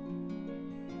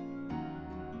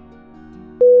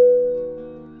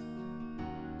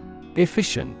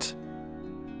 Efficient.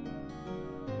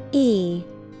 E-F-F-I-C-I-E-N-T.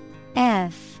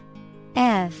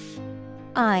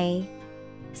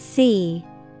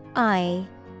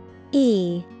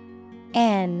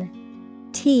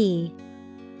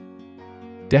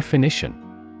 Definition: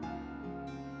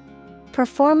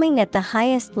 Performing at the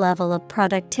highest level of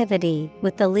productivity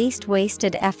with the least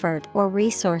wasted effort or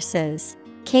resources,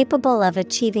 capable of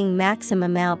achieving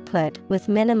maximum output with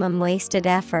minimum wasted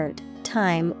effort,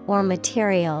 time, or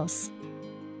materials.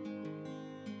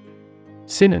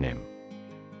 Synonym: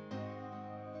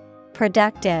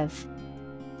 Productive,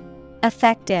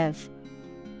 effective,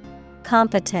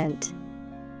 competent.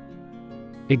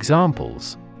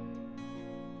 Examples: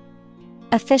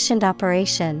 Efficient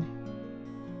operation.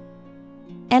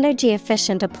 Energy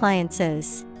efficient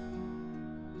appliances.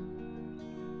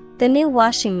 The new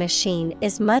washing machine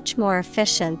is much more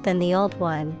efficient than the old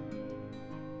one.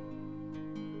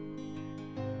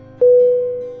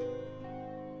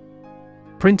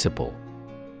 Principle.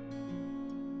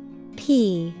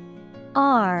 Principle.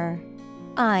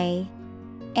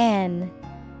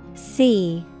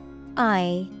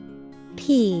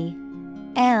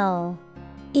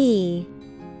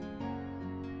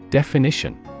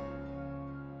 Definition.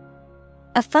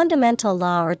 A fundamental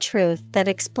law or truth that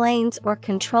explains or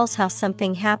controls how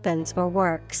something happens or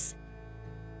works.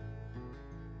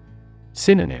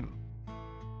 Synonym.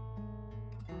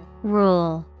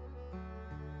 Rule,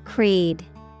 creed,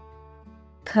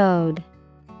 code.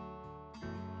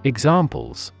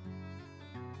 Examples.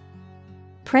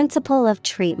 Principle of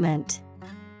treatment.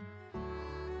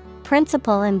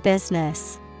 Principle in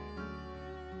business.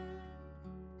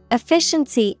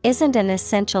 Efficiency isn't an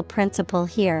essential principle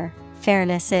here,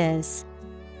 fairness is.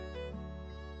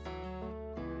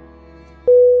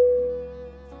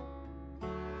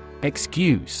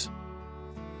 Excuse.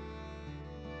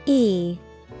 E-X-C-U-S-E.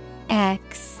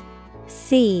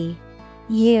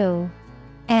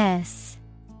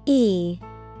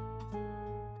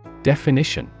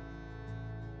 Definition.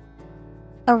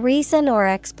 A reason or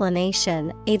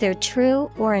explanation, either true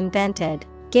or invented,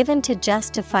 given to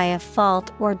justify a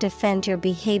fault or defend your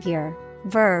behavior.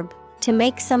 Verb, to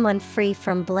make someone free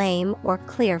from blame or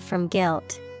clear from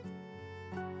guilt.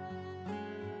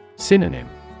 Synonym.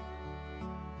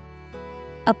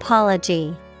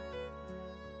 Apology,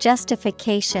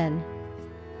 justification,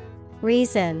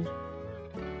 reason.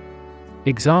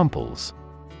 Examples.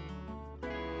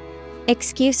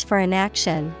 Excuse for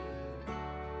inaction.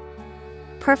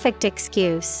 Perfect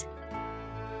excuse.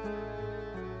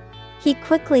 He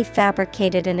quickly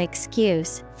fabricated an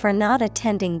excuse for not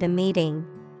attending the meeting.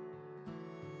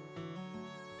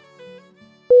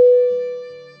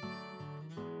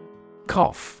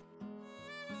 Cough.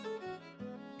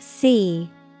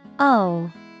 C-O-U-G-H.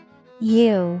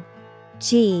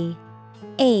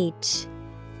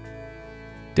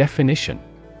 Definition.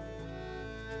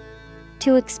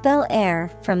 To expel air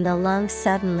from the lungs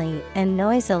suddenly and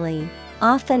noisily,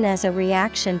 often as a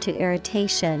reaction to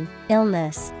irritation,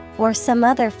 illness, or some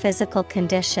other physical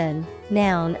condition.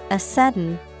 Noun, a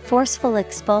sudden, forceful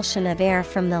expulsion of air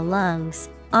from the lungs,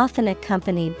 often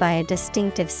accompanied by a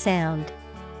distinctive sound.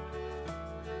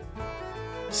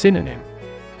 Synonym.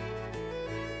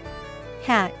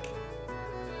 Hack,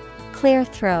 clear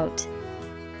throat,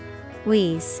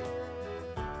 wheeze.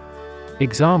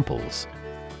 Examples.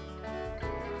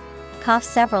 Cough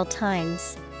several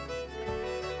times.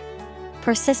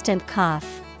 Persistent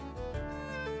cough.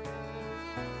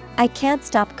 I can't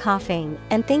stop coughing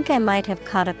and think I might have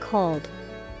caught a cold.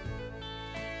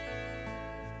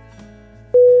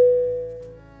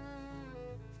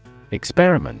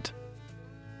 Experiment.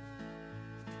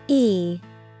 E-X-P-E-R-I-M-E-N-T.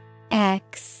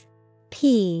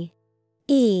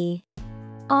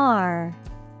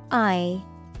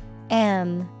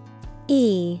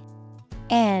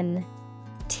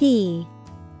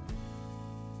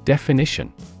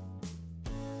 Definition.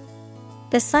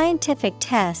 The scientific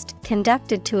test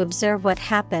conducted to observe what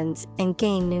happens and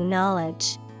gain new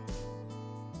knowledge.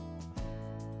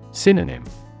 Synonym.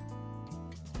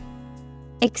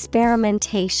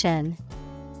 Experimentation,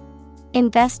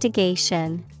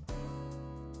 investigation.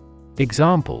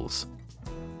 Examples.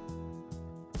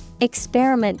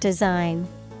 Experiment design.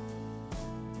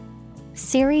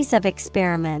 Series of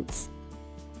experiments.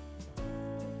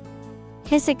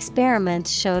 His experiments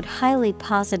showed highly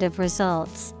positive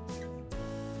results.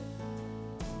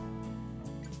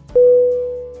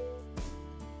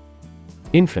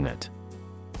 Infinite.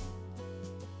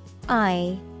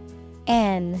 I-N-F-I-N-I-T-E.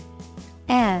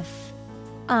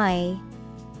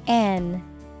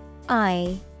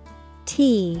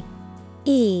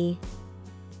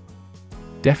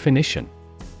 Definition.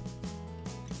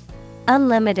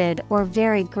 Unlimited or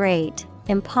very great,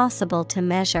 impossible to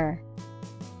measure.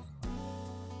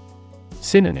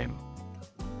 Synonym.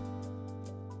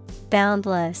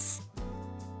 Boundless,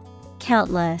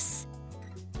 countless,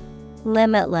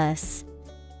 limitless.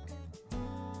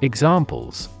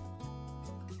 Examples.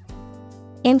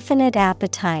 Infinite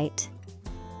appetite.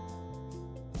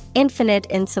 Infinite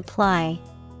in supply.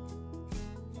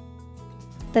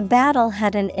 The battle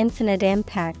had an infinite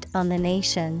impact on the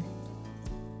nation.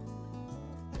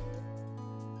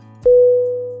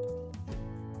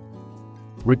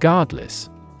 Regardless.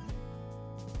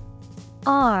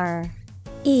 R-E-G-A-R-D-L-E-S-S.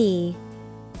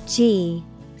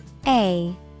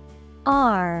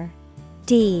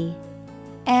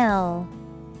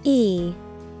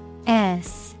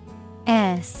 S.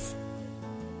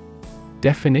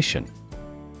 Definition: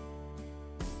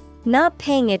 not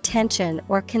paying attention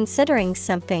or considering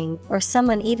something or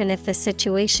someone even if the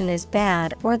situation is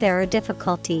bad or there are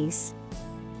difficulties.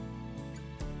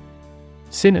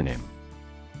 Synonym: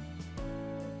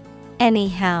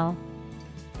 Anyhow,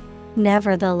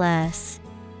 nevertheless,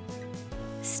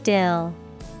 still.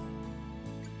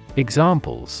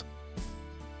 Examples: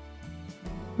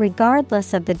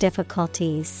 regardless of the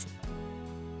difficulties,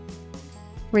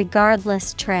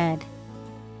 regardless tread.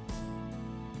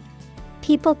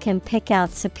 People can pick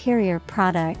out superior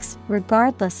products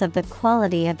regardless of the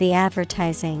quality of the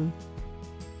advertising.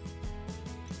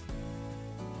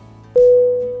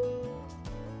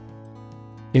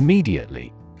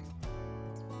 Immediately.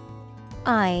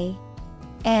 Immediately.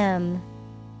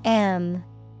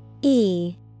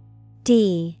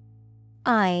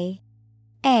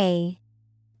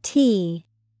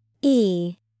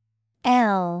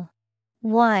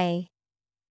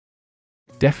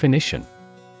 Definition: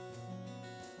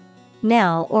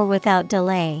 now or without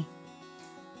delay.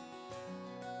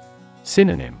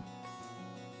 Synonym: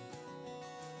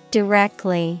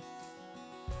 directly,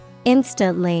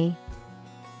 instantly,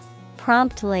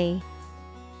 promptly.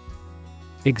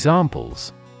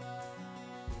 Examples: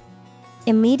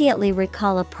 immediately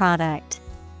recall a product.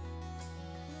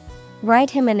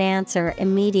 Write him an answer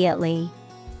immediately.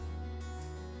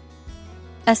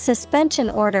 A suspension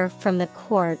order from the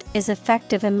court is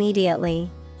effective immediately.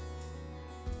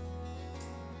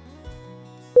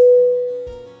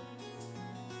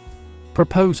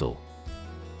 Proposal.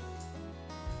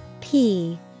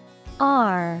 Proposal.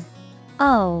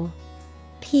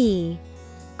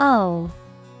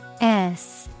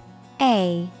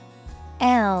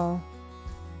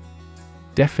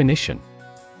 Definition: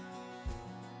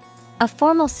 a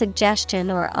formal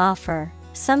suggestion or offer,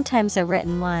 sometimes a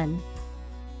written one.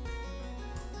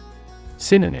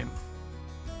 Synonym: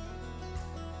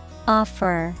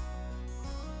 offer,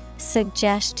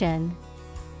 suggestion,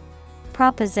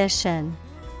 proposition.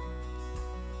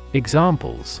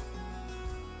 Examples: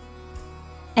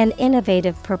 an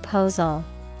innovative proposal.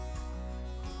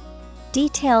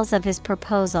 Details of his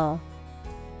proposal.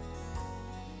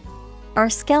 Our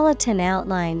skeleton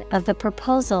outline of the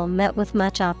proposal met with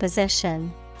much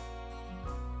opposition.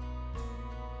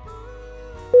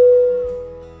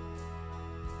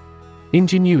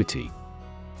 Ingenuity.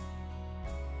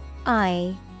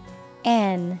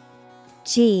 INGENUITY.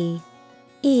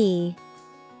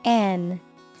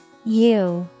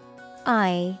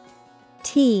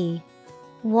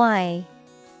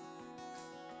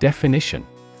 Definition: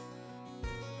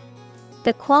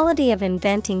 the quality of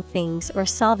inventing things or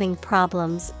solving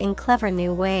problems in clever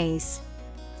new ways.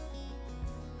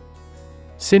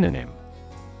 Synonym: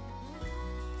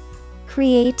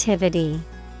 creativity,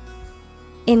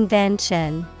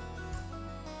 invention,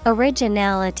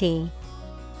 originality.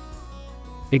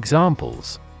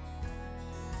 Examples: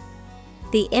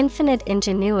 the infinite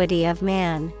ingenuity of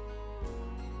man.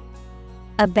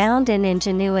 Abound in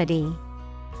ingenuity.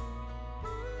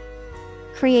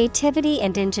 Creativity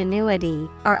and ingenuity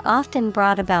are often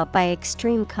brought about by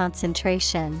extreme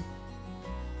concentration.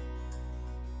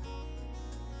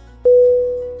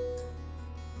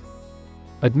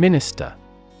 Administer.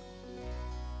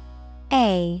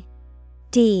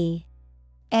 ADMINISTER.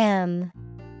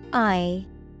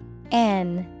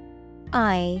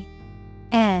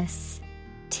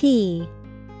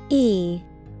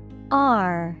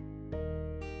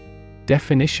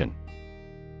 Definition: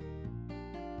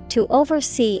 to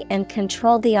oversee and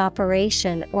control the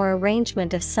operation or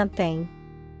arrangement of something.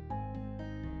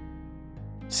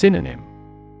 Synonym: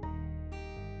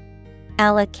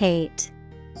 allocate,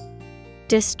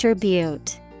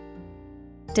 distribute,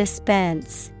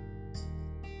 dispense.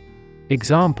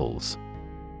 Examples: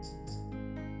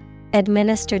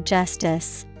 administer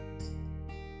justice.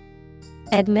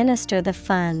 Administer the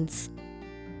funds.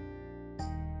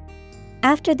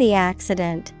 After the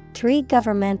accident, 3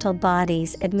 governmental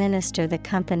bodies administer the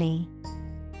company.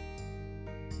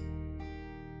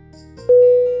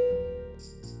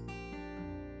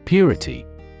 Purity.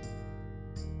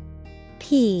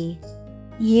 PURITY.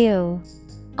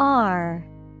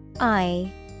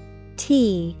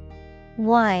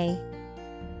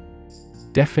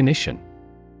 Definition: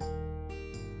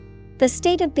 the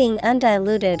state of being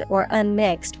undiluted or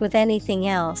unmixed with anything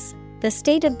else, the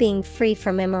state of being free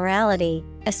from immorality,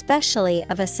 especially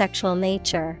of a sexual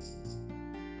nature.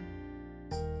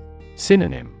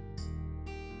 Synonym: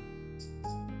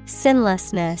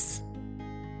 sinlessness,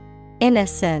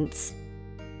 innocence,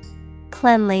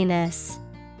 cleanliness.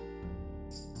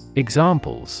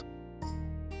 Examples: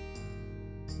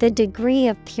 The degree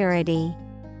of purity.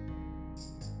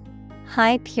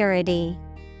 High purity.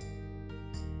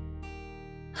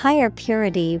 Higher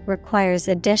purity requires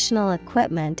additional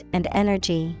equipment and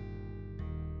energy.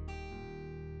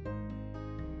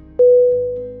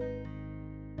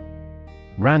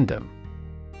 Random.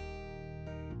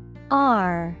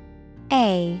 R-A-N-D-O-M.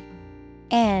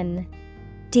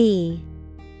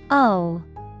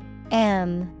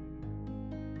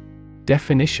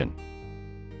 Definition.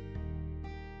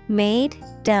 Made,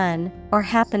 done, or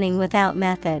happening without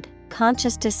method,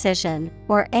 conscious decision,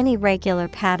 or any regular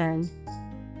pattern.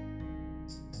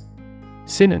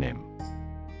 Synonym.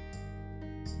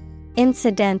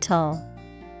 Incidental,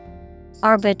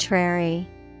 arbitrary,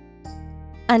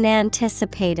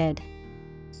 unanticipated.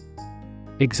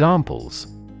 Examples.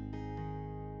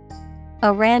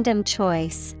 A random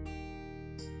choice.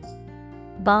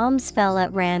 Bombs fell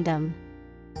at random.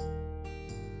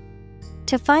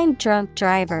 To find drunk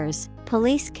drivers,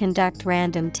 police conduct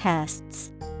random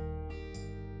tests.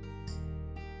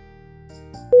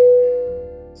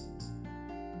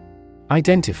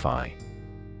 Identify.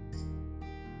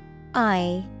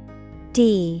 I-D-E-N-T-I-F-Y.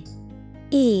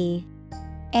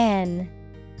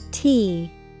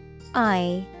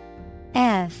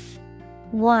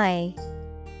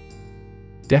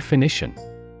 Definition.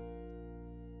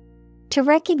 To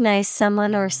recognize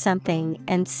someone or something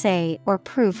and say or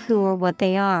prove who or what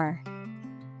they are.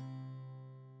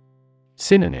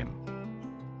 Synonym.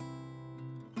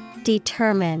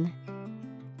 Determine,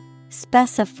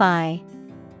 specify,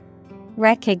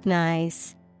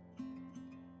 recognize.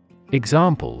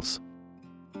 Examples.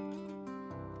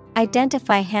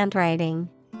 Identify handwriting.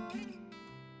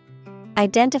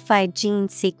 Identify gene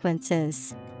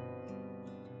sequences.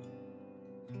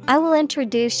 I will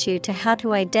introduce you to how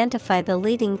to identify the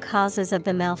leading causes of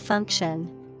the malfunction.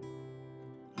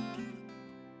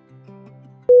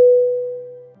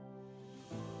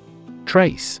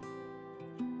 Trace.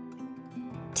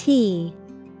 T-R-A-C-E.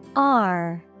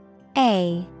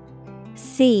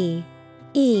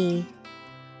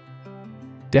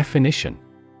 Definition.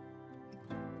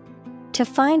 To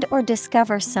find or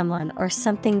discover someone or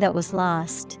something that was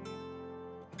lost.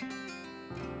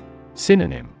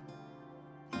 Synonym.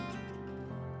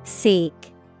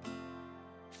 Seek,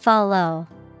 follow,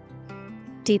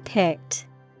 depict.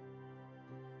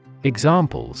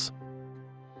 Examples.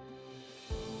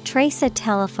 Trace a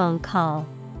telephone call.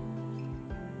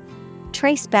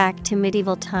 Trace back to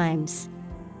medieval times.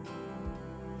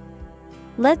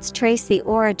 Let's trace the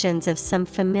origins of some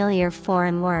familiar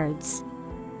foreign words.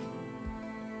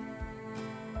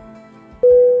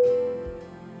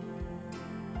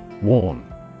 Warn.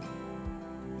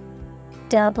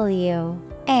 W-A-R-N.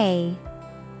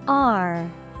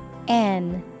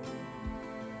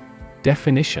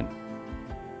 Definition.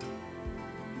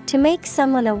 To make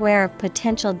someone aware of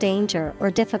potential danger or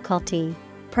difficulty,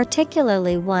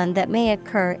 particularly one that may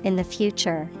occur in the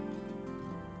future.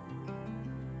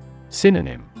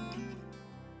 Synonym.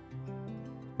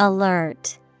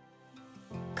 Alert,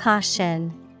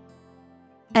 caution,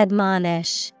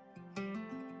 admonish.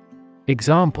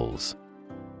 Examples.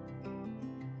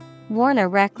 Warn a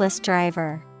reckless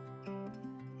driver.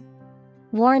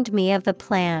 Warned me of the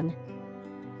plan.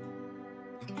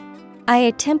 I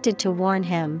attempted to warn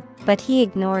him, but he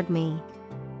ignored me.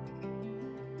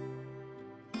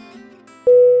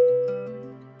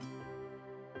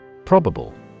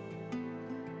 Probable.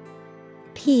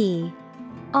 P-R-O-B-A-B-L-E.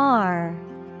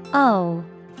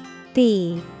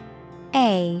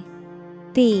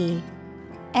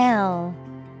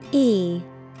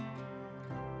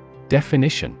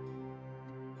 Definition.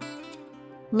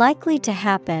 Likely to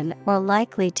happen or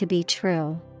likely to be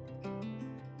true.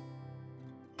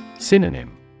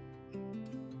 Synonym.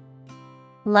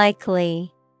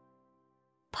 Likely,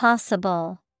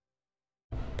 possible,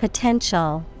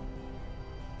 potential.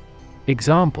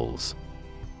 Examples.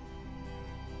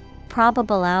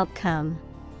 Probable outcome.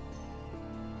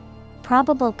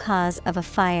 Probable cause of a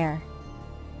fire.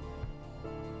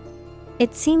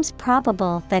 It seems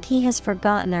probable that he has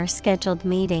forgotten our scheduled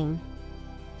meeting.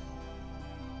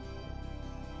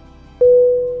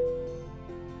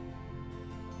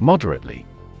 Moderately.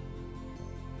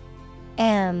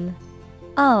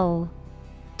 M-O-D-E-R-A-T-E-L-Y.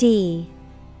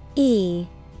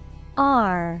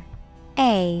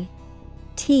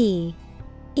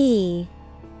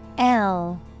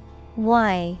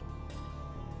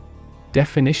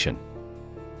 Definition.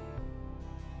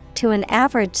 To an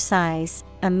average size,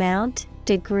 amount,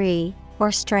 degree,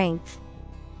 or strength.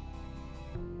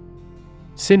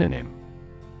 Synonym.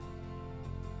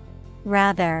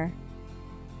 Rather,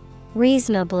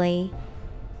 reasonably,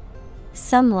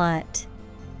 somewhat,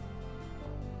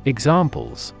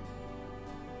 Examples: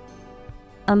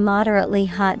 a moderately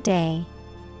hot day.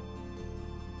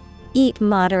 Eat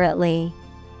moderately.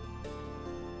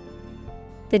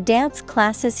 The dance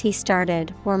classes he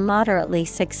started were moderately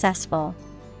successful.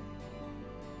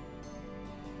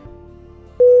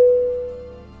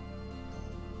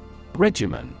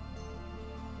 Regimen.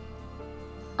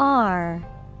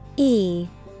 R-E-G-I-M-E-N.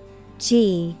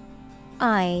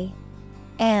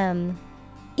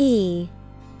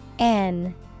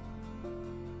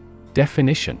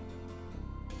 Definition: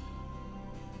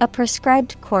 a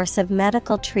prescribed course of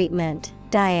medical treatment,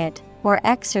 diet, or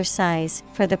exercise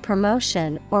for the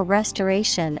promotion or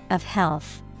restoration of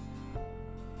health.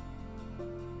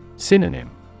 Synonym: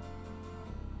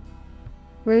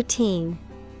 routine,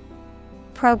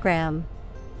 program,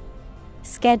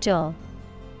 schedule.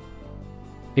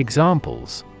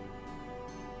 Examples: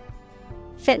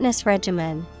 fitness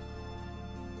regimen,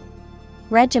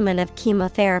 regimen of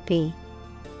chemotherapy.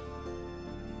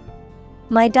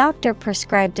 My doctor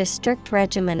prescribed a strict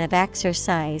regimen of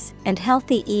exercise and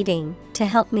healthy eating to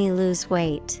help me lose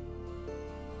weight.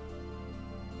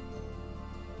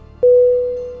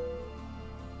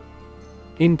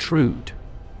 Intrude.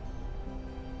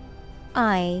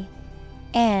 I-N-T-R-U-D-E.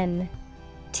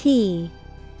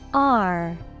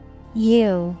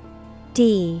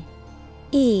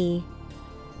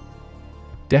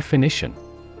 Definition: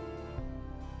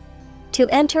 to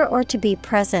enter or to be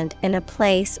present in a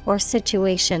place or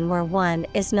situation where one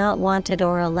is not wanted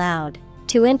or allowed,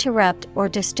 to interrupt or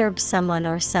disturb someone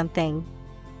or something.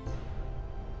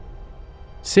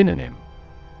 Synonym: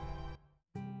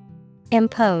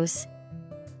 impose,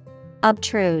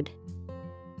 obtrude,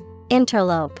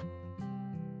 interlope.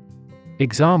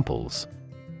 Examples: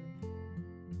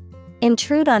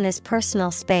 intrude on his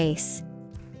personal space,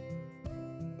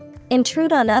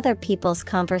 intrude on other people's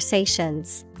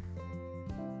conversations.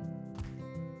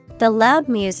 The loud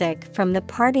music from the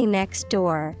party next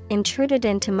door intruded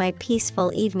into my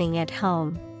peaceful evening at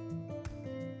home.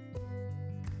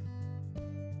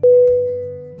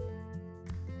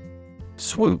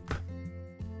 Swoop.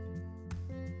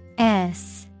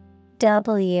 S-W-O-O-P.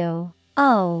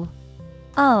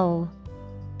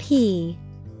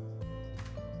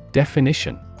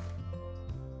 Definition: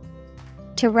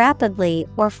 to rapidly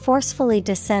or forcefully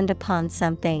descend upon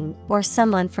something or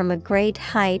someone from a great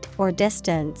height or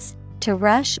distance, to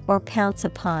rush or pounce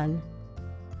upon.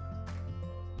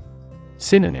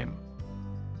 Synonym: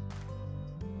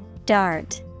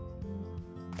 dart,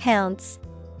 pounce.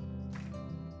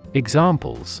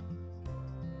 Examples: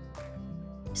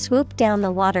 swoop down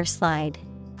the water slide,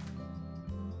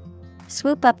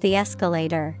 swoop up the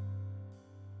escalator.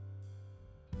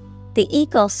 The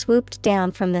eagle swooped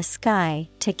down from the sky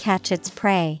to catch its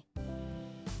prey.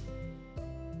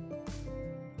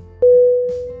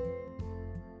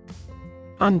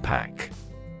 Unpack.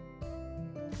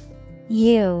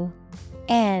 U-N-P-A-C-K.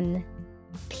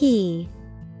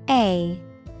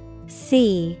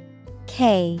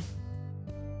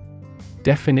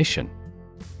 Definition: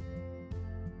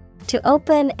 to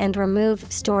open and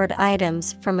remove stored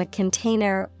items from a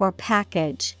container or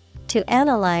package. To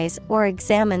analyze or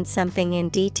examine something in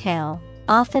detail,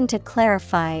 often to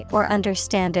clarify or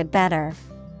understand it better.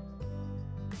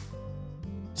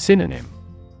 Synonym: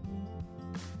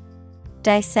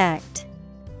 dissect,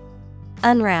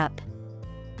 unwrap,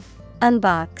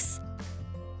 unbox.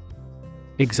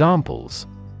 Examples: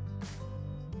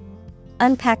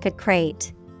 unpack a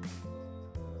crate,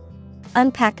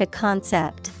 unpack a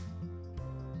concept.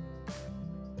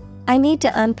 I need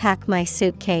to unpack my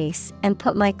suitcase and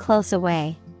put my clothes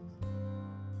away.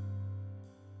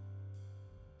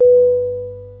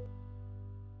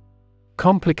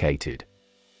 Complicated.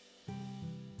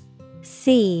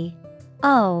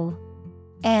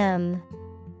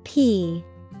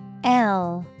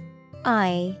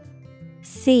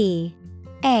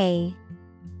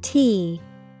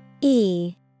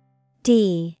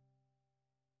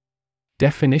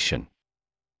 Definition: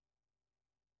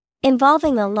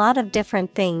 involving a lot of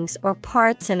different things or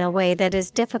parts in a way that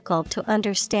is difficult to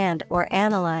understand or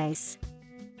analyze.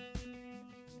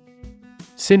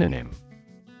 Synonym: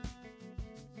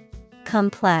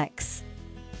 complex,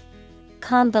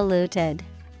 convoluted,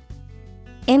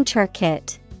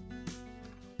 intricate.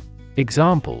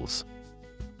 Examples: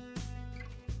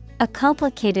 a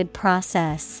complicated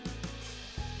process,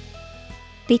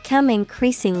 become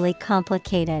increasingly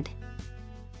complicated.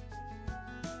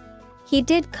 He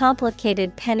did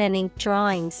complicated pen and ink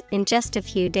drawings in just a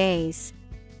few days.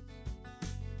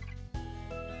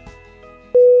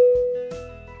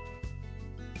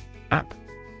 App.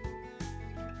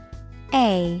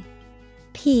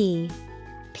 A-P-P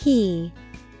P.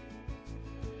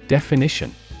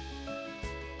 Definition: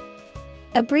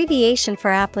 Abbreviation for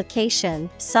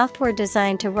application, software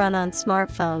designed to run on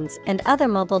smartphones and other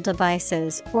mobile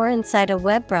devices or inside a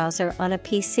web browser on a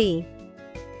PC.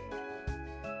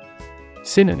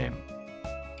 Synonym: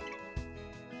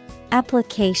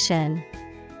 Application,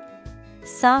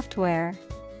 software.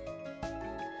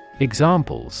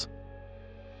 Examples: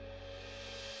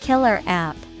 Killer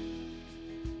app.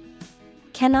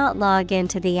 Cannot log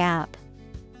into the app.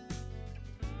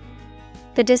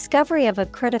 The discovery of a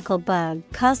critical bug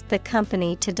caused the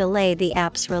company to delay the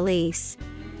app's release.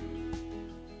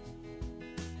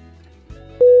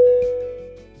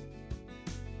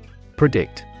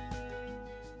 Predict: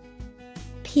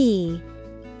 P-R-E-D-I-C-T.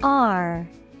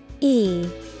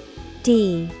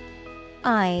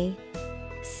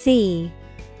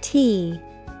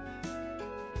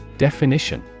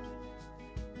 Definition: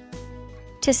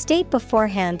 to state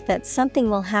beforehand that something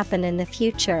will happen in the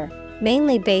future,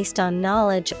 mainly based on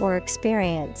knowledge or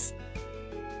experience.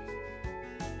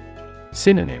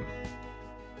 Synonym: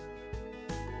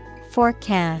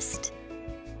 Forecast,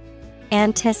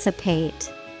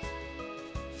 anticipate,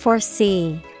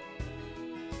 foresee.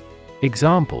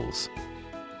 Examples: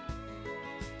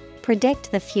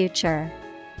 predict the future.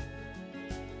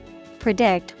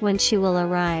 Predict when she will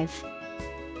arrive.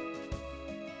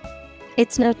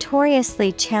 It's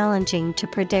notoriously challenging to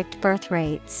predict birth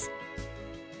rates.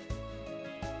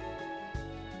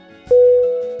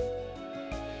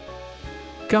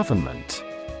 Government: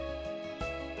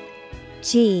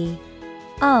 G-O-V-E-R-N-M-E-N-T.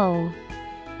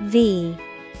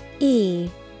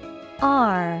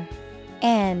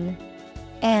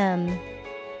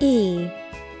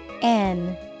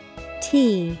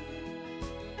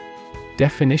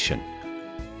 Definition: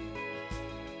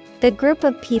 the group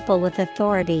of people with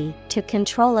authority to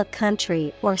control a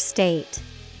country or state.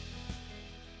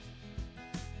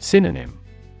 Synonym: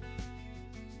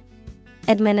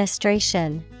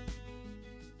 administration,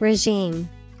 regime,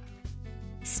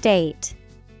 state.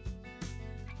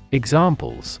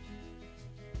 Examples: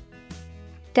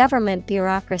 government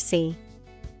bureaucracy,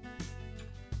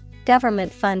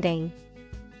 government funding.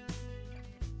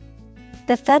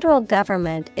 The federal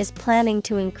government is planning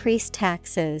to increase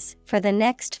taxes for the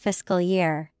next fiscal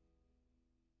year.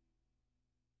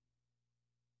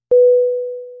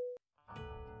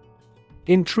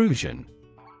 Intrusion: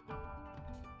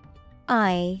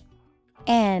 I-N-T-R-U-S-I-O-N.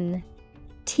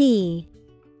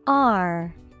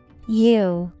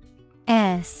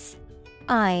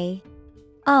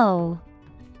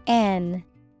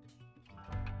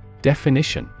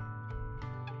 Definition: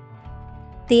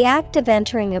 the act of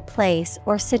entering a place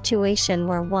or situation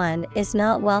where one is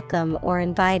not welcome or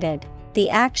invited. The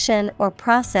action or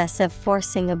process of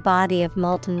forcing a body of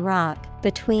molten rock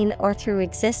between or through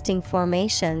existing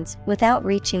formations without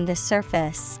reaching the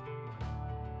surface.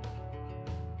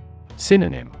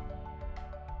 Synonym: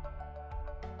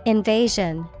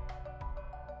 invasion,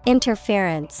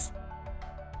 interference,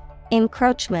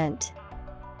 encroachment.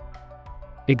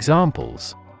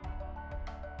 Examples: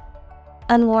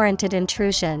 unwarranted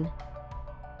intrusion,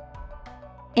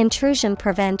 intrusion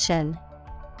prevention.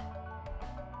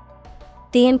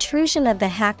 The intrusion of the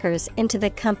hackers into the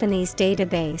company's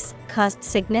database caused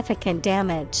significant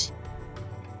damage.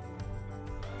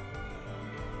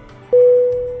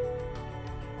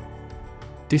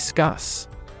 Discuss: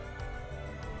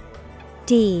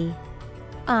 D-I-S-C-U-S-S.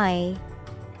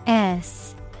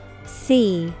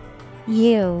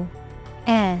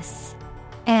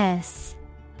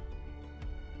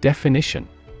 Definition: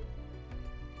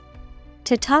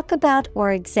 to talk about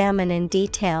or examine in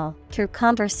detail, through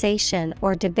conversation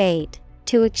or debate,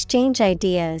 to exchange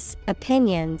ideas,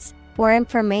 opinions, or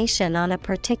information on a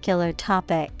particular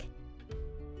topic.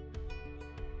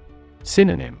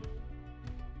 Synonym: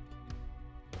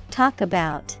 talk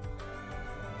about,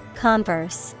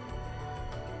 converse,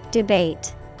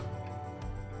 debate.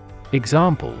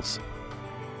 Examples: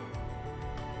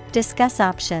 discuss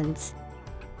options,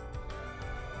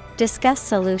 discuss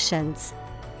solutions.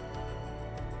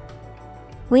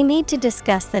 We need to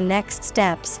discuss the next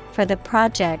steps for the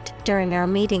project during our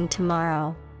meeting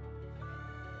tomorrow.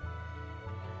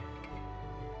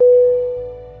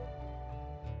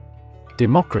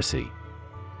 Democracy: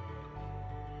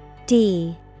 D-E-M-O-C-R-A-C-Y.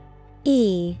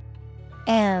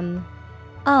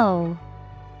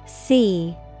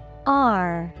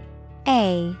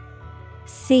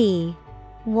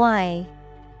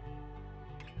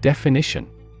 Definition: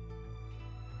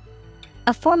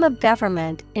 a form of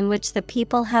government in which the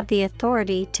people have the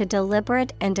authority to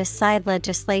deliberate and decide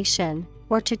legislation,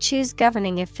 or to choose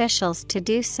governing officials to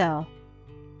do so.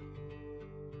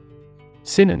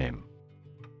 Synonym: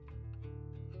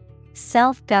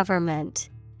 self-government,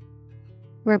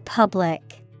 republic,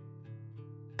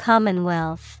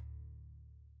 commonwealth.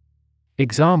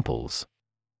 Examples: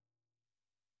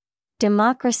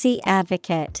 democracy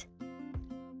advocate,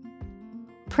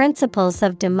 principles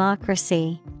of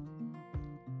democracy.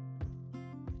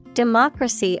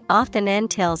 Democracy often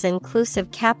entails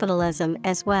inclusive capitalism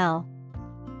as well.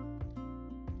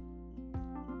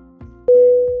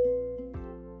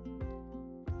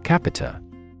 Capita.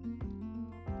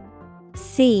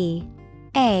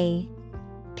 C-A-P-I-T-A.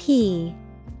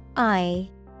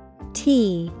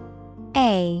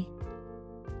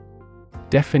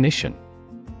 Definition: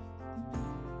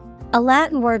 a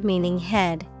Latin word meaning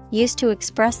head, used to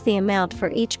express the amount for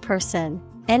each person,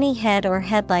 any head or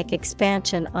head-like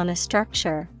expansion on a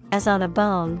structure, as on a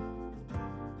bone.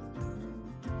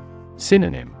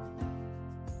 Synonym: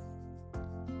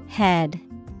 Head,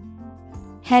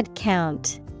 head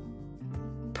count,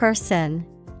 person.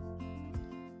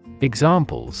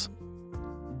 Examples: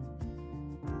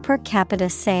 per capita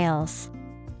sales,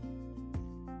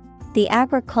 the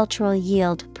agricultural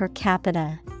yield per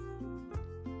capita.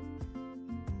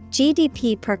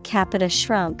 GDP per capita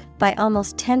shrunk by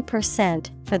almost 10%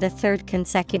 for the third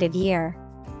consecutive year.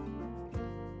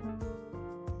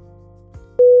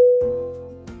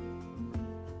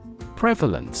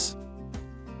 Prevalence.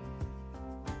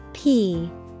 Prevalence.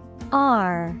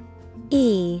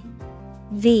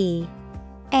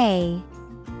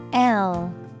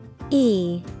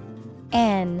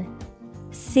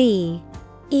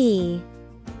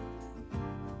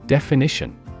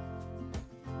 Definition: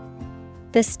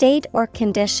 the state or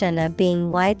condition of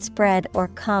being widespread or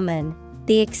common,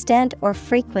 the extent or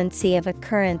frequency of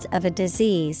occurrence of a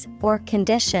disease or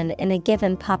condition in a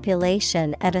given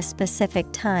population at a specific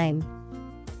time.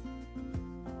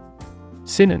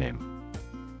 Synonym: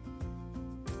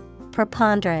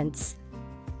 preponderance,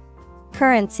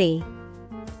 currency,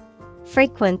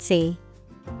 frequency.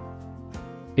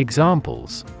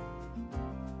 Examples: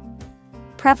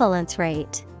 prevalence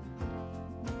rate,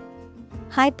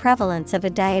 high prevalence of a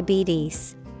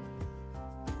diabetes.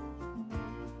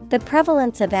 The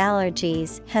prevalence of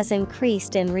allergies has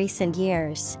increased in recent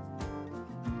years.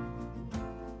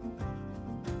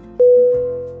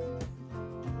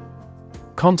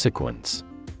 Consequence.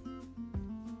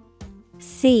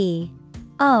 C-O-N-S-E-Q-U-E-N-C-E.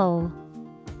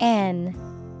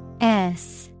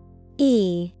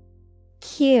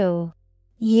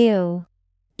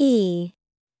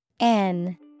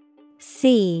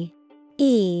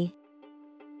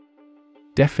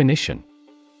 Definition: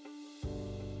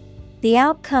 the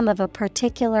outcome of a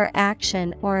particular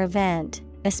action or event,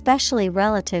 especially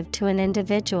relative to an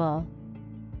individual.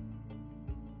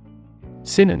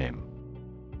 Synonym: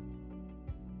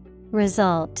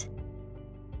 result,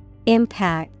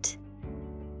 impact,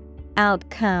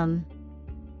 outcome.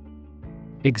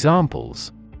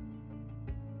 Examples: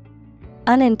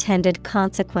 unintended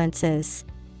consequences,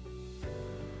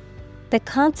 the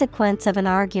consequence of an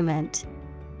argument.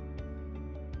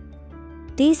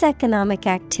 These economic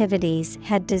activities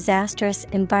had disastrous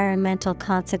environmental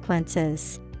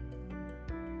consequences.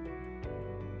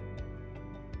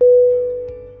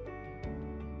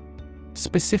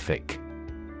 Specific.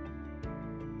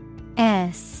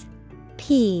 S-P-E-C-I-F-I-C.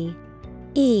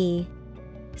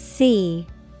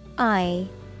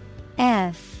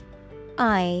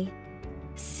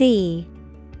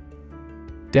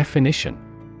 Definition: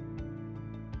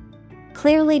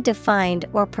 clearly defined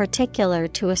or particular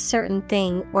to a certain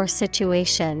thing or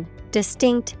situation,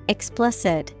 distinct,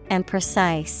 explicit, and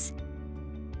precise.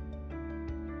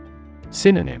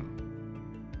 Synonym: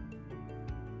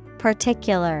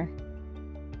 particular,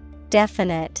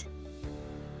 definite,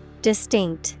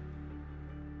 distinct.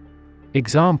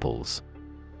 Examples: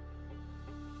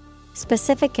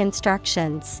 specific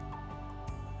instructions,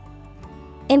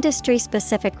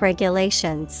 industry-specific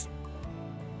regulations.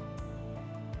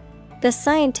 The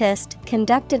scientist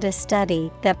conducted a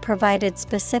study that provided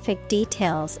specific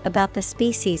details about the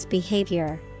species'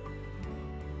 behavior.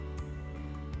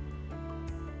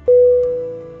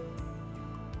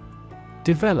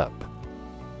 Develop.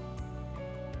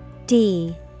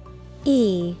 D-E-V-E-L-O-P.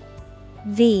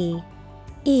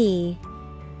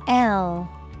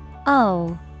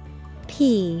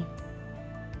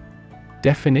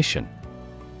 Definition: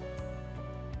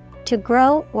 to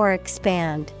grow or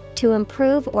expand, to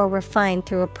improve or refine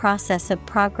through a process of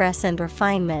progress and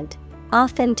refinement,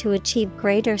 often to achieve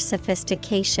greater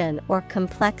sophistication or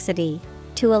complexity,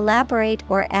 to elaborate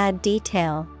or add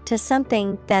detail to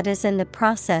something that is in the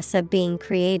process of being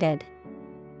created.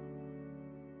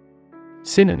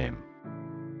 Synonym: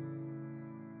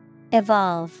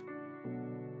 Evolve,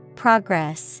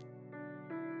 progress,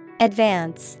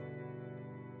 advance.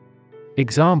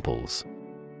 Examples: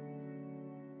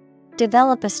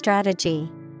 Develop a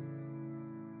strategy.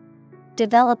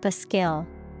 Develop a skill.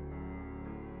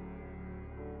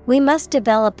 We must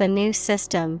develop a new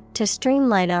system to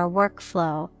streamline our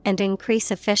workflow and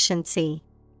increase efficiency.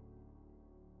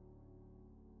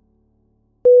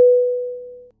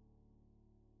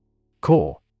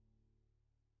 Core.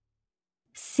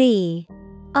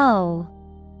 C-O-R-E.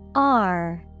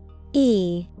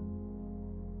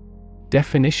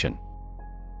 Definition: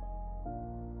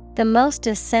 The most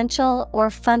essential or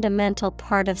fundamental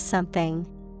part of something.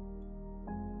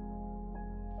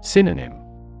 Synonym: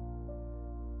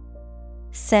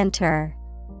 Center,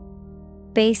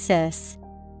 basis,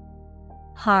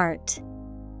 heart.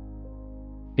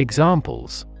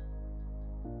 Examples: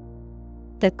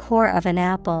 The core of an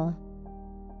apple.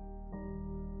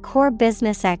 Core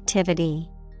business activity.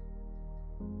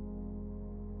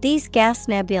 These gas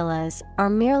nebulas are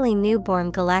merely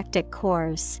newborn galactic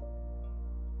cores.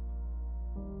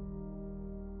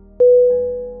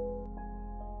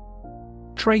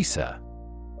 Tracer.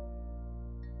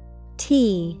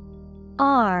 T-R-A-C-E-R.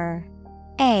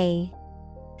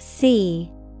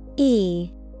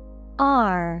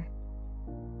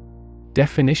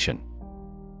 Definition: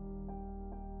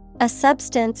 A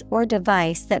substance or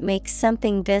device that makes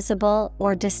something visible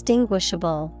or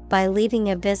distinguishable by leaving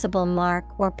a visible mark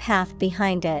or path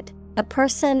behind it. A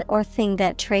person or thing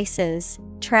that traces,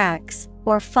 tracks,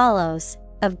 or follows.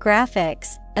 Of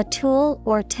graphics, a tool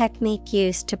or technique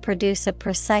used to produce a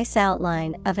precise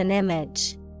outline of an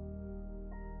image.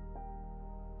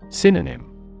 Synonym: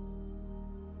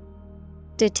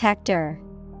 Detector,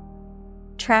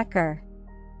 tracker.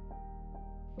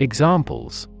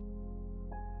 Examples: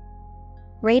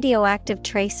 Radioactive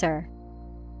tracer.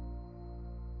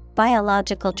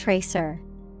 Biological tracer.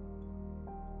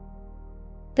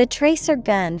 The tracer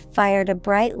gun fired a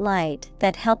bright light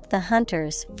that helped the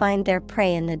hunters find their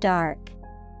prey in the dark.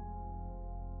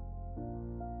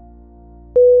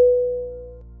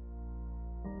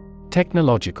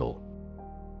 Technological.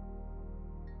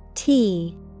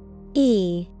 Technological.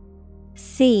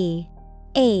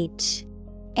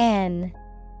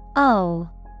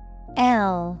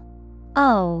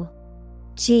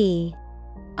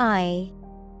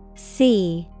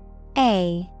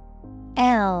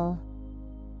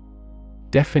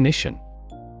 Definition: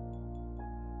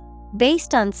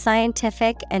 Based on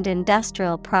scientific and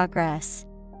industrial progress.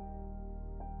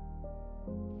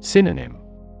 Synonym: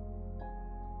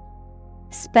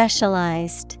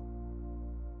 Specialized,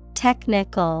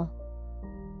 technical.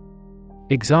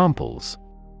 Examples: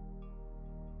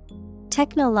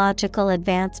 Technological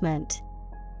advancement.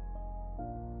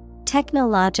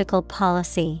 Technological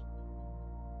policy.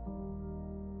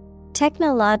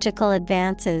 Technological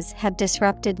advances have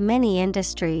disrupted many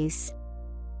industries.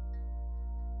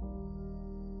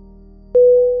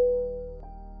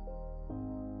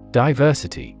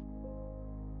 Diversity.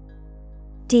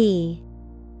 D-I-V-E-R-S-I-T-Y.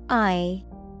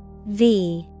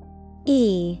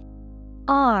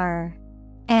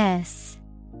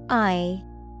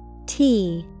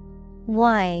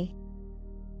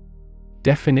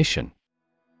 Definition: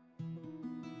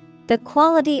 The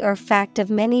quality or fact of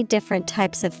many different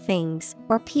types of things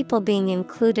or people being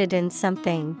included in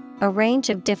something, a range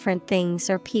of different things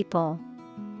or people.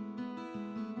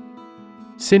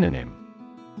 Synonym: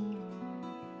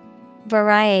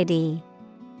 Variety,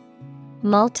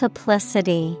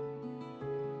 multiplicity,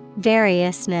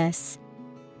 variousness.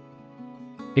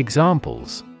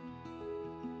 Examples: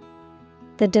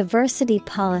 The diversity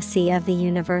policy of the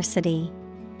university.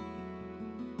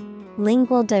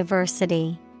 Lingual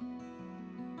diversity.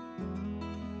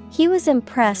 He was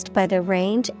impressed by the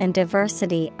range and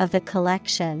diversity of the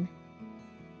collection.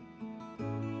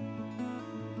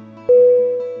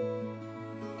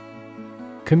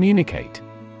 Communicate.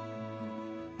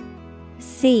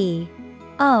 C-O-M-M-U-N-I-C-A-T-E.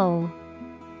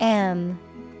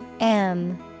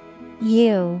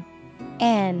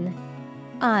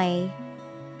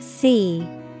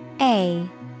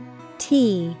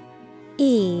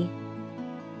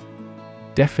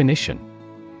 Definition: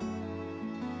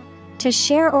 To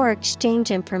share or exchange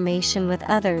information with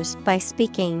others by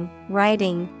speaking,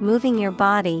 writing, moving your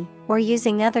body, or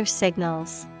using other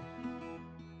signals.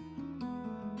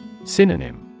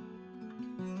 Synonym: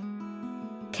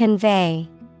 Convey,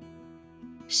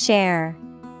 share,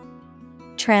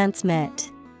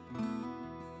 transmit.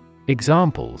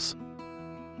 Examples: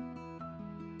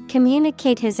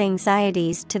 Communicate his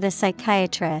anxieties to the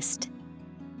psychiatrist.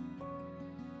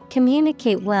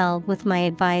 Communicate well with my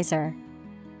advisor.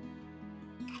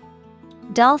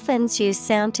 Dolphins use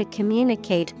sound to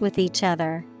communicate with each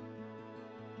other.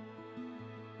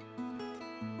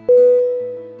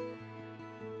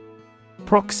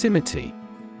 Proximity.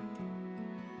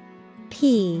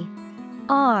 Proximity.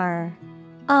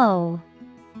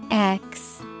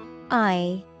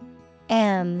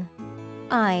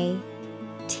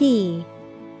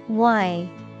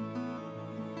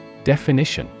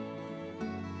 Definition.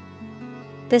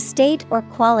 The state or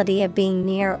quality of being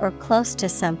near or close to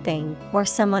something or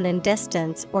someone in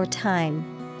distance or time.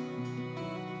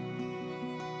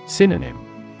 Synonym.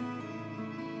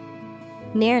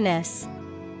 Nearness,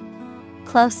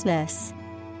 closeness,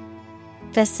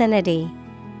 vicinity.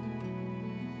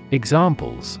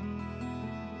 Examples.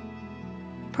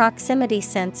 Proximity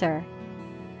sensor.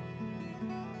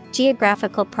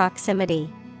 Geographical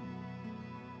proximity.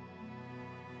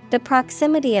 The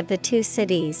proximity of the two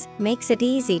cities makes it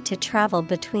easy to travel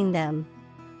between them.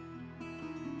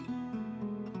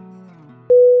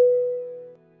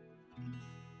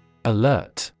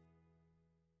 Alert.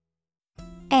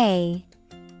 A-L-E-R-T.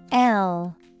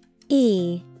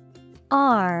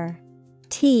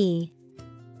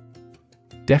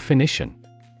 Definition.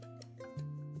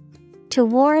 To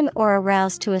warn or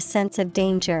arouse to a sense of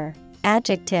danger.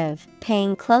 Adjective,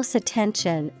 paying close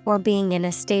attention or being in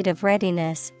a state of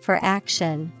readiness for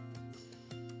action.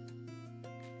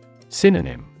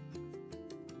 Synonym.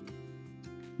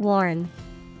 Warn,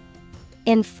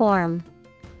 inform.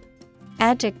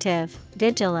 Adjective,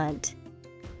 vigilant.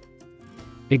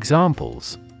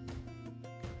 Examples.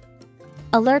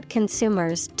 Alert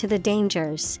consumers to the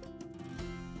dangers.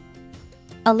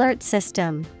 Alert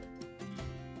system.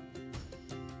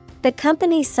 The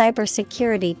company's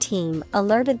cybersecurity team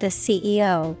alerted the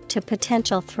CEO to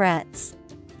potential threats.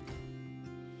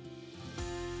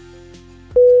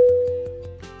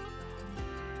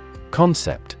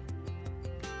 Concept.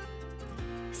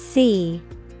 C-O-N-C-E-P-T.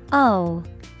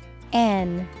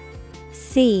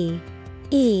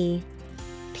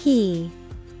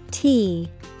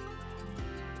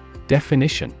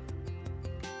 Definition.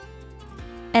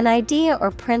 An idea or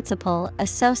principle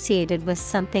associated with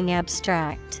something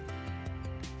abstract.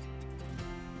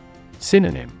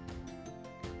 Synonym.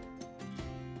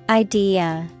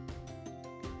 Idea,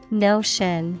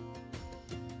 notion,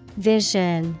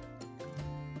 vision.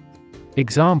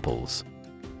 Examples.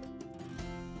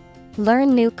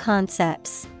 Learn new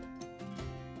concepts.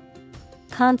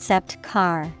 Concept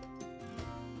car.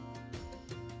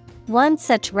 One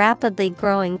such rapidly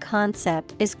growing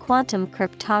concept is quantum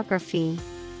cryptography.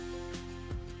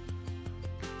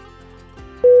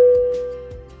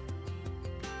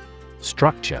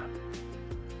 Structure.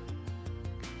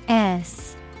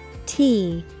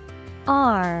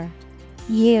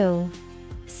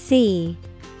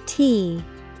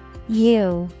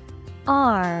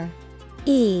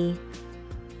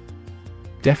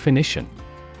 Definition.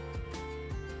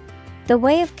 The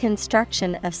way of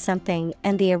construction of something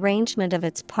and the arrangement of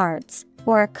its parts,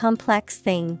 or a complex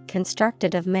thing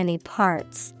constructed of many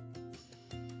parts.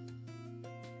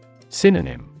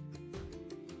 Synonym.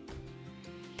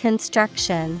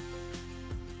 Construction,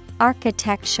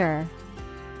 architecture,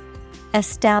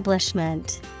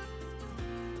 establishment.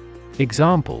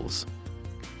 Examples.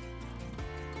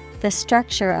 The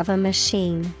structure of a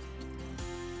machine.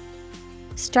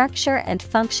 Structure and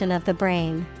function of the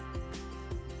brain.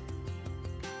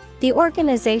 The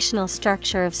organizational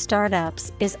structure of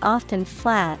startups is often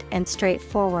flat and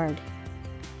straightforward.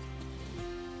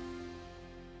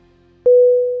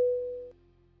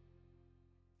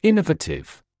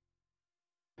 Innovative.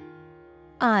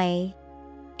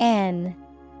 I-N-N-O-V-A-T-I-V-E.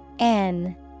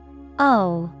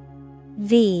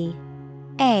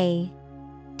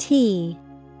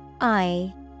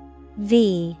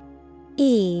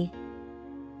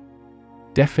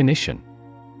 Definition.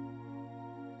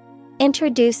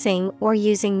 Introducing or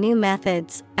using new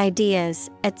methods, ideas,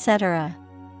 etc.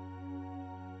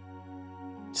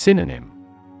 Synonym.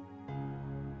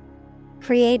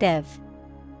 Creative,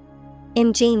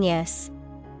 ingenious,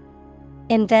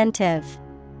 inventive.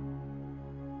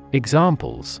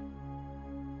 Examples.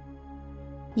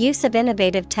 Use of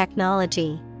innovative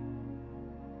technology.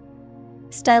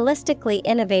 Stylistically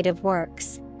innovative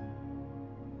works.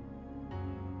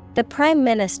 The Prime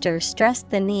Minister stressed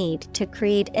the need to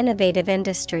create innovative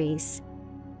industries.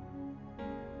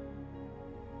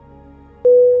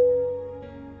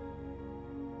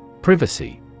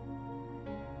 Privacy.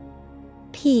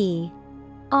 P-R-I-V-A-C-Y.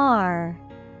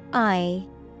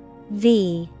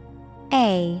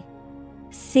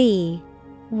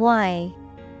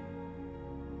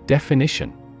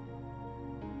 Definition.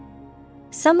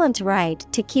 Someone's right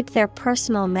to keep their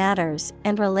personal matters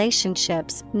and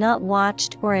relationships not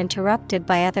watched or interrupted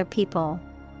by other people.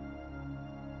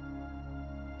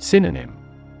 Synonym: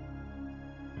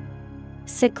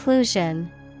 Seclusion,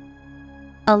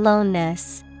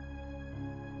 aloneness,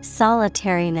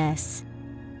 solitariness.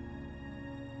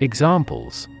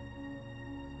 Examples: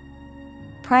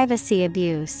 Privacy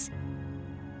abuse.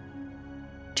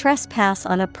 Trespass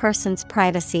on a person's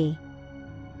privacy.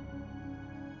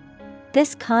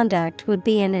 This conduct would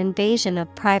be an invasion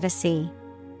of privacy.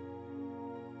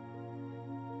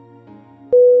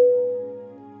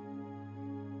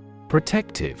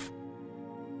 Protective.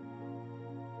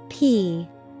 Protective.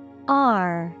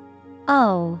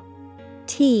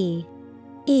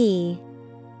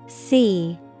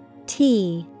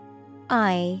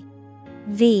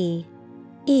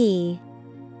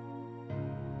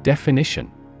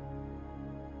 Definition: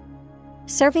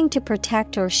 Serving to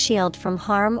protect or shield from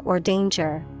harm or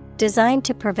danger, designed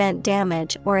to prevent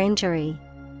damage or injury.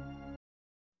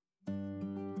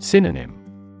 Synonym: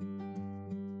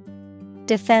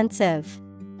 Defensive,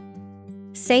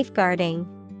 safeguarding,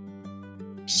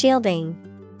 shielding.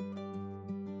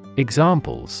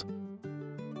 Examples: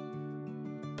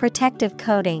 Protective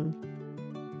coating.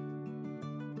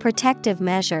 Protective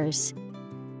measures.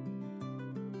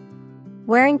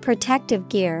 Wearing protective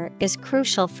gear is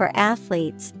crucial for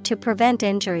athletes to prevent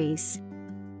injuries.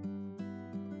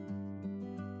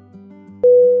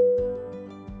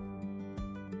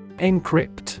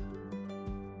 Encrypt.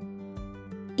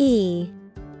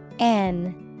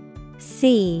 ENCRYPT.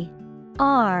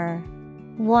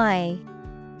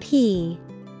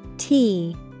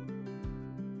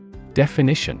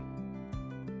 Definition: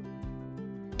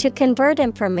 To convert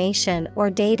information or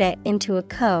data into a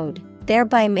code,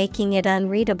 thereby making it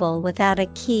unreadable without a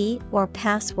key or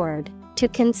password. To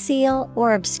conceal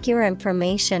or obscure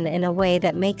information in a way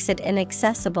that makes it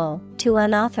inaccessible to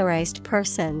unauthorized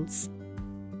persons.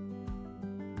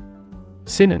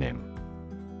 Synonym: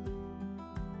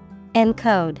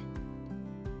 Encode,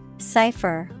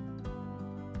 cipher,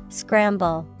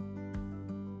 scramble.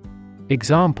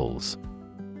 Examples: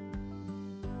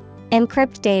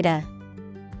 Encrypt data.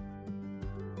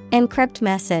 Encrypt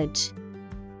message.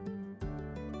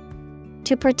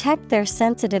 To protect their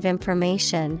sensitive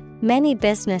information, many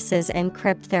businesses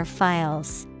encrypt their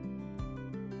files.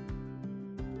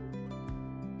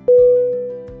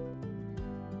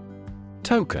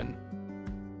 Token.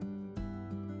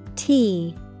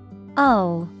 TOKEN.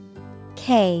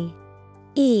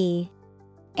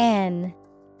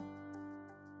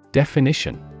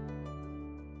 Definition: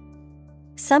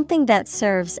 Something that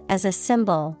serves as a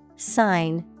symbol,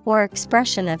 sign, or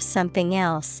expression of something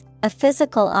else, a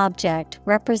physical object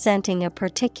representing a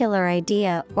particular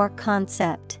idea or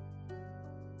concept.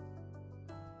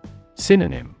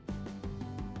 Synonym: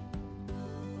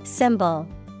 Symbol,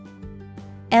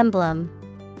 emblem,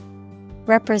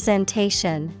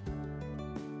 representation.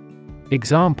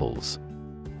 Examples: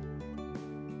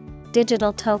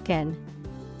 Digital token.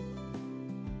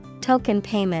 Token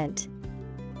payment.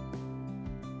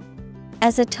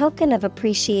 As a token of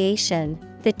appreciation,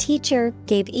 the teacher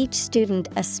gave each student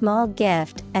a small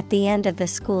gift at the end of the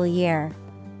school year.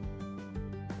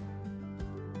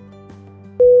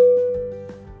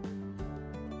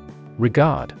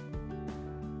 Regard.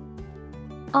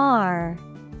 REGARD.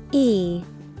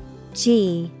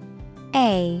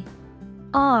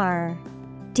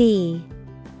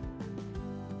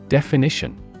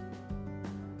 Definition: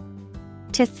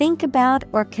 To think about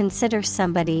or consider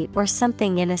somebody or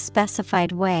something in a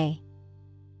specified way.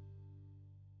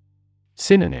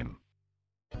 Synonym: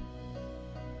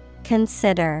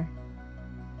 Consider,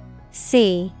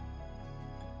 see,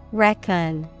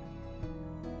 reckon.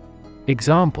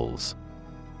 Examples: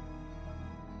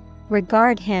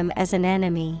 Regard him as an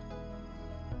enemy.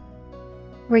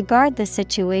 Regard the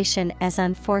situation as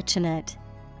unfortunate.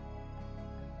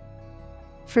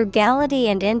 Frugality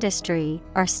and industry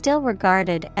are still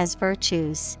regarded as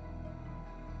virtues.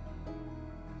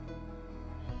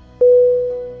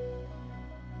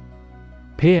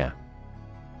 Peer.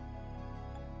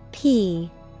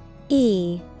 P-E-E-R.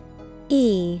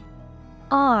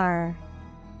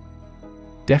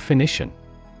 Definition: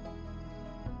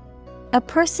 A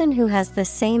person who has the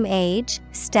same age,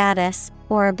 status,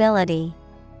 or ability.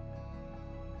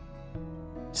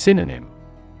 Synonym: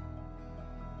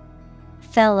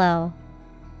 Fellow,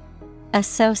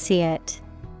 associate,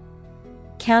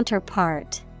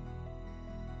 counterpart.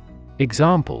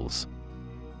 Examples: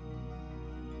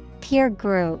 Peer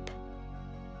group.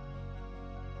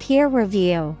 Peer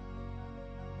review.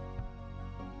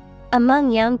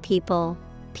 Among young people,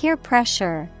 peer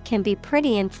pressure can be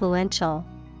pretty influential.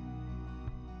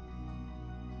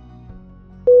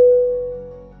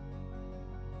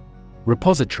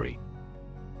 Repository.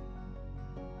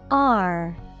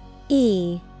 R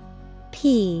E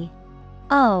P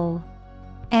O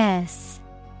S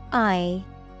I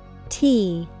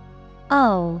T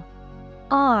O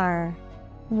R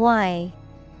Y.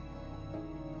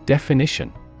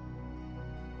 Definition.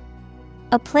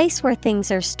 A place where things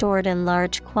are stored in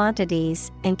large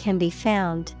quantities and can be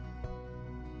found.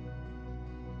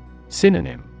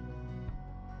 Synonym.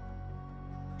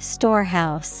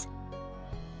 Storehouse,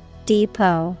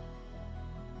 depot,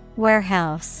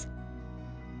 warehouse.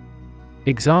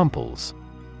 Examples.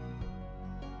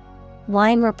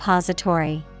 Wine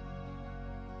repository.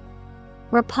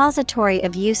 Repository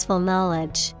of useful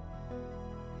knowledge.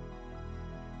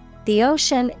 The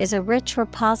ocean is a rich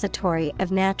repository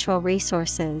of natural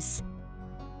resources.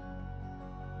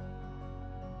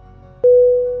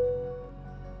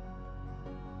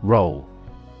 Roll.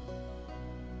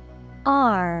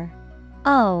 R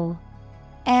O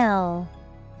L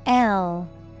L.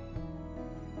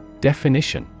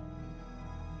 Definition.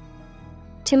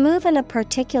 To move in a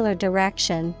particular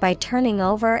direction by turning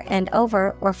over and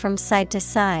over or from side to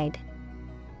side.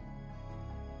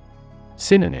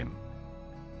 Synonym.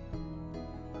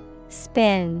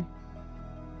 Spin,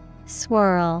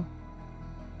 swirl,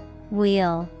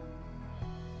 wheel.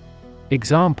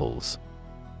 Examples.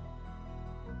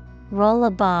 Roll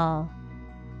a ball.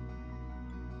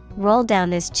 Roll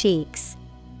down his cheeks.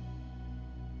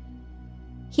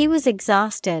 He was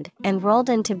exhausted and rolled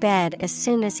into bed as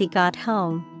soon as he got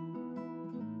home.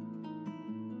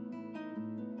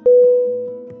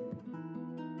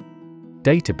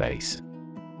 Database.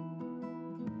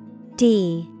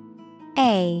 D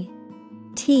A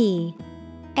T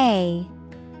A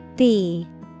B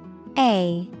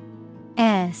A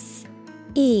S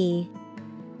E.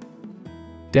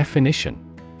 Definition.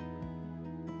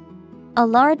 A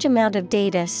large amount of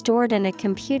data stored in a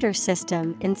computer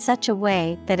system in such a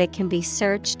way that it can be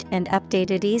searched and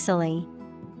updated easily.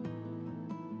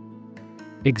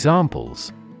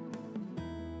 Examples.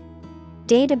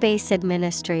 Database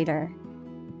administrator.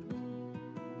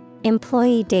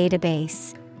 Employee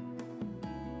database.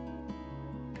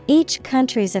 Each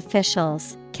country's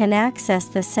officials can access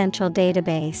the central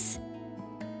database.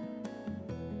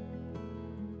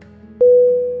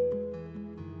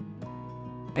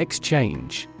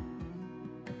 Exchange.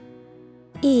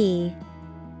 E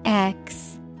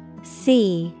X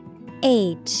C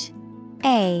H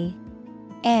A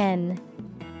N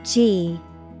G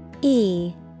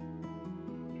E.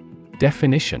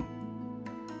 Definition.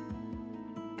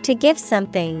 To give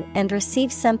something and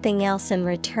receive something else in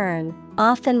return,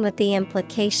 often with the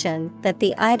implication that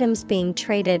the items being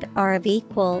traded are of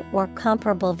equal or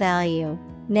comparable value.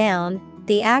 Noun,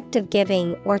 the act of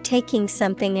giving or taking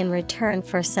something in return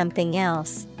for something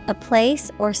else, a place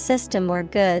or system where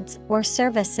goods or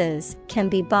services can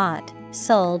be bought,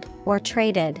 sold, or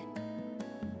traded.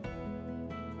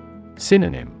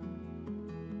 Synonym.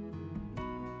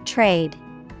 Trade,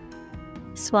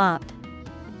 swap,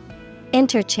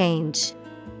 interchange.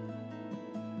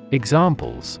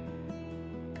 Examples.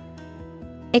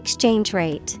 Exchange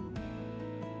rate.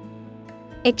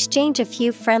 Exchange a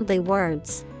few friendly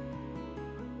words.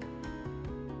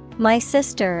 My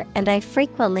sister and I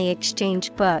frequently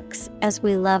exchange books as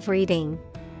we love reading.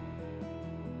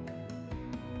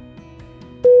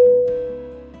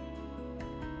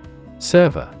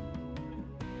 Server.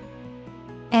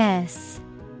 S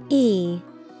E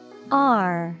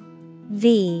R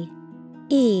V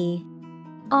E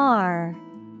R.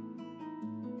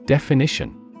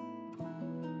 Definition.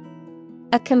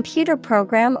 A computer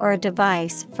program or a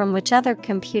device from which other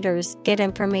computers get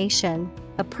information.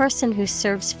 A person who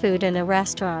serves food in a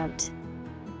restaurant.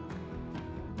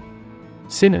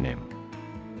 Synonym.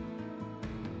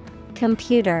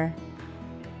 Computer,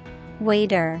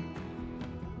 waiter,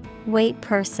 wait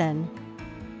person.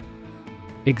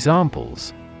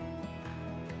 Examples.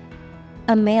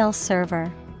 A mail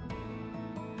server.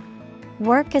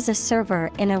 Work as a server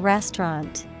in a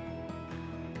restaurant.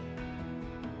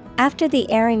 After the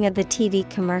airing of the TV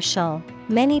commercial,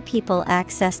 many people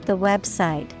accessed the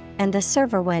website, and the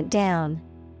server went down.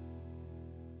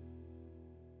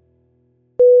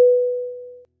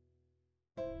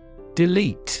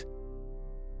 Delete.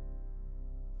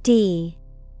 D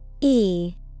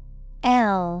E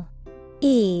L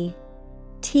E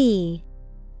T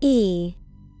E.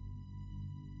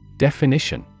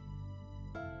 Definition.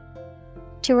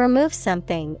 To remove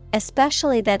something,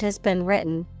 especially that has been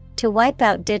written, to wipe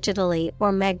out digitally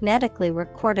or magnetically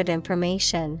recorded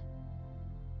information.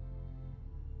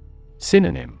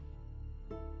 Synonym: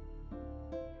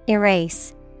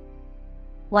 erase,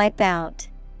 wipe out,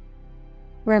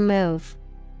 remove.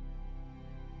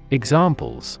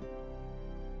 Examples: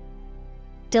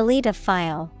 delete a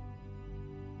file,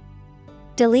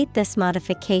 delete this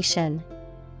modification.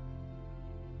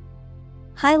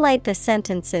 Highlight the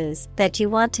sentences that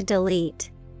you want to delete.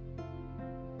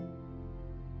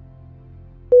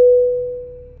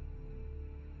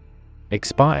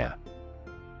 Expire.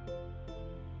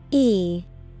 E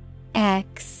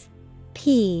X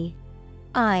P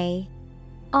I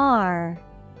R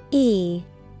E.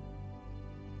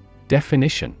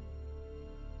 Definition: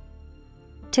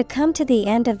 to come to the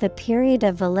end of the period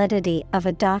of validity of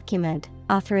a document,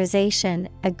 authorization,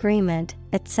 agreement,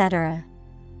 etc.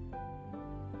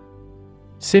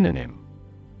 Synonym: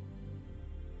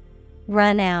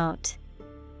 run out,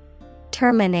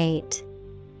 terminate,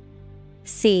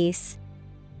 cease.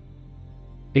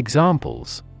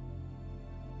 Examples: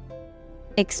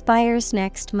 expires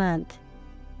next month.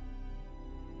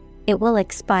 It will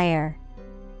expire.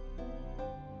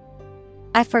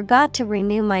 I forgot to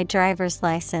renew my driver's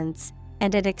license,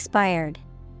 and it expired.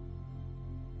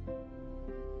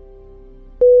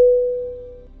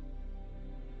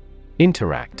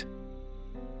 Interact.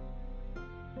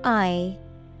 I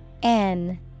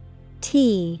N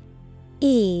T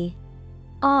E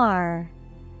R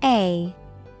A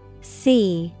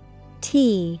C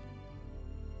T.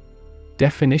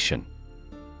 Definition: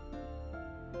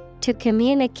 to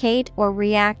communicate or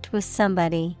react with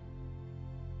somebody.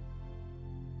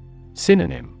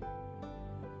 Synonym: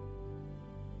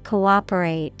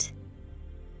 cooperate,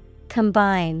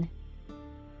 combine,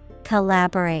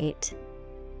 collaborate.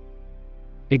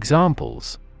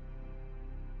 Examples: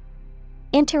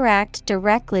 interact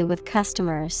directly with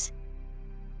customers.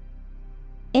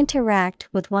 Interact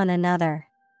with one another.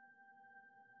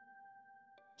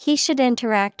 He should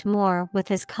interact more with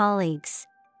his colleagues.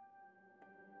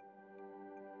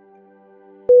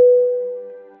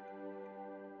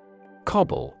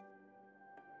 Cobble.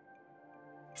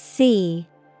 C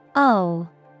O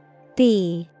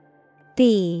B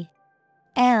B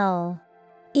L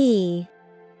E.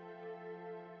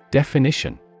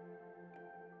 Definition: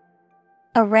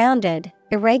 a rounded,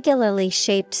 irregularly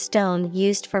shaped stone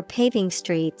used for paving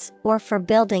streets or for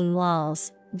building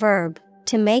walls. Verb,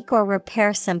 to make or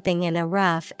repair something in a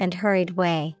rough and hurried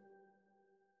way.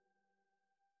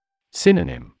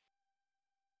 Synonym: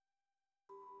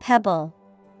 pebble,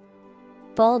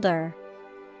 boulder,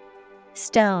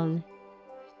 stone.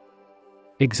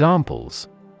 Examples: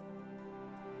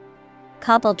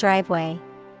 cobble driveway.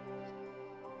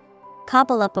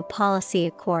 Cobble up a policy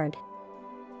accord.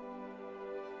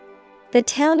 The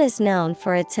town is known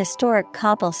for its historic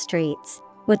cobble streets,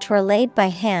 which were laid by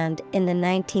hand in the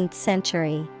 19th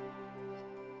century.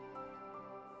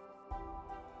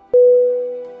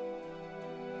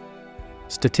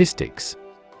 Statistics.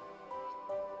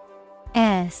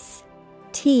 S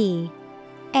T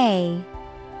A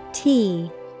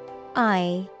T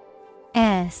I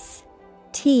S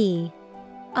T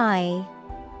I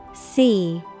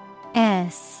C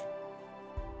S.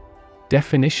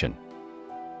 Definition: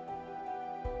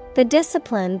 the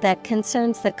discipline that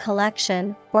concerns the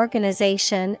collection,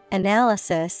 organization,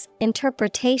 analysis,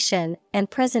 interpretation, and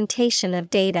presentation of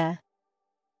data.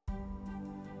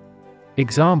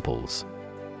 Examples: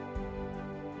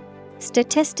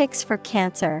 statistics for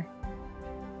cancer.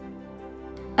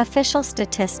 Official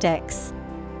statistics.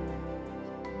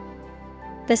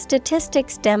 The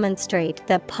statistics demonstrate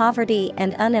that poverty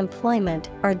and unemployment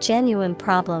are genuine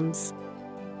problems.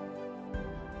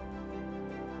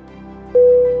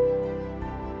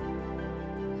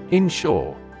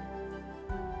 Insure.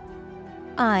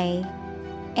 I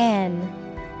N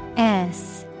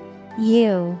S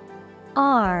U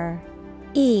R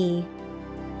E.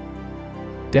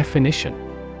 Definition: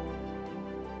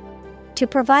 to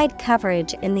provide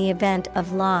coverage in the event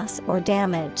of loss or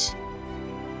damage.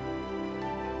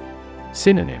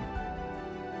 Synonym: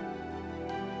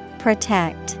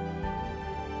 protect,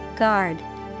 guard,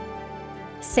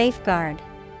 safeguard.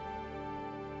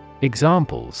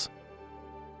 Examples: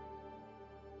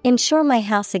 insure my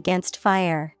house against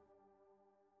fire.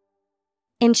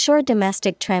 Ensure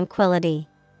domestic tranquility.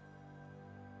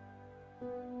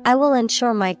 I will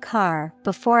insure my car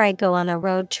before I go on a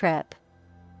road trip.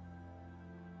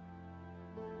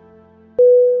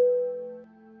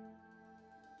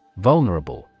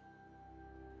 Vulnerable.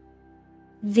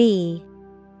 V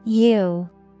U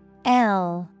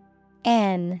L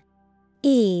N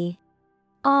E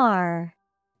R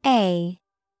A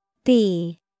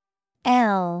B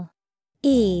L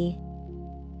E.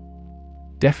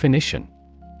 Definition: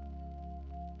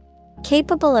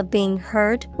 Capable of being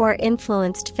hurt or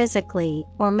influenced physically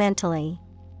or mentally.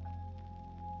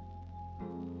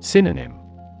 Synonym: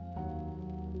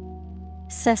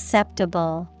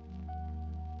 Susceptible,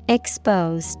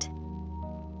 exposed,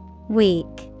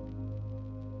 weak.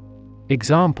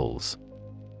 Examples: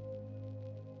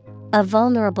 A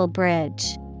vulnerable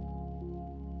bridge.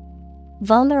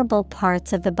 Vulnerable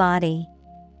parts of the body.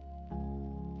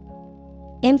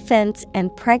 Infants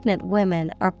and pregnant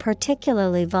women are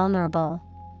particularly vulnerable.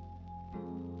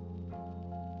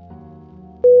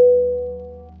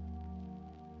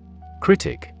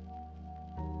 Critic.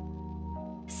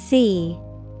 C-R-I-T-I-C.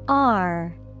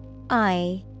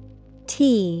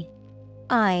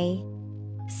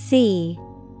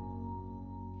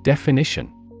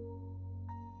 Definition: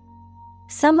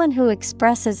 Someone who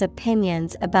expresses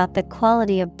opinions about the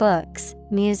quality of books,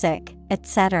 music,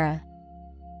 etc.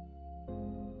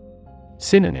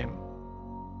 Synonym: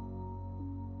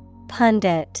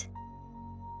 Pundit,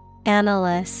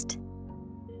 analyst,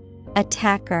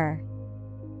 attacker.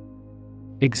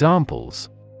 Examples: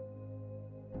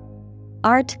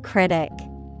 Art critic,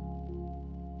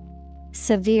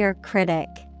 severe critic.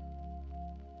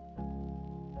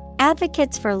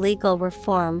 Advocates for legal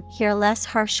reform hear less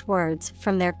harsh words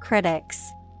from their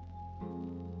critics.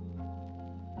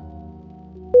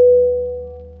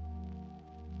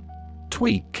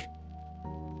 Tweak.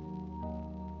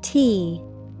 T-W-E-A-K.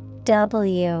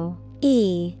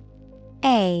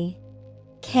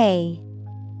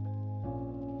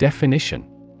 Definition: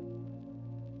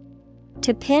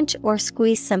 To pinch or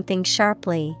squeeze something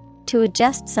sharply, to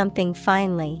adjust something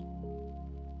finely.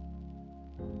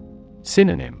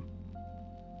 Synonym: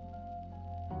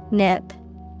 Nip,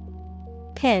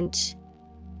 pinch,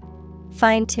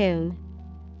 fine-tune.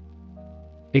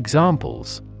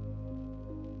 Examples: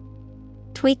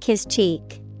 Tweak his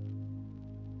cheek.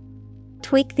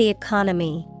 Tweak the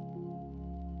economy.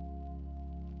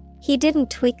 He didn't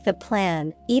tweak the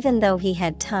plan even though he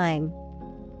had time.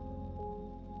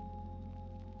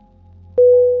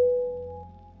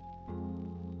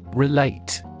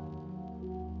 Relate.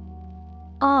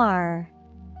 R-E-L-A-T-E.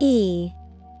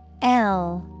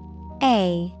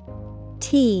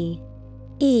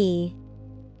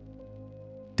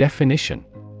 Definition: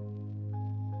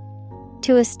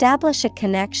 To establish a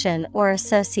connection or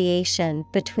association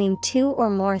between two or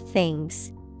more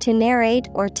things, to narrate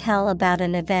or tell about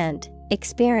an event,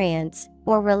 experience,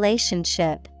 or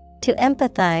relationship, to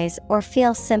empathize or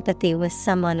feel sympathy with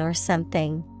someone or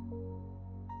something.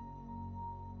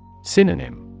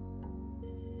 Synonym: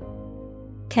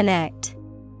 Connect,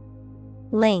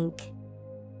 link,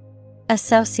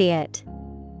 associate.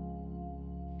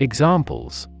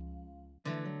 Examples: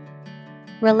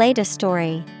 Relate a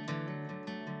story.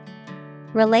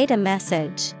 Relate a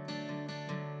message.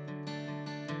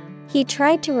 He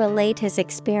tried to relate his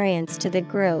experience to the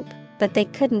group, but they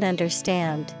couldn't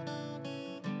understand.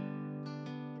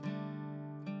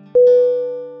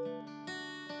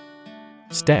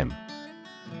 Stem.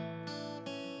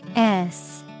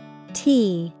 S-T-E-M.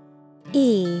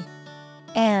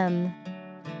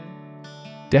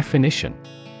 Definition: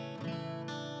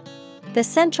 The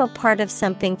central part of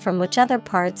something from which other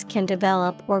parts can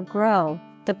develop or grow,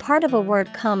 the part of a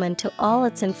word common to all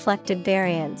its inflected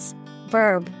variants.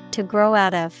 Verb, to grow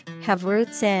out of, have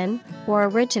roots in, or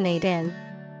originate in.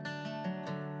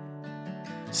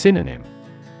 Synonym: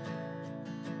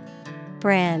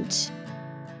 Branch,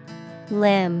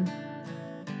 limb.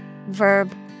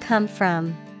 Verb, come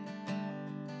from.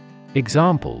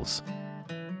 Examples: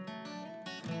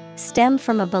 Stem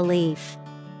from a belief.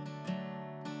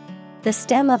 The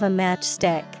stem of a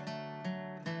matchstick.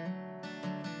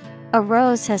 A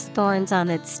rose has thorns on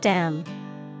its stem.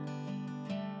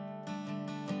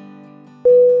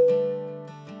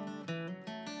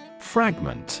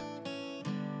 Fragment.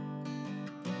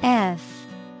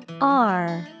 F-R-A-G-M-E-N-T.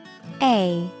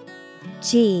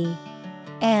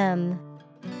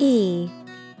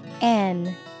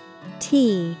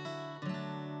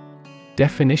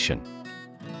 Definition: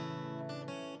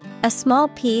 A small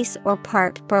piece or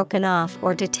part broken off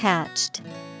or detached.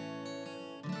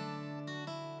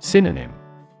 Synonym: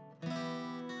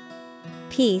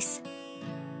 Piece,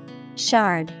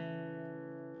 shard,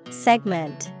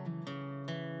 segment.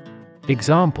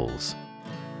 Examples: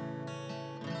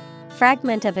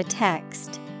 Fragment of a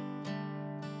text.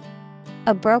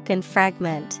 A broken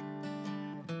fragment.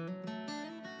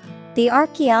 The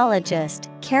archaeologist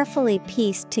carefully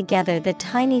pieced together the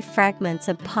tiny fragments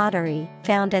of pottery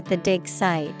found at the dig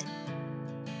site.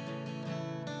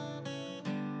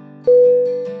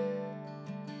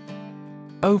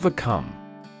 Overcome.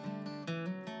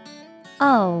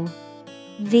 O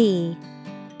V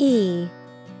E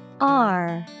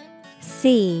R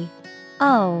C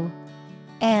O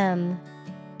M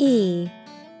E.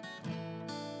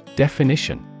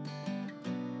 Definition: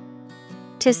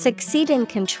 to succeed in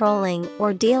controlling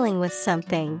or dealing with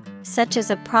something, such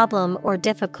as a problem or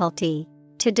difficulty,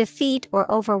 to defeat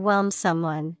or overwhelm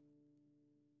someone.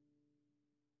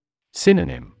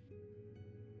 Synonym: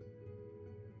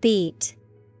 Beat,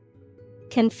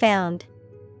 confound,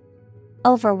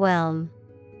 overwhelm.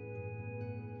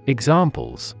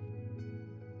 Examples: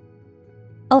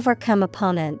 overcome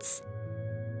opponents,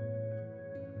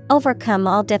 overcome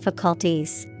all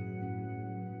difficulties.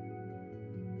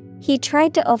 He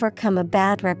tried to overcome a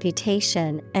bad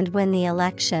reputation and win the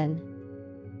election.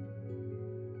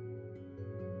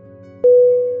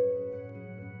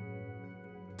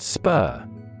 Spur.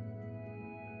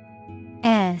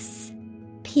 S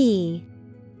P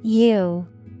U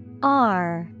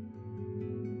R.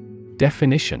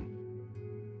 Definition: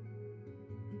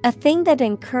 a thing that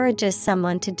encourages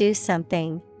someone to do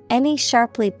something. Any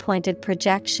sharply pointed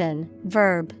projection.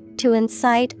 Verb, to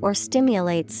incite or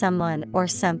stimulate someone or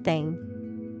something.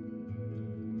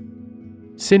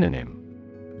 Synonym: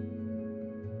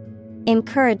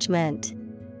 encouragement,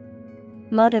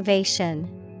 motivation,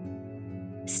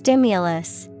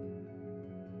 stimulus.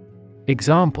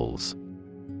 Examples: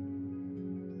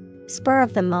 spur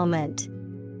of the moment,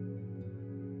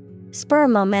 spur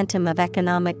momentum of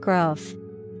economic growth.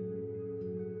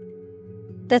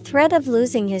 The threat of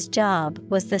losing his job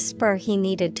was the spur he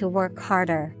needed to work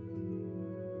harder.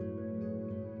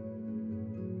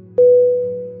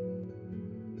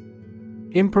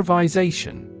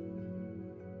 Improvisation.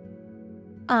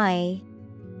 I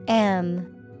M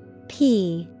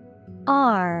P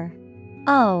R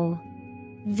O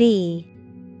V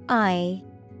I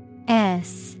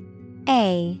S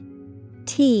A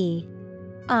T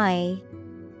I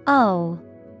O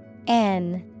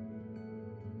N.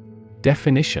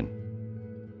 Definition: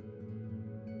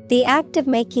 the act of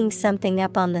making something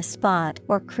up on the spot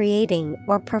or creating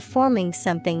or performing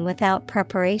something without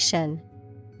preparation.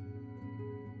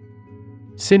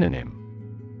 Synonym: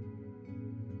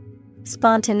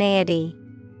 spontaneity,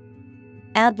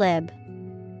 ad-lib,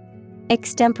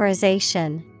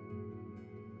 extemporization.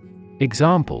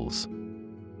 Examples: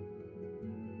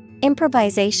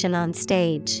 improvisation on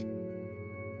stage,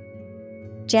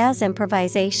 jazz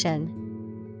improvisation.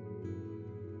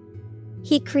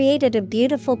 He created a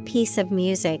beautiful piece of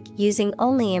music using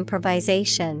only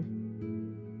improvisation.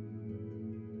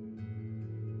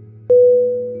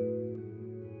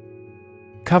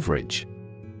 Coverage.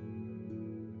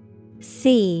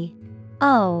 C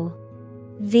O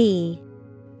V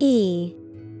E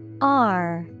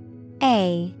R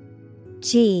A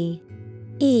G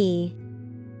E.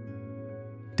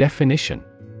 Definition: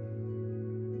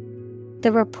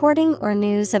 the reporting or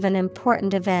news of an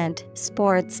important event,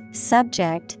 sports,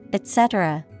 subject,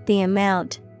 etc., the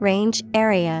amount, range,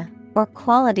 area, or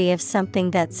quality of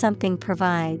something that something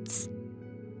provides.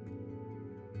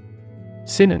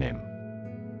 Synonym: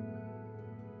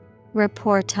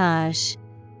 reportage,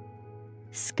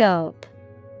 scope,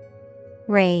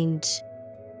 range.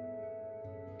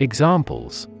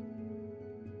 Examples: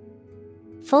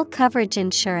 full coverage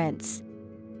insurance,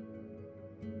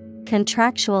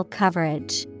 contractual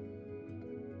coverage.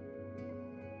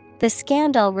 The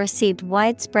scandal received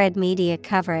widespread media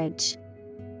coverage.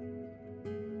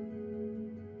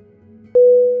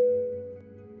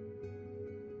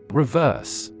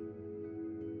 Reverse.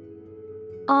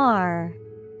 R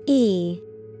E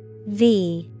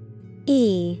V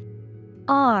E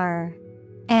R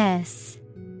S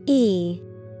E.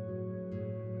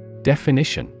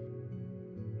 Definition: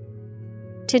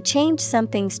 to change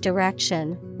something's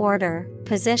direction, order,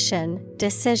 position,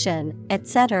 decision,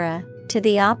 etc., to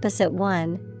the opposite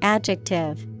one.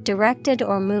 Adjective, directed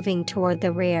or moving toward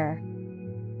the rear.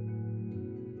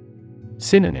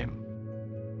 Synonym: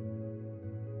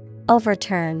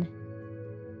 overturn,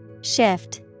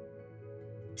 shift,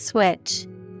 switch.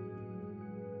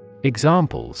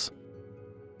 Examples: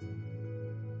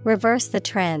 reverse the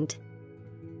trend,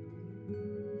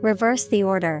 reverse the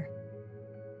order.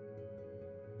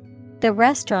 The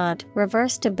restaurant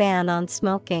reversed a ban on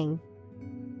smoking.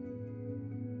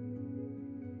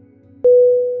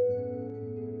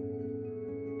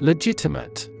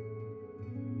 Legitimate.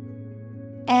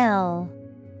 L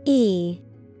E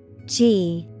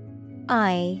G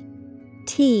I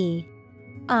T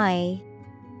I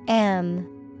M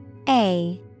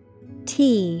A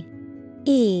T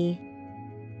E.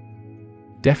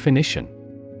 Definition: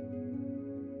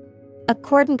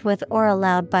 accordant with or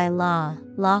allowed by law,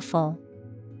 lawful.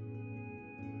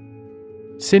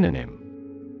 Synonym.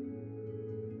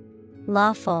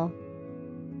 Lawful,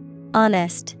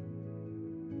 honest,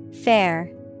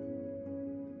 fair.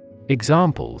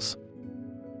 Examples: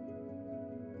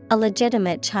 A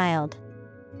legitimate child.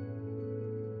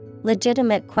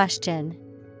 Legitimate question.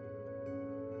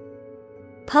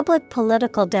 Public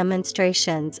political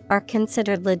demonstrations are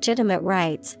considered legitimate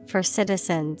rights for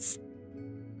citizens.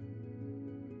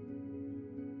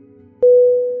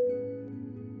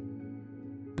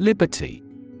 Liberty.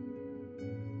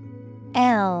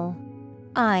 Liberty.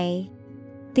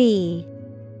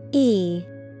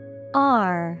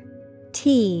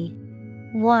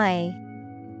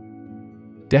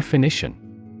 Definition: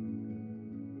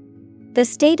 The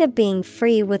state of being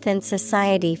free within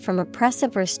society from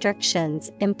oppressive restrictions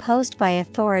imposed by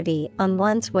authority on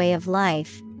one's way of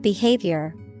life,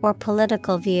 behavior, or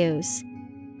political views.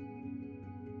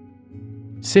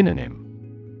 Synonym: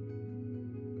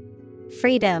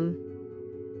 Freedom,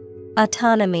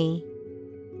 autonomy,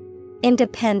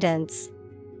 independence.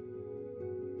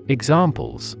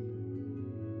 Examples: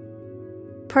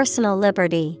 Personal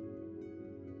liberty.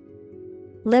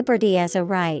 Liberty as a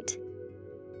right.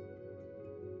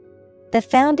 The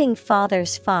founding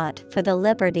fathers fought for the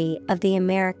liberty of the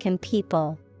American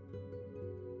people.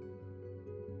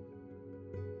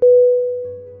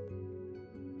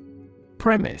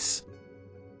 Premise.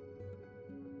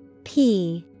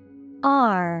 Premise.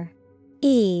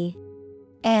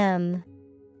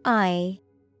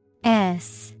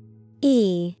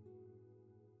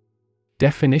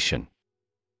 Definition: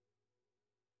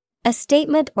 A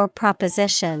statement or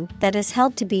proposition that is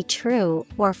held to be true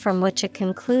or from which a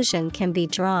conclusion can be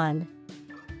drawn.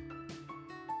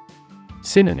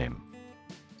 Synonym: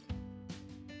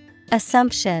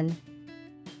 Assumption,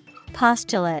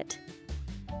 postulate,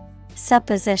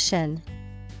 supposition.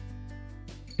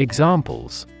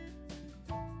 Examples: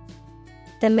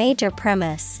 The major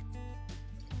premise.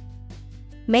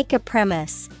 Make a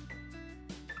premise.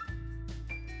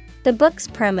 The book's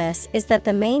premise is that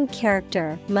the main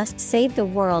character must save the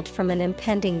world from an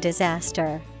impending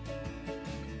disaster.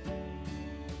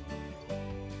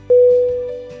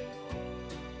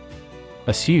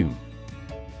 Assume.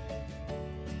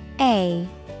 A-S-S-U-M-E.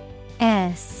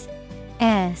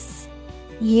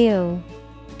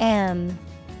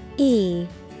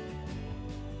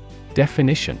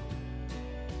 Definition: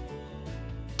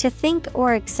 To think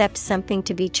or accept something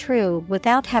to be true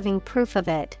without having proof of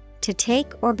it. To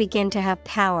take or begin to have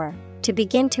power, to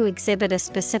begin to exhibit a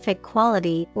specific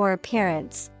quality or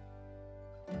appearance.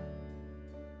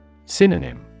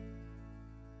 Synonym: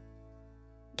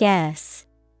 Guess,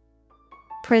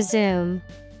 presume,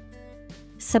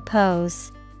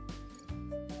 suppose.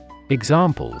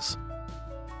 Examples: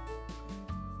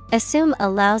 Assume a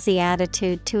lousy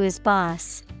attitude to his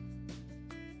boss.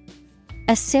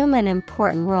 Assume an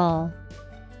important role.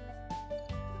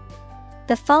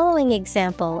 The following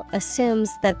example assumes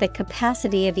that the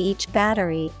capacity of each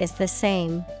battery is the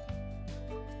same.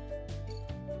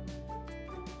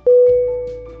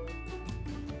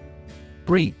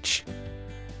 Breach.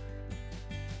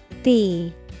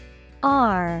 B-R-E-A-C-H.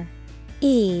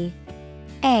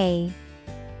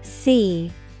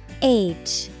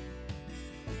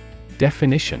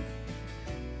 Definition: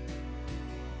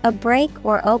 A break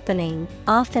or opening,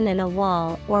 often in a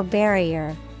wall or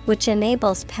barrier, which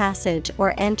enables passage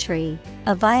or entry,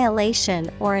 a violation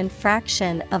or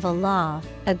infraction of a law,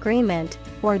 agreement,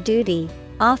 or duty,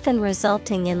 often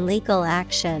resulting in legal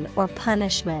action or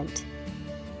punishment.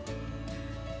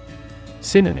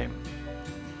 Synonym: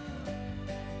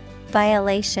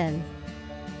 Violation,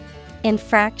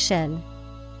 infraction,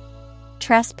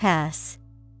 trespass.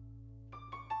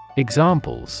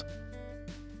 Examples: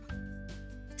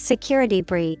 Security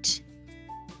breach.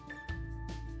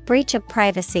 Breach of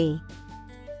privacy.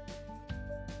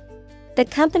 The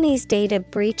company's data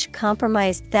breach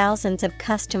compromised thousands of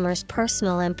customers'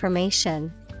 personal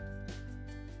information.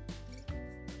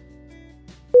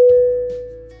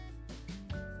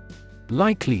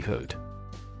 Likelihood.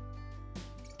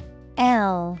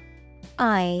 Likelihood.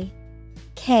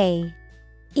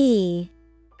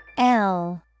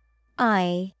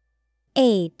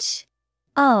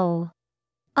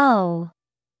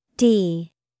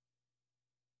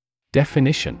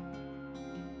 Definition: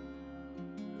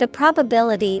 The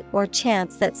probability or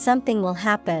chance that something will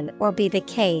happen or be the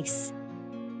case.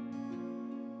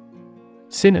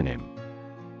 Synonym: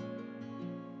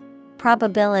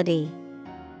 Probability,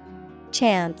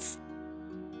 chance,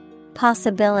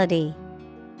 possibility.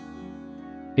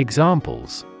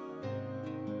 Examples: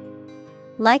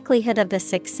 Likelihood of the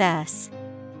success.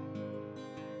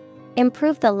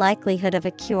 Improve the likelihood of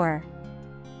a cure.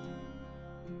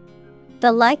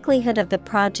 The likelihood of the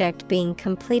project being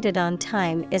completed on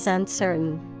time is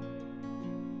uncertain.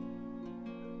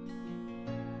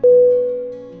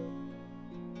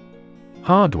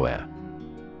 Hardware.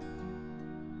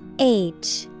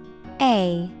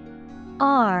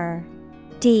 Hardware.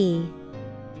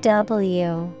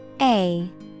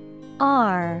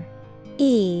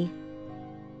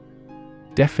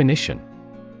 Definition.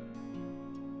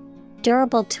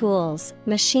 Durable tools,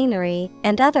 machinery,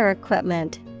 and other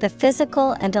equipment, the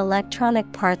physical and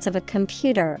electronic parts of a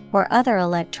computer or other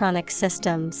electronic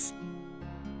systems.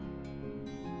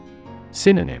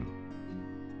 Synonym.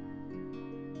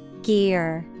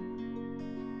 Gear,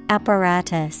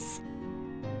 apparatus,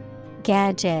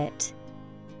 gadget.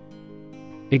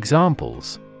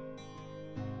 Examples.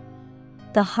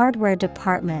 The hardware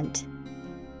department.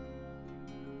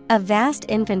 A vast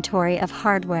inventory of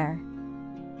hardware.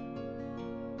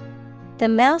 The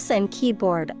mouse and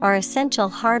keyboard are essential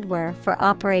hardware for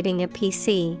operating a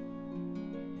PC.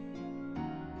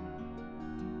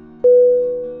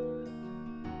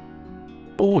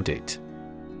 Audit.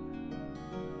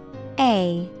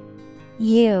 A-U-D-I-T.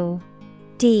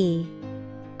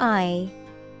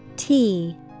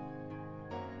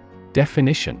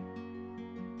 Definition.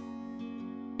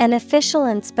 An official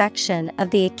inspection of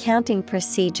the accounting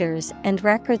procedures and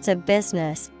records of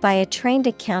business by a trained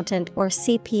accountant or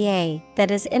CPA that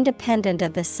is independent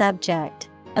of the subject,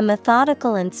 a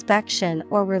methodical inspection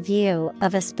or review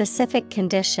of a specific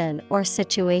condition or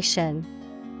situation.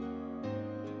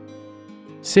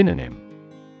 Synonym.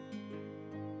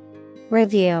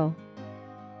 Review,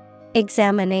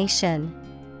 examination,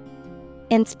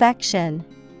 inspection.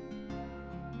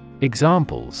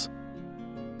 Examples.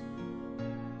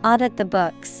 Audit the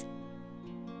books.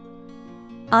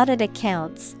 Audit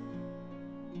accounts.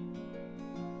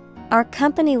 Our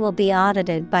company will be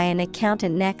audited by an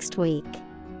accountant next week.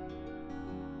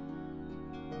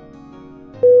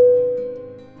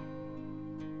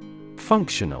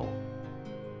 Functional.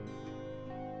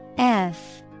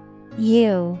 F-U-N-C-T-I-O-N-A-L.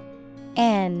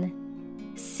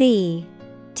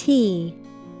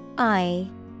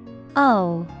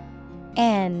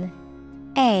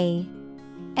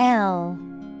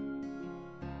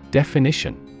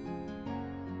 Definition.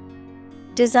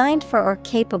 Designed for or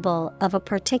capable of a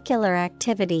particular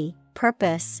activity,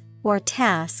 purpose, or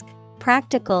task,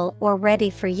 practical or ready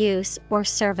for use or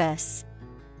service.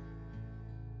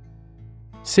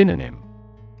 Synonym.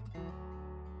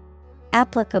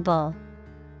 Applicable,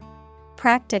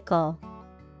 practical,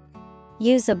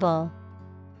 usable.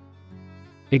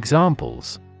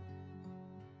 Examples.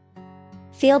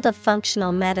 Field of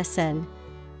functional medicine.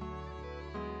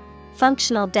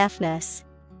 Functional deafness.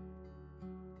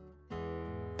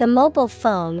 The mobile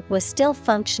phone was still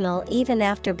functional even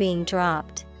after being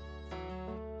dropped.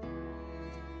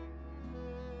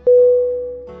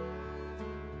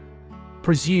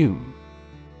 Presume.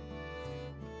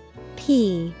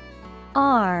 P-R-E-S-U-M-E.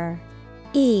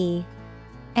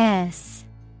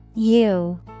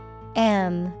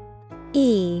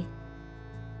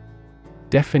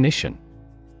 Definition.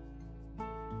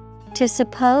 To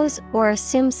suppose or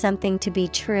assume something to be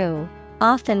true,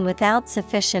 often without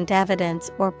sufficient evidence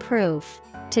or proof,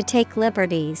 to take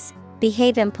liberties,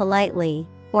 behave impolitely,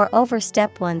 or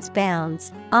overstep one's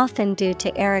bounds, often due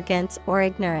to arrogance or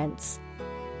ignorance.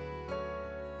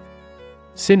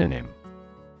 Synonym.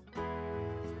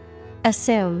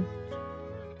 Assume,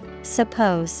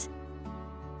 suppose,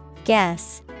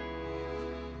 guess.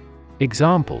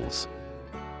 Examples.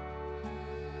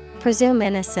 Presume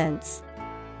innocence.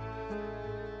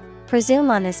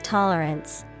 Presume on his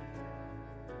tolerance.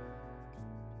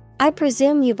 I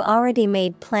presume you've already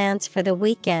made plans for the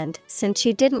weekend since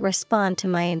you didn't respond to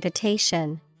my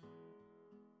invitation.